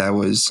fair. That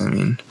was,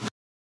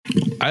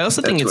 I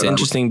also think it's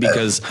interesting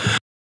because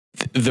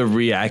the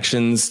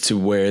reactions to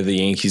where the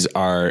Yankees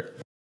are,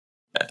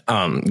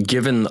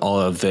 given all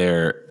of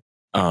their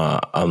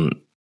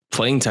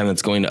playing time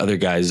that's going to other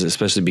guys,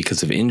 especially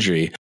because of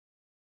injury.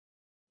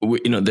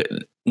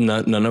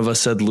 None of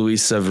us said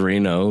Luis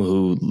Severino,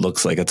 who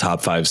looks like a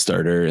top 5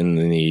 starter in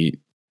the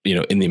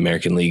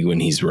American League when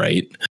he's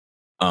right.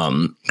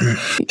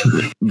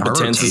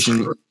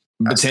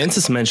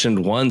 Betances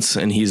mentioned once,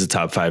 and he's a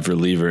top 5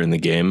 reliever in the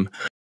game.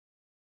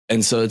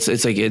 And so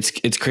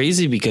it's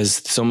crazy, because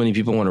so many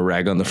people want to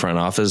rag on the front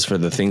office for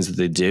the things that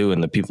they do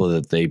and the people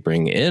that they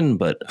bring in,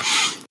 but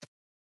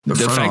the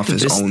front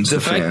office owns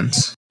the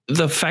fans.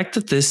 The fact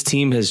that this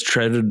team has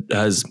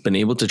been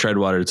able to tread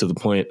water to the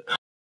point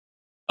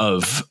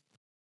of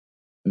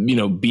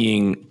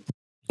being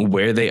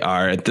where they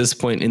are at this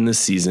point in the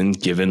season,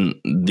 given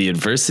the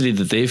adversity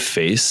that they've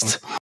faced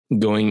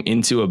going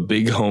into a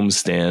big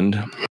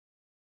homestand,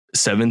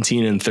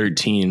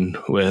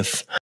 17-13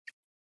 with,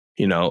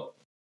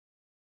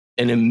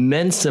 an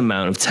immense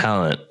amount of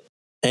talent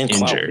and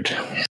injured.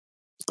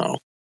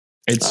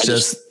 It's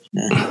just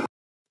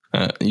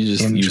you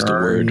just used the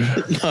word.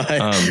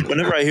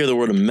 Whenever I hear the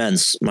word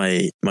immense,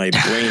 my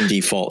brain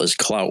default is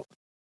clout.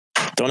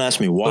 Don't ask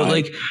me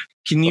why. But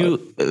can you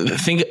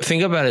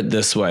think about it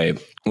this way?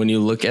 When you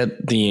look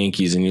at the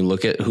Yankees and you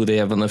look at who they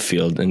have on the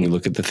field and you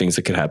look at the things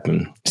that could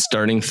happen,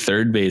 starting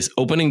third base,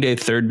 opening day,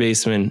 third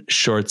baseman,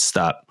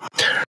 shortstop,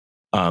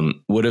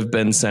 would have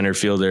been center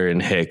fielder in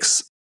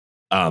Hicks,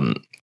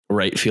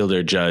 right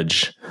fielder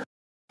Judge,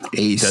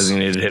 ace,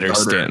 designated hitter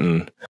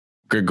Stanton,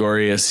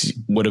 Gregorius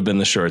would have been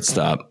the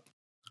shortstop,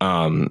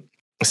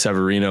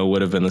 Severino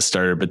would have been the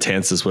starter,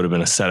 Betances would have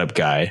been a setup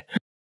guy.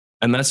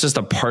 And that's just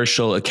a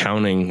partial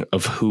accounting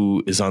of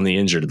who is on the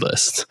injured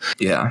list.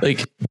 Yeah.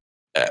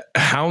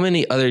 How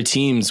many other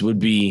teams would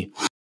be,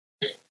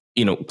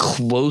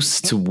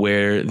 close to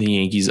where the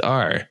Yankees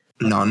are?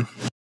 None.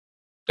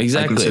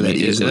 Exactly.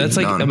 That's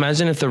none.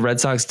 Imagine if the Red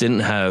Sox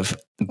didn't have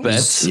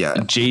Betts,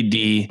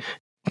 JD,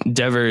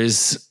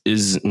 Devers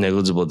is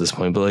negligible at this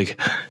point, but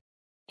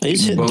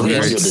he's hitting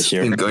this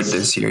year. Been good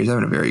this year. He's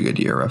having a very good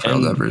year,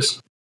 Rafael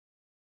Devers.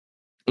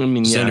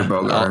 Xander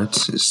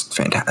Bogaerts is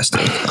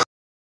fantastic.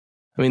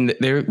 I mean,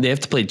 they have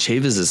to play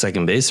Chavis at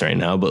second base right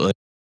now, but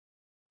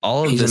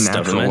all of this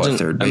stuff.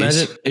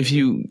 Imagine if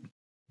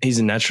he's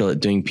a natural at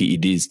doing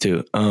PEDs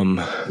too.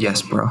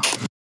 Yes, bro.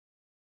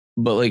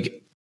 But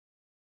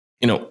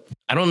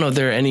I don't know if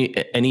there are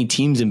any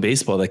teams in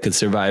baseball that could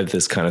survive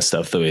this kind of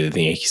stuff the way that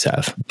the Yankees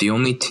have. The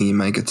only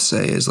team I could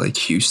say is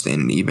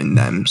Houston, and even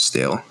them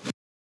still,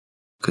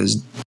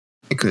 because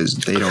because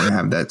they don't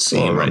have that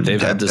same. Right.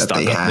 They've had to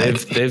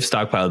they've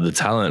stockpiled the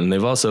talent, and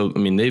they've also, I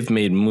mean, they've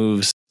made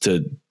moves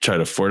to try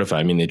to fortify.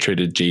 I mean, they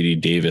traded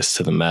JD Davis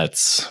to the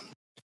Mets.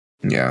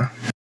 Yeah.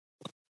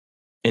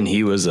 And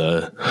he was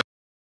a,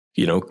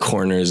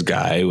 corners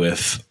guy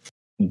with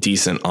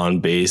decent on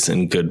base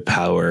and good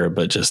power,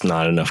 but just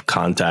not enough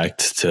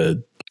contact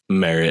to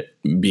merit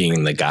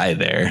being the guy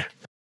there.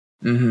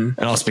 Mm-hmm.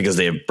 And also because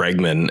they have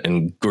Bregman,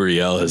 and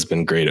Gurriel has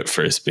been great at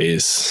first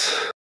base.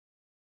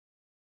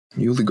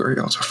 Yuli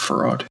Gurriel's a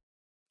fraud.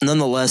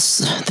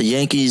 Nonetheless, the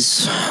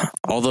Yankees,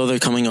 although they're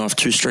coming off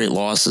 2 straight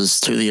losses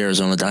to the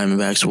Arizona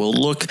Diamondbacks, will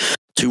look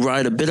to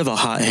ride a bit of a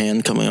hot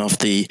hand coming off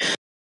the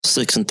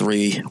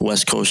 6-3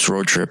 West Coast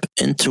road trip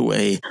into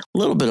a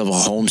little bit of a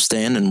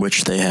homestand in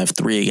which they have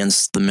 3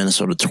 against the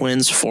Minnesota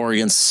Twins, 4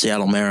 against the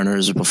Seattle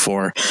Mariners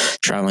before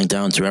traveling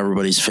down to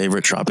everybody's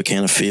favorite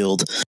Tropicana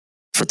Field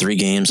for 3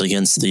 games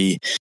against the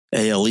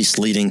AL East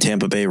leading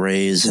Tampa Bay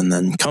Rays, and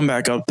then come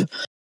back up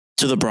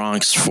to the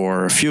Bronx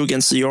for a few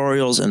against the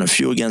Orioles and a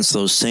few against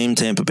those same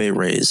Tampa Bay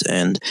Rays.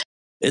 And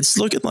it's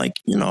looking like,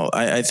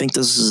 I think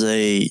this is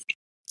a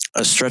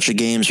stretch of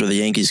games where the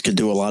Yankees could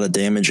do a lot of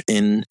damage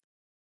in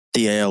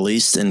the AL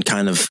East and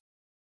kind of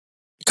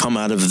come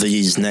out of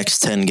these next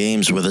 10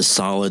 games with a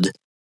solid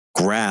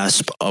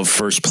grasp of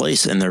first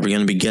place. And they're going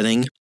to be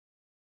getting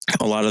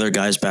a lot of their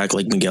guys back,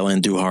 like Miguel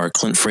Andujar.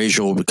 Clint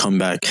Frazier will come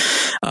back.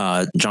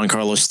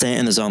 Giancarlo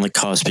Stanton is on the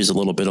cusp. He's a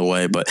little bit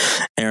away, but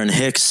Aaron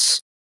Hicks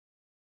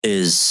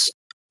is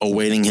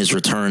awaiting his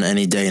return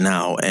any day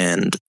now.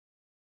 And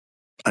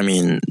I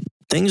mean,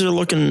 things are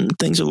looking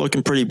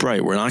pretty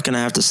bright. We're not going to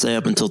have to stay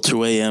up until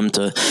 2 a.m.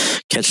 to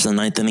catch the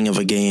 9th inning of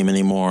a game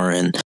anymore.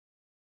 And,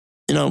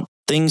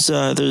 things,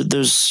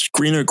 there's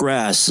greener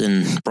grass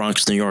in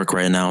Bronx, New York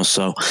right now.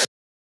 So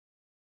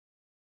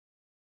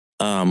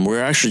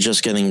we're actually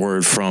just getting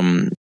word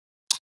from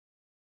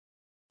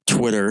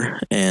Twitter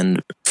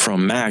and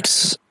from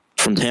Max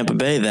from Tampa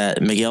Bay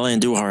that Miguel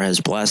Andujar has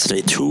blasted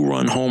a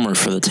 2-run homer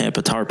for the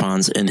Tampa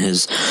Tarpons in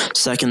his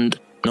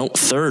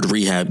third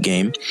rehab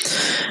game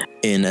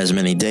in as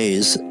many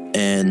days.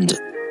 And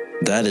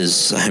that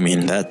is,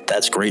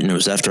 that's great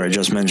news. After I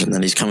just mentioned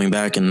that he's coming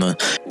back in the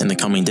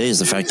coming days,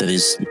 the fact that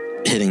he's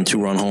hitting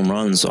 2-run home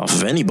runs off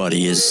of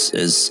anybody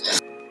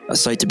is a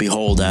sight to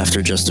behold.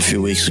 After just a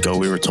few weeks ago,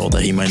 we were told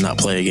that he might not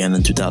play again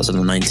in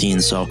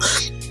 2019. So,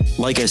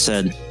 like I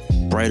said,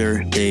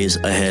 brighter days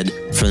ahead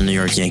for the New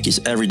York Yankees.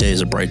 Every day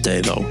is a bright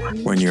day, though,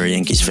 when you're a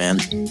Yankees fan,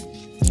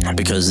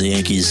 because the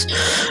Yankees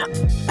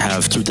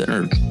have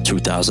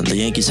 2,000. The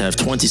Yankees have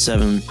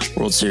 27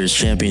 World Series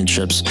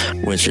championships,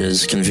 which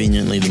is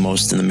conveniently the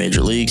most in the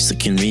major leagues,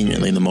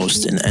 conveniently the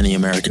most in any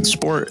American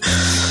sport.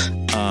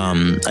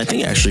 I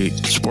think actually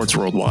sports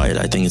worldwide,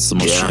 I think it's the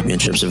most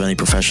championships of any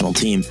professional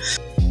team.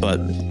 But,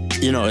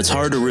 it's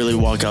hard to really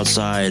walk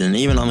outside and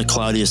even on the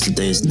cloudiest of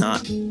days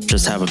not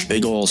just have a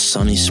big old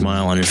sunny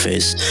smile on your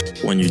face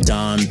when you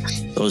don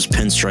those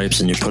pinstripes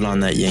and you put on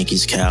that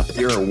Yankees cap.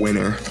 You're a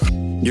winner.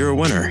 You're a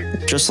winner,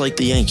 just like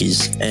the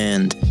Yankees.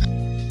 And,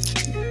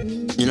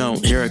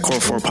 here at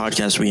Core 4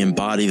 Podcast, we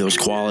embody those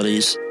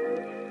qualities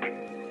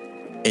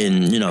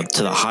in,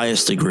 to the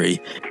highest degree.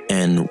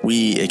 And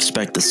we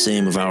expect the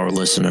same of our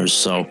listeners.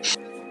 So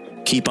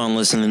keep on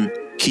listening,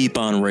 keep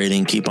on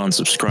rating, keep on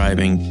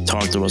subscribing.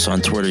 Talk to us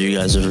on Twitter. You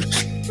guys have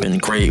been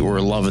great.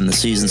 We're loving the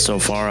season so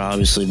far.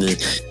 Obviously,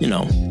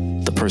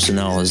 the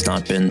personnel has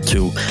not been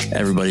to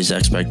everybody's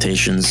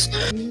expectations.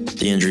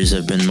 The injuries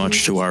have been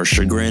much to our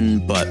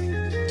chagrin, but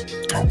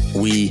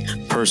we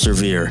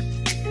persevere.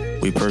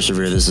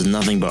 This is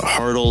nothing but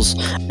hurdles,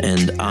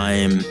 and I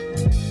am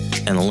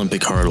an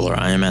Olympic hurdler.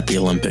 I am at the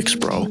Olympics,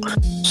 bro.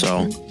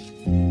 So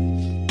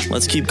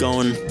let's keep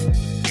going.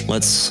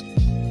 Let's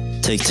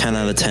take 10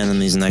 out of 10 in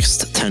these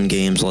next 10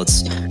 games.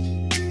 Let's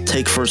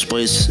take first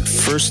place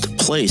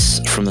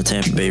from the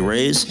Tampa Bay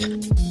Rays.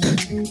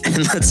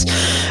 And let's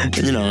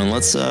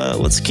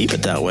keep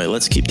it that way.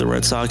 Let's keep the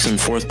Red Sox in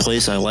 4th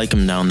place. I like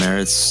them down there.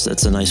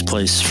 That's a nice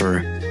place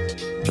for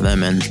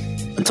them. And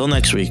until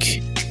next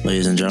week,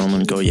 ladies and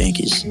gentlemen, go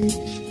Yankees.